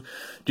scene, do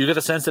you get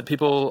the sense that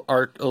people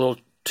are a little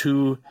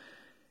too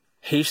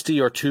hasty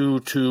or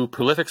too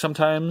prolific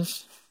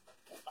sometimes?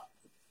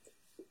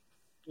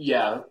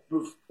 Yeah,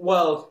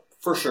 well,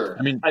 for sure.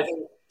 I mean, I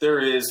think there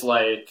is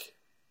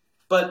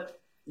but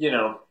I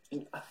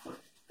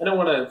don't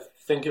want to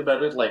think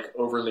about it like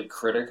overly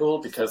critical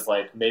because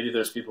like maybe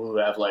there's people who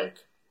have like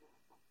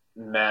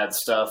mad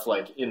stuff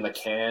like in the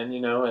can,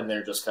 and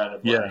they're just kind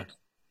of like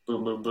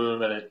boom, boom,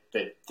 boom, and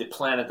they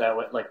plan it that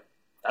way. Like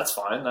that's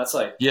fine. That's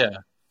like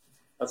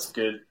that's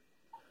good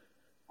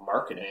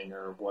marketing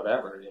or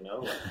whatever,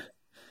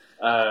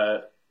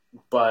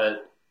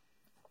 but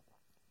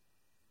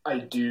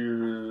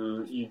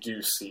you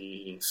do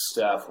see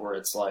stuff where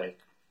it's like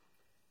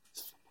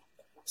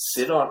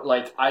sit on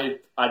like I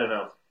don't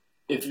know.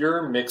 If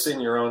you're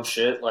mixing your own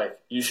shit, like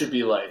you should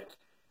be like,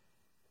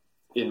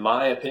 in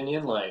my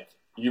opinion, like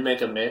you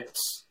make a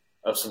mix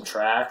of some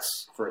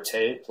tracks for a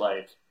tape,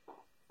 like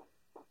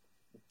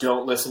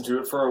don't listen to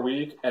it for a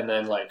week and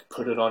then like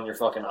put it on your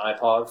fucking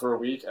iPod for a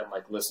week and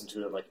like listen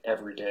to it like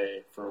every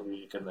day for a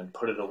week and then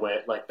put it away.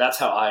 Like that's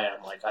how I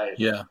am. Like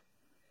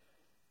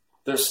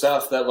there's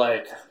stuff that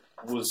like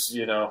was,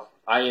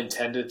 I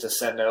intended to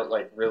send out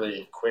like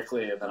really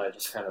quickly and then I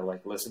just kind of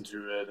like listened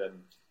to it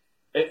and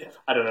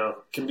I don't know,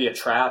 it can be a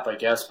trap, I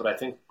guess, but I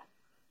think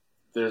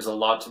there's a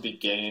lot to be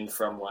gained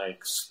from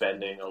like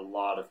spending a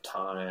lot of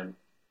time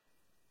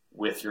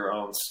with your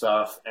own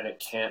stuff, and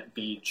it can't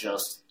be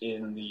just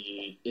in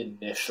the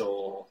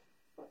initial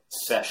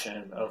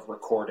session of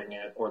recording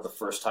it or the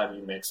first time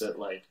you mix it.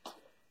 Like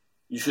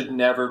you should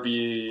never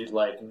be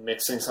like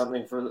mixing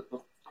something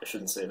I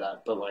shouldn't say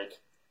that, but like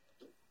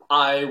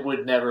I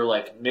would never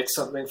like mix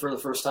something for the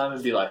first time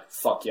and be like,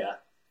 fuck yeah,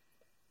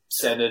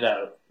 send it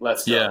out,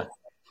 let's go.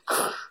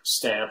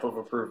 Stamp of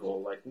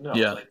approval. Like no,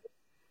 like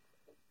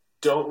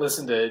don't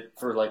listen to it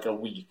for like a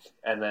week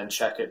and then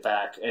check it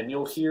back and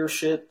you'll hear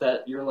shit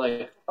that you're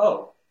like,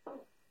 oh,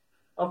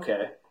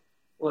 okay,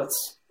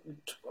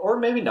 or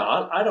maybe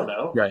not, I don't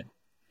know, right?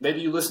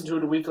 Maybe you listen to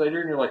it a week later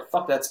and you're like,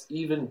 fuck, that's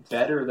even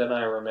better than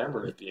I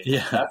remember it being.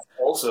 That's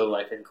also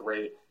like a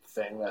great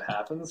thing that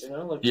happens,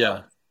 like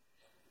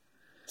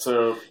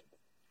so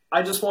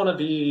I just want to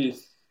be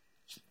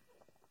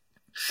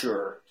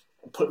sure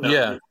putting out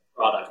a good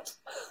product.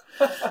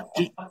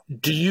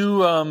 do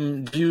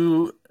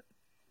you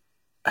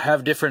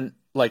have different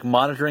like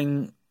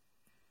monitoring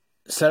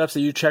setups that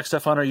you check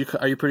stuff on? Are you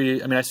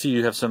pretty? I mean, I see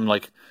you have some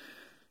like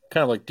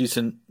kind of like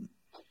decent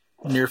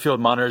near field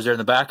monitors there in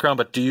the background,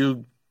 but do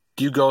you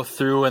go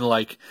through and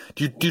like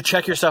do you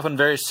check your stuff on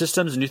various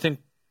systems and you think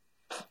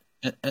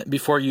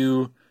before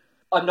you?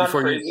 I'm not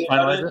crazy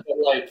about it, but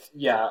like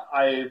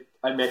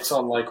I mix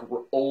on like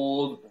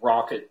old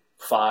Rocket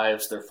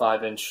 5s. They're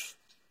 5-inch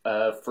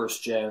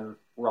first gen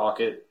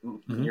Rocket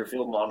near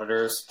field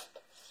monitors.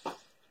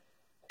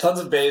 Tons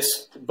of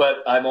bass, but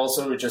I'm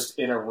also just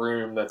in a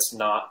room that's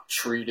not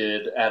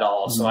treated at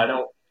all, so I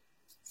don't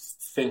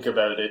think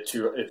about it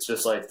too. It's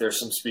just like there's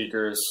some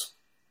speakers,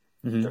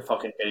 they're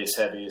fucking bass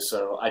heavy,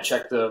 so I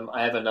check them.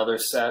 I have another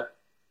set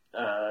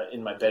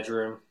in my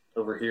bedroom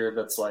over here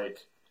that's like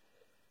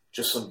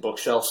just some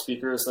bookshelf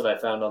speakers that I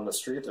found on the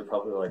street. They're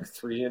probably like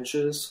 3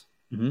 inches.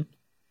 So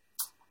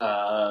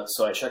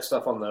I check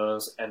stuff on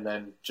those and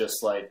then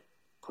just like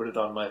put it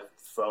on my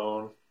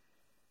phone,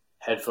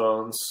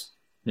 headphones.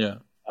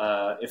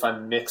 If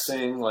I'm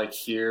mixing like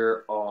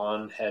here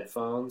on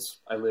headphones,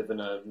 I live in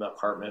an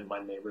apartment.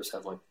 My neighbors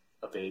have like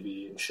a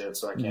baby and shit,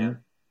 so I can't.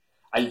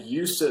 I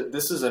used to.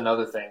 This is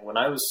another thing. When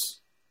I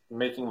was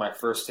making my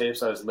first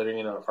tapes, I was living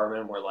in an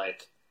apartment where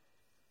like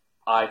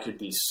I could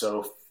be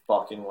so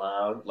fucking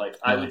loud. Like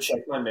I would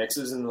check my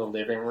mixes in the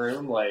living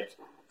room, like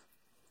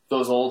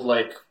those old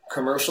like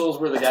commercials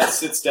where the guy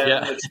sits down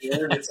in the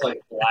chair and it's like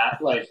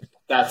flat. Like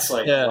that's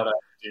like what I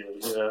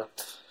do.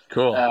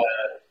 Cool.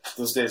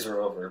 Those days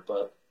are over,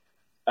 but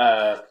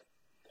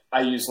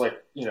I use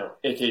like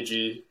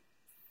AKG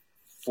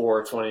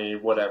 420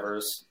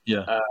 whatevers.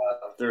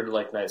 They're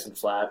like nice and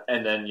flat,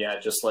 and then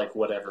just like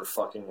whatever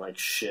fucking like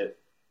shit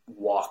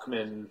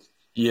Walkman.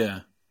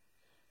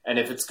 And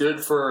if it's good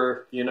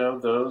for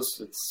those,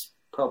 it's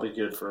probably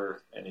good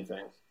for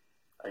anything,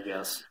 I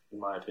guess, in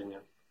my opinion.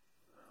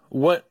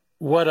 What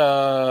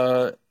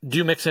do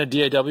you mix in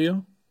a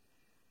DAW?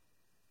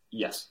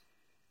 Yes.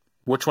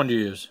 Which one do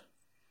you use?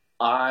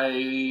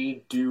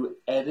 I do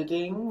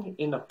editing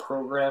in a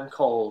program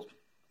called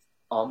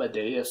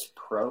Amadeus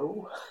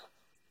Pro.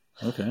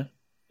 Okay.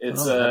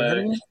 It's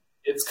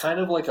kind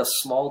of like a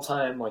small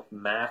time like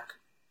Mac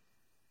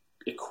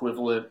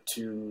equivalent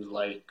to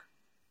like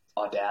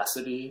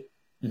Audacity.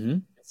 Mm-hmm.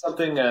 It's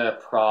something a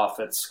prof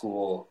at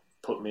school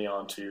put me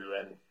onto,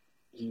 and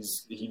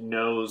he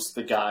knows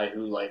the guy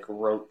who like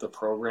wrote the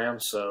program.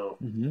 So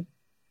Mm-hmm.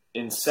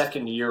 in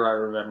second year, I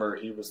remember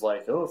he was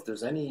like, "Oh, if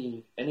there's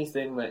anything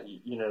that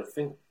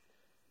think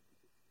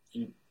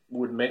you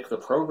would make the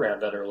program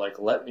better, like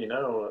let me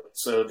know."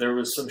 So there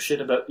was some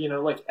shit about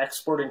like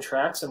exporting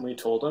tracks, and we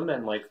told him,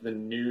 and like the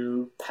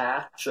new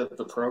patch of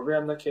the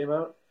program that came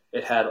out,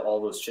 it had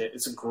all those changes.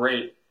 It's a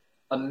great,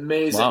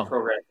 amazing Wow.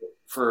 program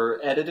for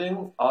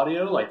editing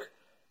audio, like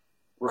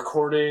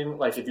recording.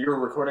 Like if you're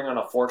recording on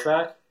a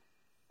 4-track,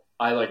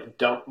 I like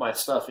dump my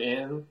stuff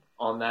in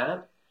on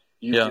that.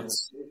 Yeah.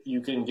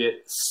 You can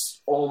get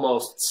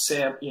almost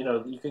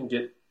you can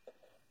get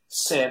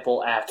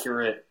sample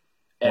accurate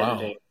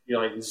editing. Wow. You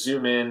like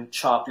zoom in,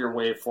 chop your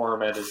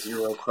waveform at a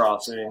zero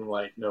crossing,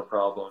 like no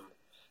problem.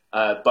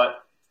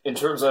 But in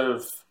terms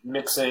of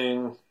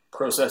mixing,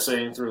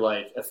 processing through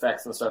like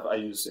effects and stuff, I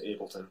use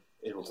Ableton.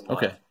 Ableton Live.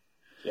 Okay.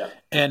 Yeah.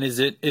 And is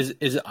it?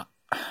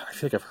 I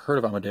feel like I've heard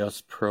of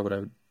Amadeus Pro,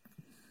 but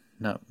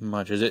not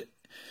much. Is it?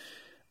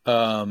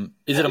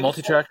 Is it a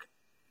multi-track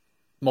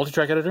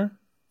editor?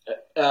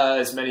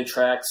 As many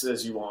tracks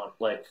as you want.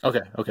 Like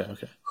Okay.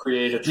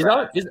 create a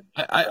track.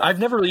 I've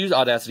never really used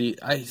Audacity.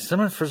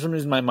 For some reason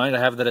in my mind I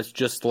have that it's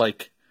just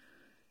like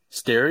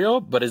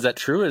stereo, but is that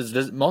true? Is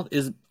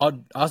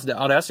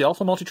Audacity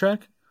also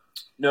multi-track?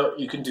 No,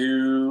 you can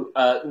do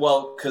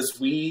because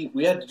we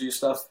had to do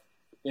stuff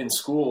in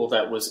school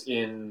that was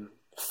in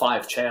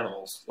 5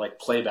 channels, like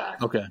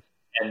playback. Okay.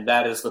 And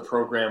that is the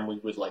program we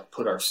would like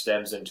put our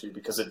stems into,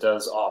 because it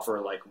does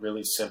offer like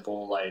really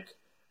simple like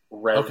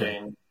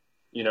routing. Okay.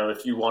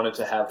 If you wanted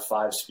to have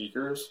 5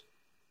 speakers,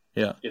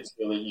 Yeah. it's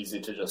really easy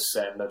to just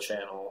send a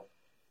channel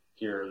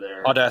here or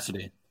there.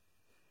 Audacity.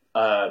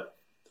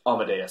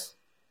 Amadeus.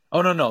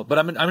 Oh no, but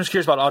I'm just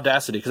curious about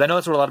Audacity because I know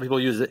that's what a lot of people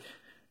use. It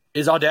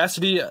is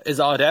Audacity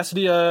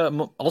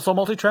also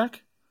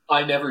multi-track?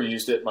 I never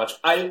used it much.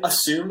 I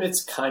assume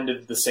it's kind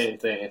of the same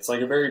thing. It's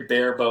like a very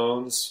bare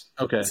bones.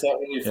 Okay. It's not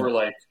really for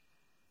like.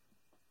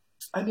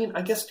 I mean,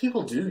 I guess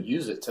people do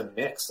use it to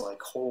mix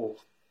like whole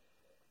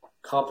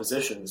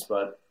compositions,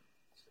 but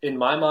in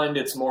my mind,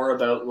 it's more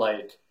about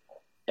like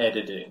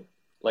editing.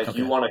 Like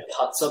you want to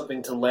cut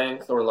something to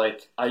length, or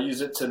like I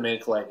use it to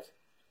make like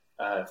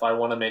if I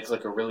want to make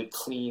like a really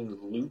clean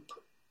loop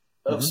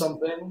of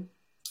something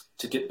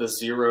to get the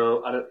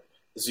zero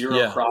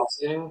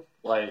crossing,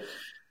 like.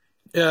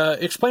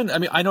 Explain. I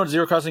mean, I know what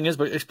zero crossing is,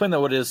 but explain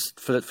that what it is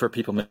for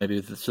people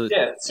maybe. So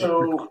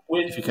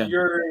when if you can.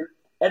 you're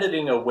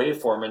editing a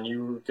waveform and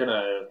you're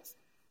gonna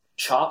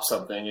chop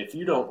something, if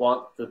you don't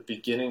want the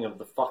beginning of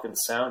the fucking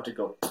sound to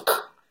go,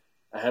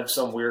 I have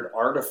some weird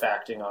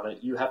artifacting on it,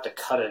 you have to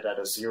cut it at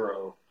a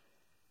zero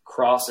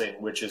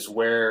crossing, which is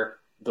where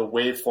the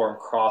waveform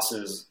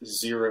crosses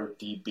 0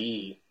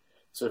 dB.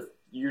 So if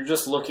you're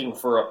just looking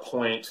for a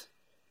point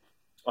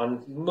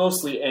on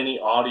mostly any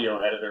audio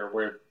editor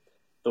where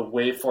the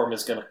waveform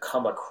is going to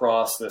come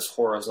across this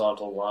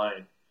horizontal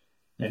line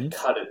and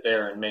cut it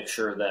there, and make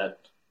sure that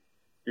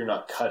you're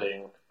not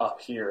cutting up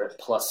here at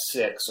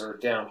 +6 or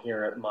down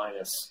here at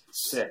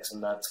 -6,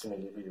 and that's going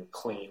to give you a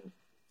clean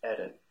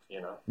edit,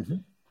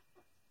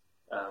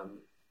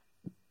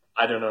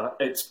 I don't know.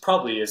 It's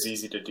probably as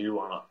easy to do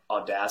on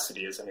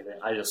Audacity as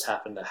anything. I just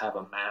happen to have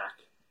a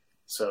Mac.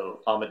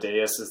 So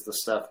Amadeus is the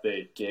stuff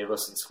they gave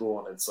us in school,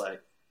 and it's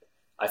like,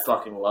 I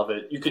fucking love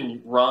it. You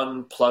can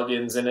run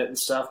plugins in it and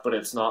stuff, but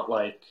it's not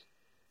like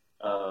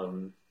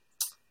in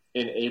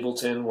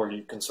Ableton where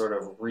you can sort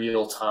of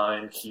real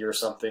time hear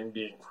something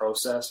being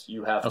processed.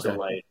 You have to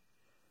like,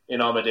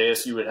 in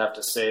Amadeus, you would have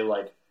to say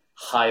like,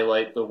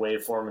 highlight the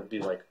waveform and be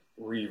like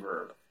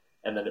reverb.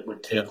 And then it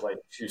would take like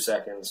 2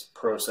 seconds,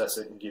 process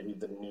it, and give you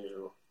the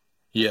new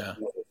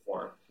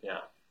waveform.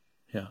 Yeah.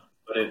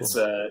 But it's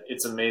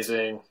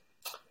amazing.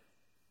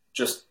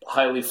 Just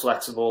highly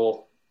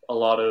flexible. A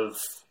lot of,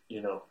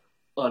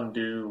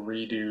 undo,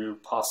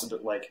 redo, possible,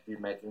 like if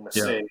you're making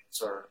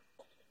mistakes or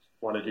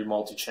want to do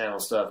multi-channel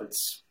stuff,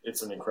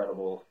 it's an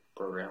incredible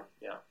program.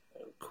 Yeah.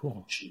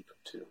 Cool. Cheap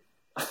too.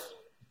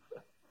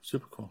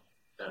 Super cool.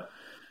 Yeah.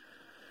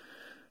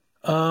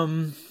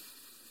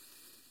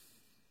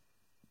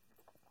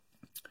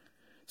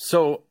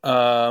 So,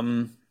 I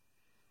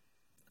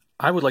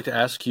would like to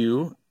ask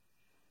you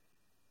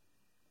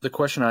the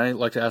question I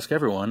like to ask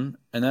everyone,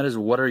 and that is,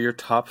 what are your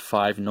top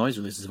 5 noise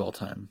releases of all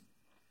time?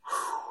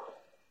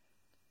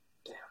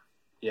 Damn.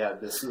 Yeah,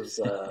 this is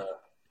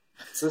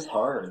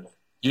hard.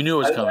 You knew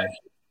it was coming.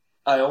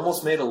 I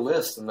almost made a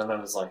list, and then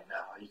I was like, no,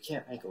 you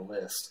can't make a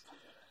list.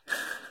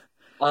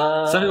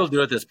 Some people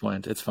do at this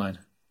point. It's fine.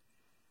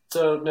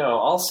 So, no,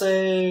 I'll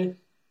say...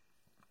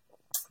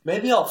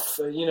 Maybe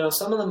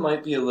some of them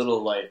might be a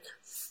little, like,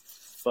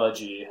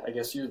 fudgy. I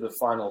guess you're the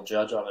final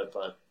judge on it,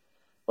 but,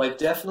 like,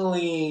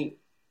 definitely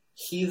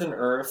Heathen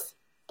Earth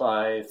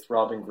by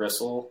Throbbing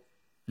Gristle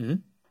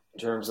in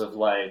terms of,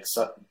 like,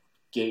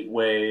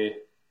 gateway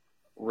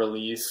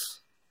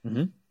release.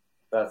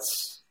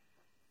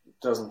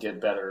 Doesn't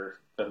get better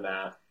than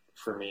that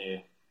for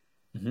me.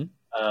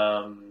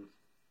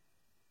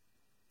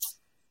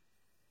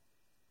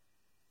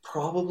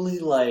 Probably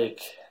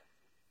like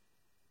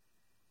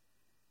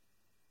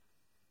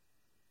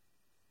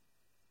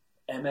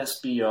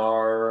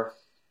MSBR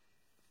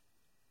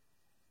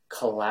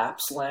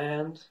Collapse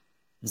Land.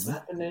 Is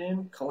that the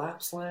name?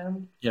 Collapse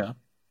Land? Yeah.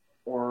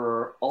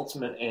 Or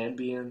Ultimate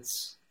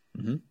Ambience.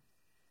 Mm-hmm.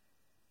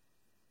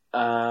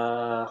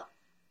 I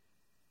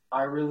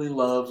really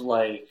love,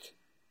 like,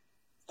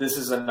 this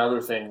is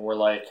another thing where,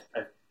 like,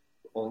 I've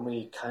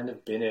only kind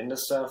of been into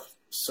stuff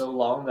so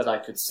long that I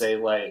could say,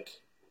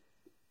 like,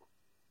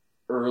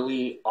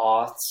 early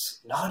aughts,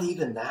 not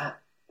even that,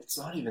 it's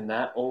not even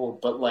that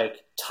old, but,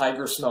 like,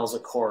 Tiger Smells a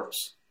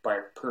Corpse by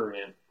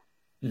Purian.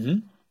 Mm-hmm.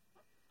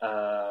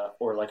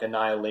 Or, like,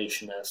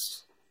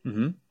 Annihilationist.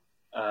 Mm-hmm.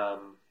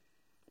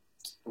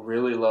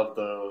 Really love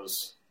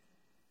those.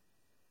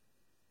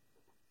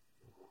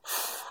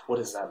 What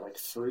is that, like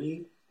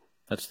 3?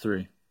 That's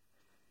 3.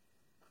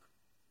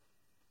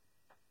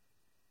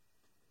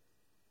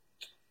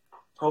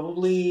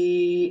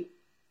 Probably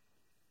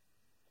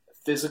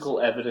Physical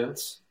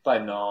Evidence by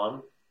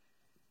Non.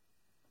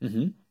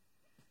 Mm-hmm.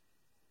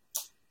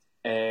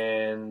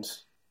 And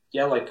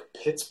yeah, like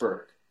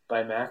Pittsburgh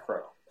by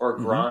Macro or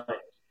Grind,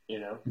 you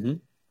know.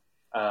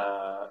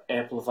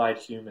 Amplified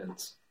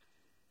Humans.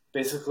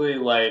 Basically,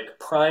 like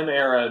Prime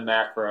Era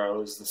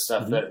Macro is the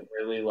stuff that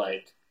really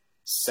like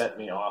set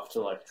me off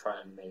to like try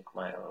and make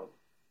my own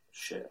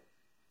shit.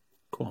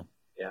 Cool.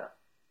 Yeah.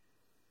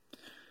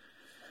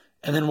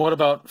 And then what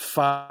about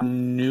 5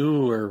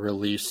 newer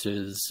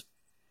releases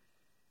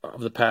of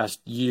the past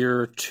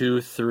year,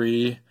 2,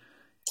 3?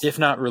 If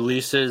not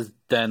releases,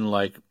 then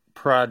like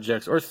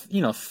projects, or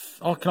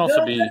all can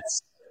also be.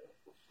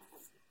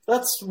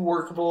 That's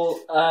workable.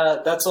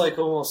 That's like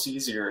almost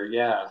easier.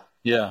 Yeah.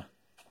 Yeah.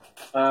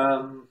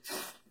 I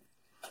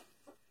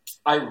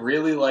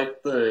really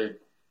like the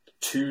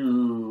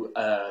 2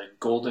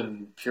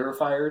 Golden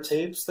Purifier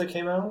tapes that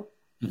came out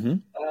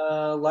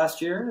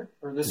last year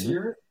or this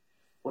year,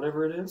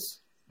 whatever it is.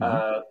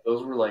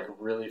 Those were like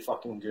really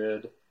fucking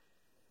good.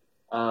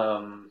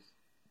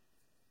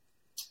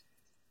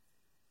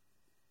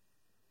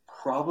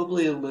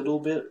 Probably a little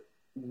bit.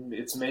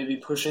 It's maybe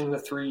pushing the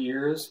 3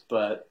 years,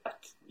 but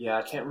yeah,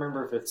 I can't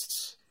remember if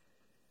it's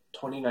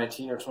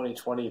 2019 or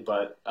 2020.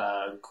 But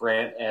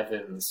Grant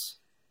Evans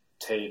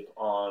tape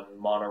on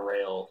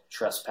Monorail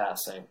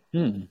Trespassing,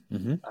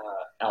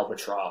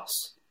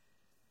 Albatross.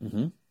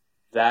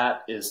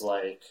 That is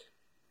like,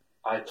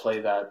 I play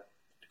that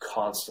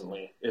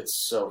constantly.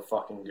 It's so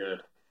fucking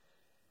good.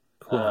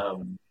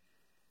 Cool.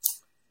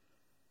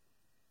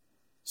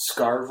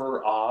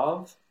 Scarver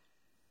Ov,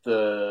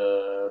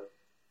 the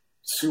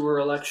Sewer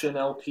Election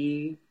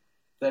LP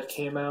that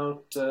came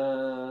out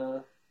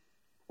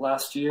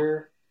last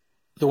year.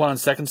 The one on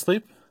Second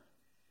Sleep?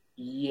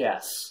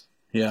 Yes.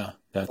 Yeah,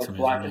 that's like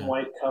amazing. Black and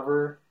white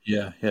cover.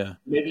 Yeah.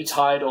 Maybe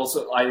Tide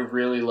also. I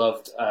really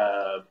loved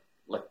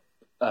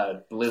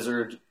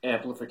Blizzard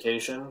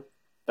Amplification.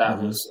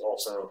 That was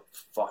also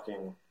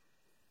fucking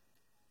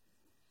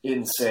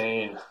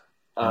insane.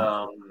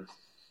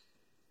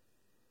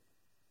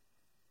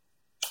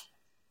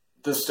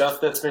 The stuff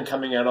that's been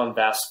coming out on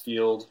Vast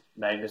Field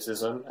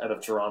Magnetism out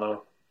of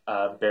Toronto,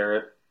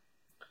 Barrett's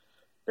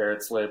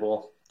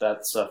label,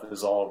 that stuff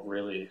is all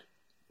really,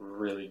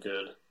 really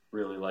good.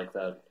 Really like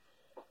that.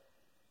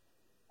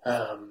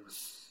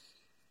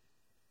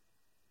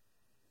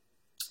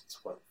 It's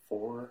what,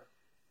 4?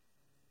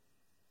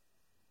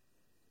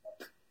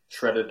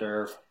 Shredded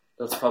Nerve.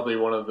 That's probably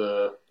one of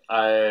the.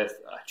 I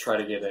try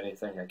to get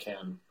anything I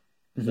can.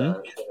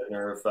 The Shredded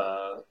Nerve,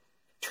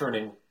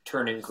 Turning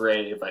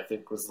Grave, I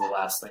think, was the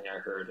last thing I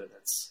heard, and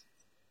it's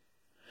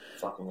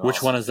fucking awesome.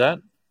 Which one is that?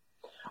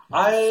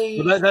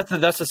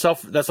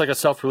 That's like a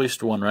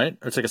self-released one, right?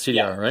 Or it's like a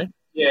CDR, right?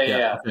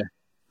 Yeah. Okay.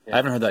 I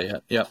haven't heard that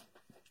yet. Yeah.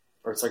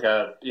 Or it's like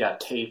a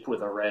tape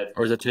with a red.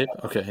 Or is it tape?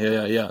 Okay.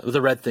 Yeah. With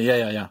a red thing.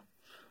 Yeah.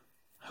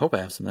 I hope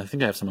I have some. I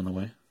think I have some on the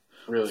way.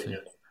 Really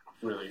good.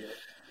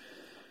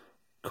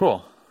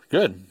 Cool.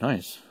 Good.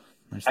 Nice.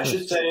 I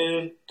should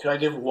say, could I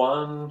give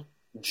one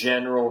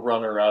general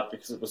runner-up,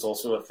 because it was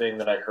also a thing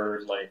that I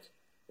heard like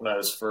when I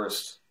was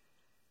first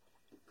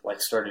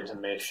like starting to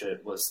make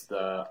shit, was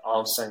the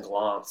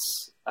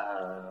Ensanglants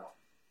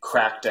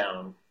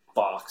Crackdown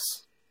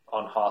box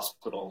on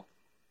Hospital.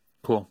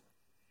 Cool.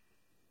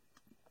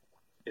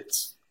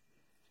 It's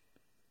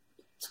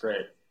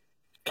great.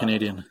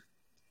 Canadian.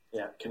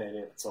 Yeah,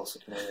 Canadian. It's also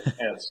Canadian.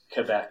 And it's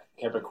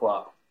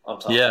Quebecois on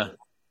top. Yeah. Of it.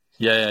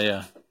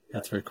 Yeah.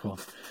 That's very cool.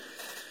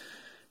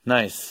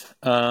 Nice.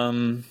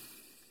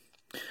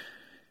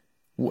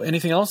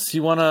 Anything else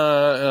you want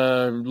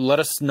to let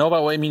us know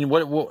about? I mean,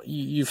 what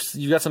you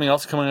got something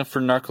else coming up for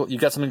You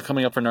got something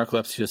coming up for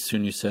Narcolepsy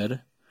soon, you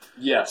said.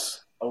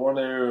 Yes, I want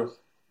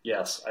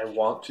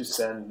to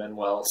send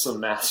Manuel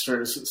some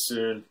masters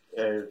soon.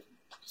 I've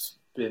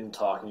been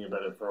talking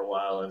about it for a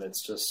while, and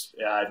it's just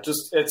I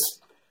just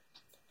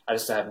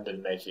haven't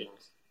been making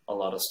a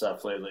lot of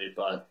stuff lately,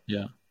 but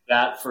yeah,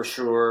 that for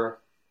sure.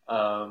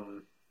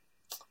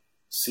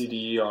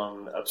 CD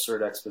on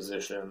Absurd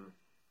Exposition.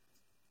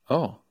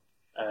 Oh.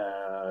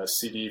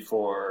 CD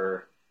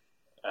for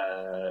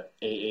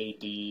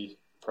AAD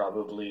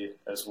probably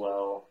as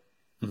well.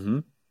 Mm-hmm.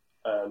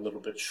 A little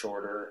bit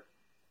shorter.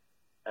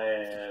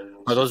 And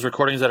are those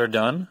recordings that are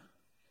done?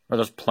 Or are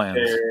those plans?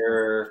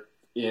 They're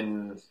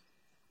in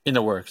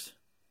the works.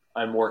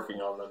 I'm working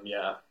on them,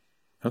 yeah.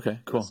 Okay,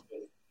 cool. It's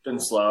been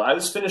slow. I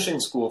was finishing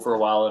school for a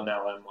while, and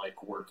now I'm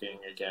like working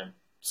again.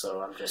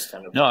 So I'm just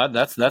kind of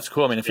that's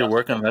cool. I mean, if you're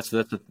working on that's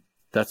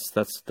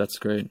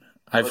great.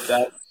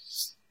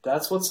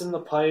 That's what's in the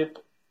pipe,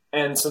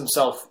 and some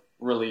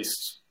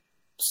self-released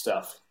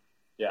stuff.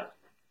 Yeah.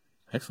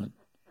 Excellent.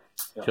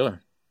 Yeah.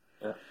 Killer.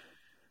 Yeah.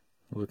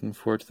 Looking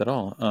forward to that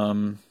all.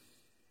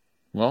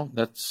 Well,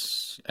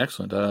 that's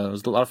excellent. It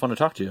was a lot of fun to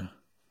talk to you.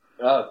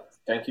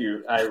 Thank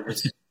you. It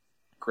was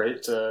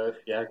great to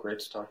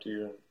talk to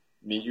you and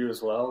meet you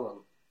as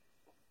well.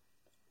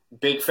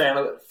 Big fan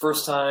of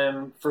first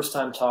time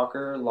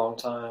talker, long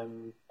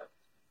time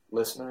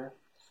listener.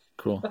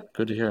 Cool.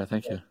 Good to hear.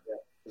 Thank you. Yeah,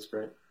 it was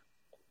great.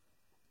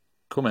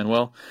 Cool, man.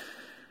 Well,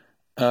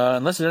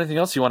 unless there's anything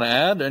else you want to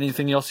add,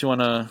 anything else you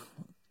want to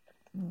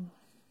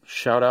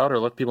shout out or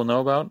let people know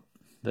about,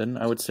 then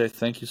I would say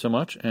thank you so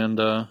much. And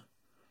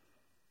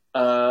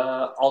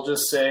I'll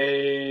just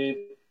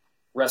say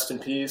rest in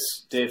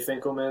peace, Dave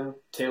Finkelman,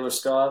 Taylor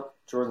Scott,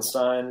 Jordan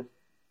Stein.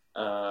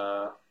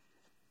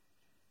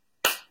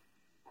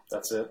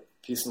 That's it.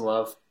 Peace and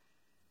love.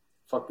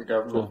 Fuck the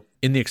government. Cool.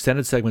 In the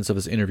extended segments of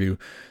this interview,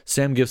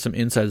 Sam gives some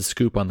inside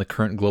scoop on the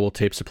current global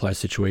tape supply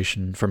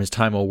situation from his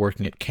time while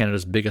working at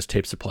Canada's biggest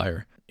tape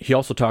supplier. He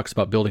also talks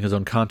about building his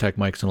own contact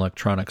mics and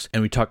electronics,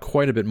 and we talk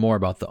quite a bit more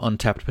about the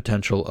untapped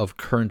potential of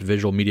current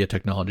visual media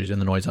technologies in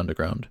the noise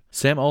underground.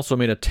 Sam also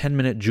made a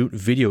 10-minute Jute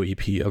video EP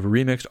of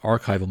remixed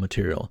archival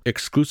material,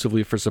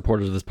 exclusively for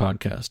supporters of this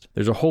podcast.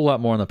 There's a whole lot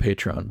more on the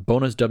Patreon,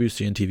 bonus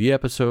WCN-TV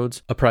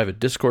episodes, a private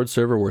Discord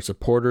server where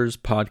supporters,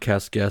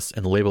 podcast guests,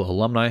 and label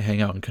alumni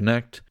hang out and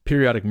connect,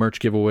 periodic merch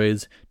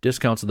giveaways,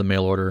 discounts of the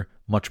mail order,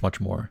 much,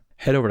 much more.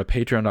 Head over to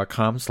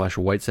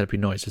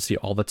patreon.com/whitecentipedeNoise to see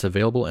all that's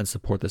available and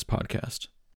support this podcast.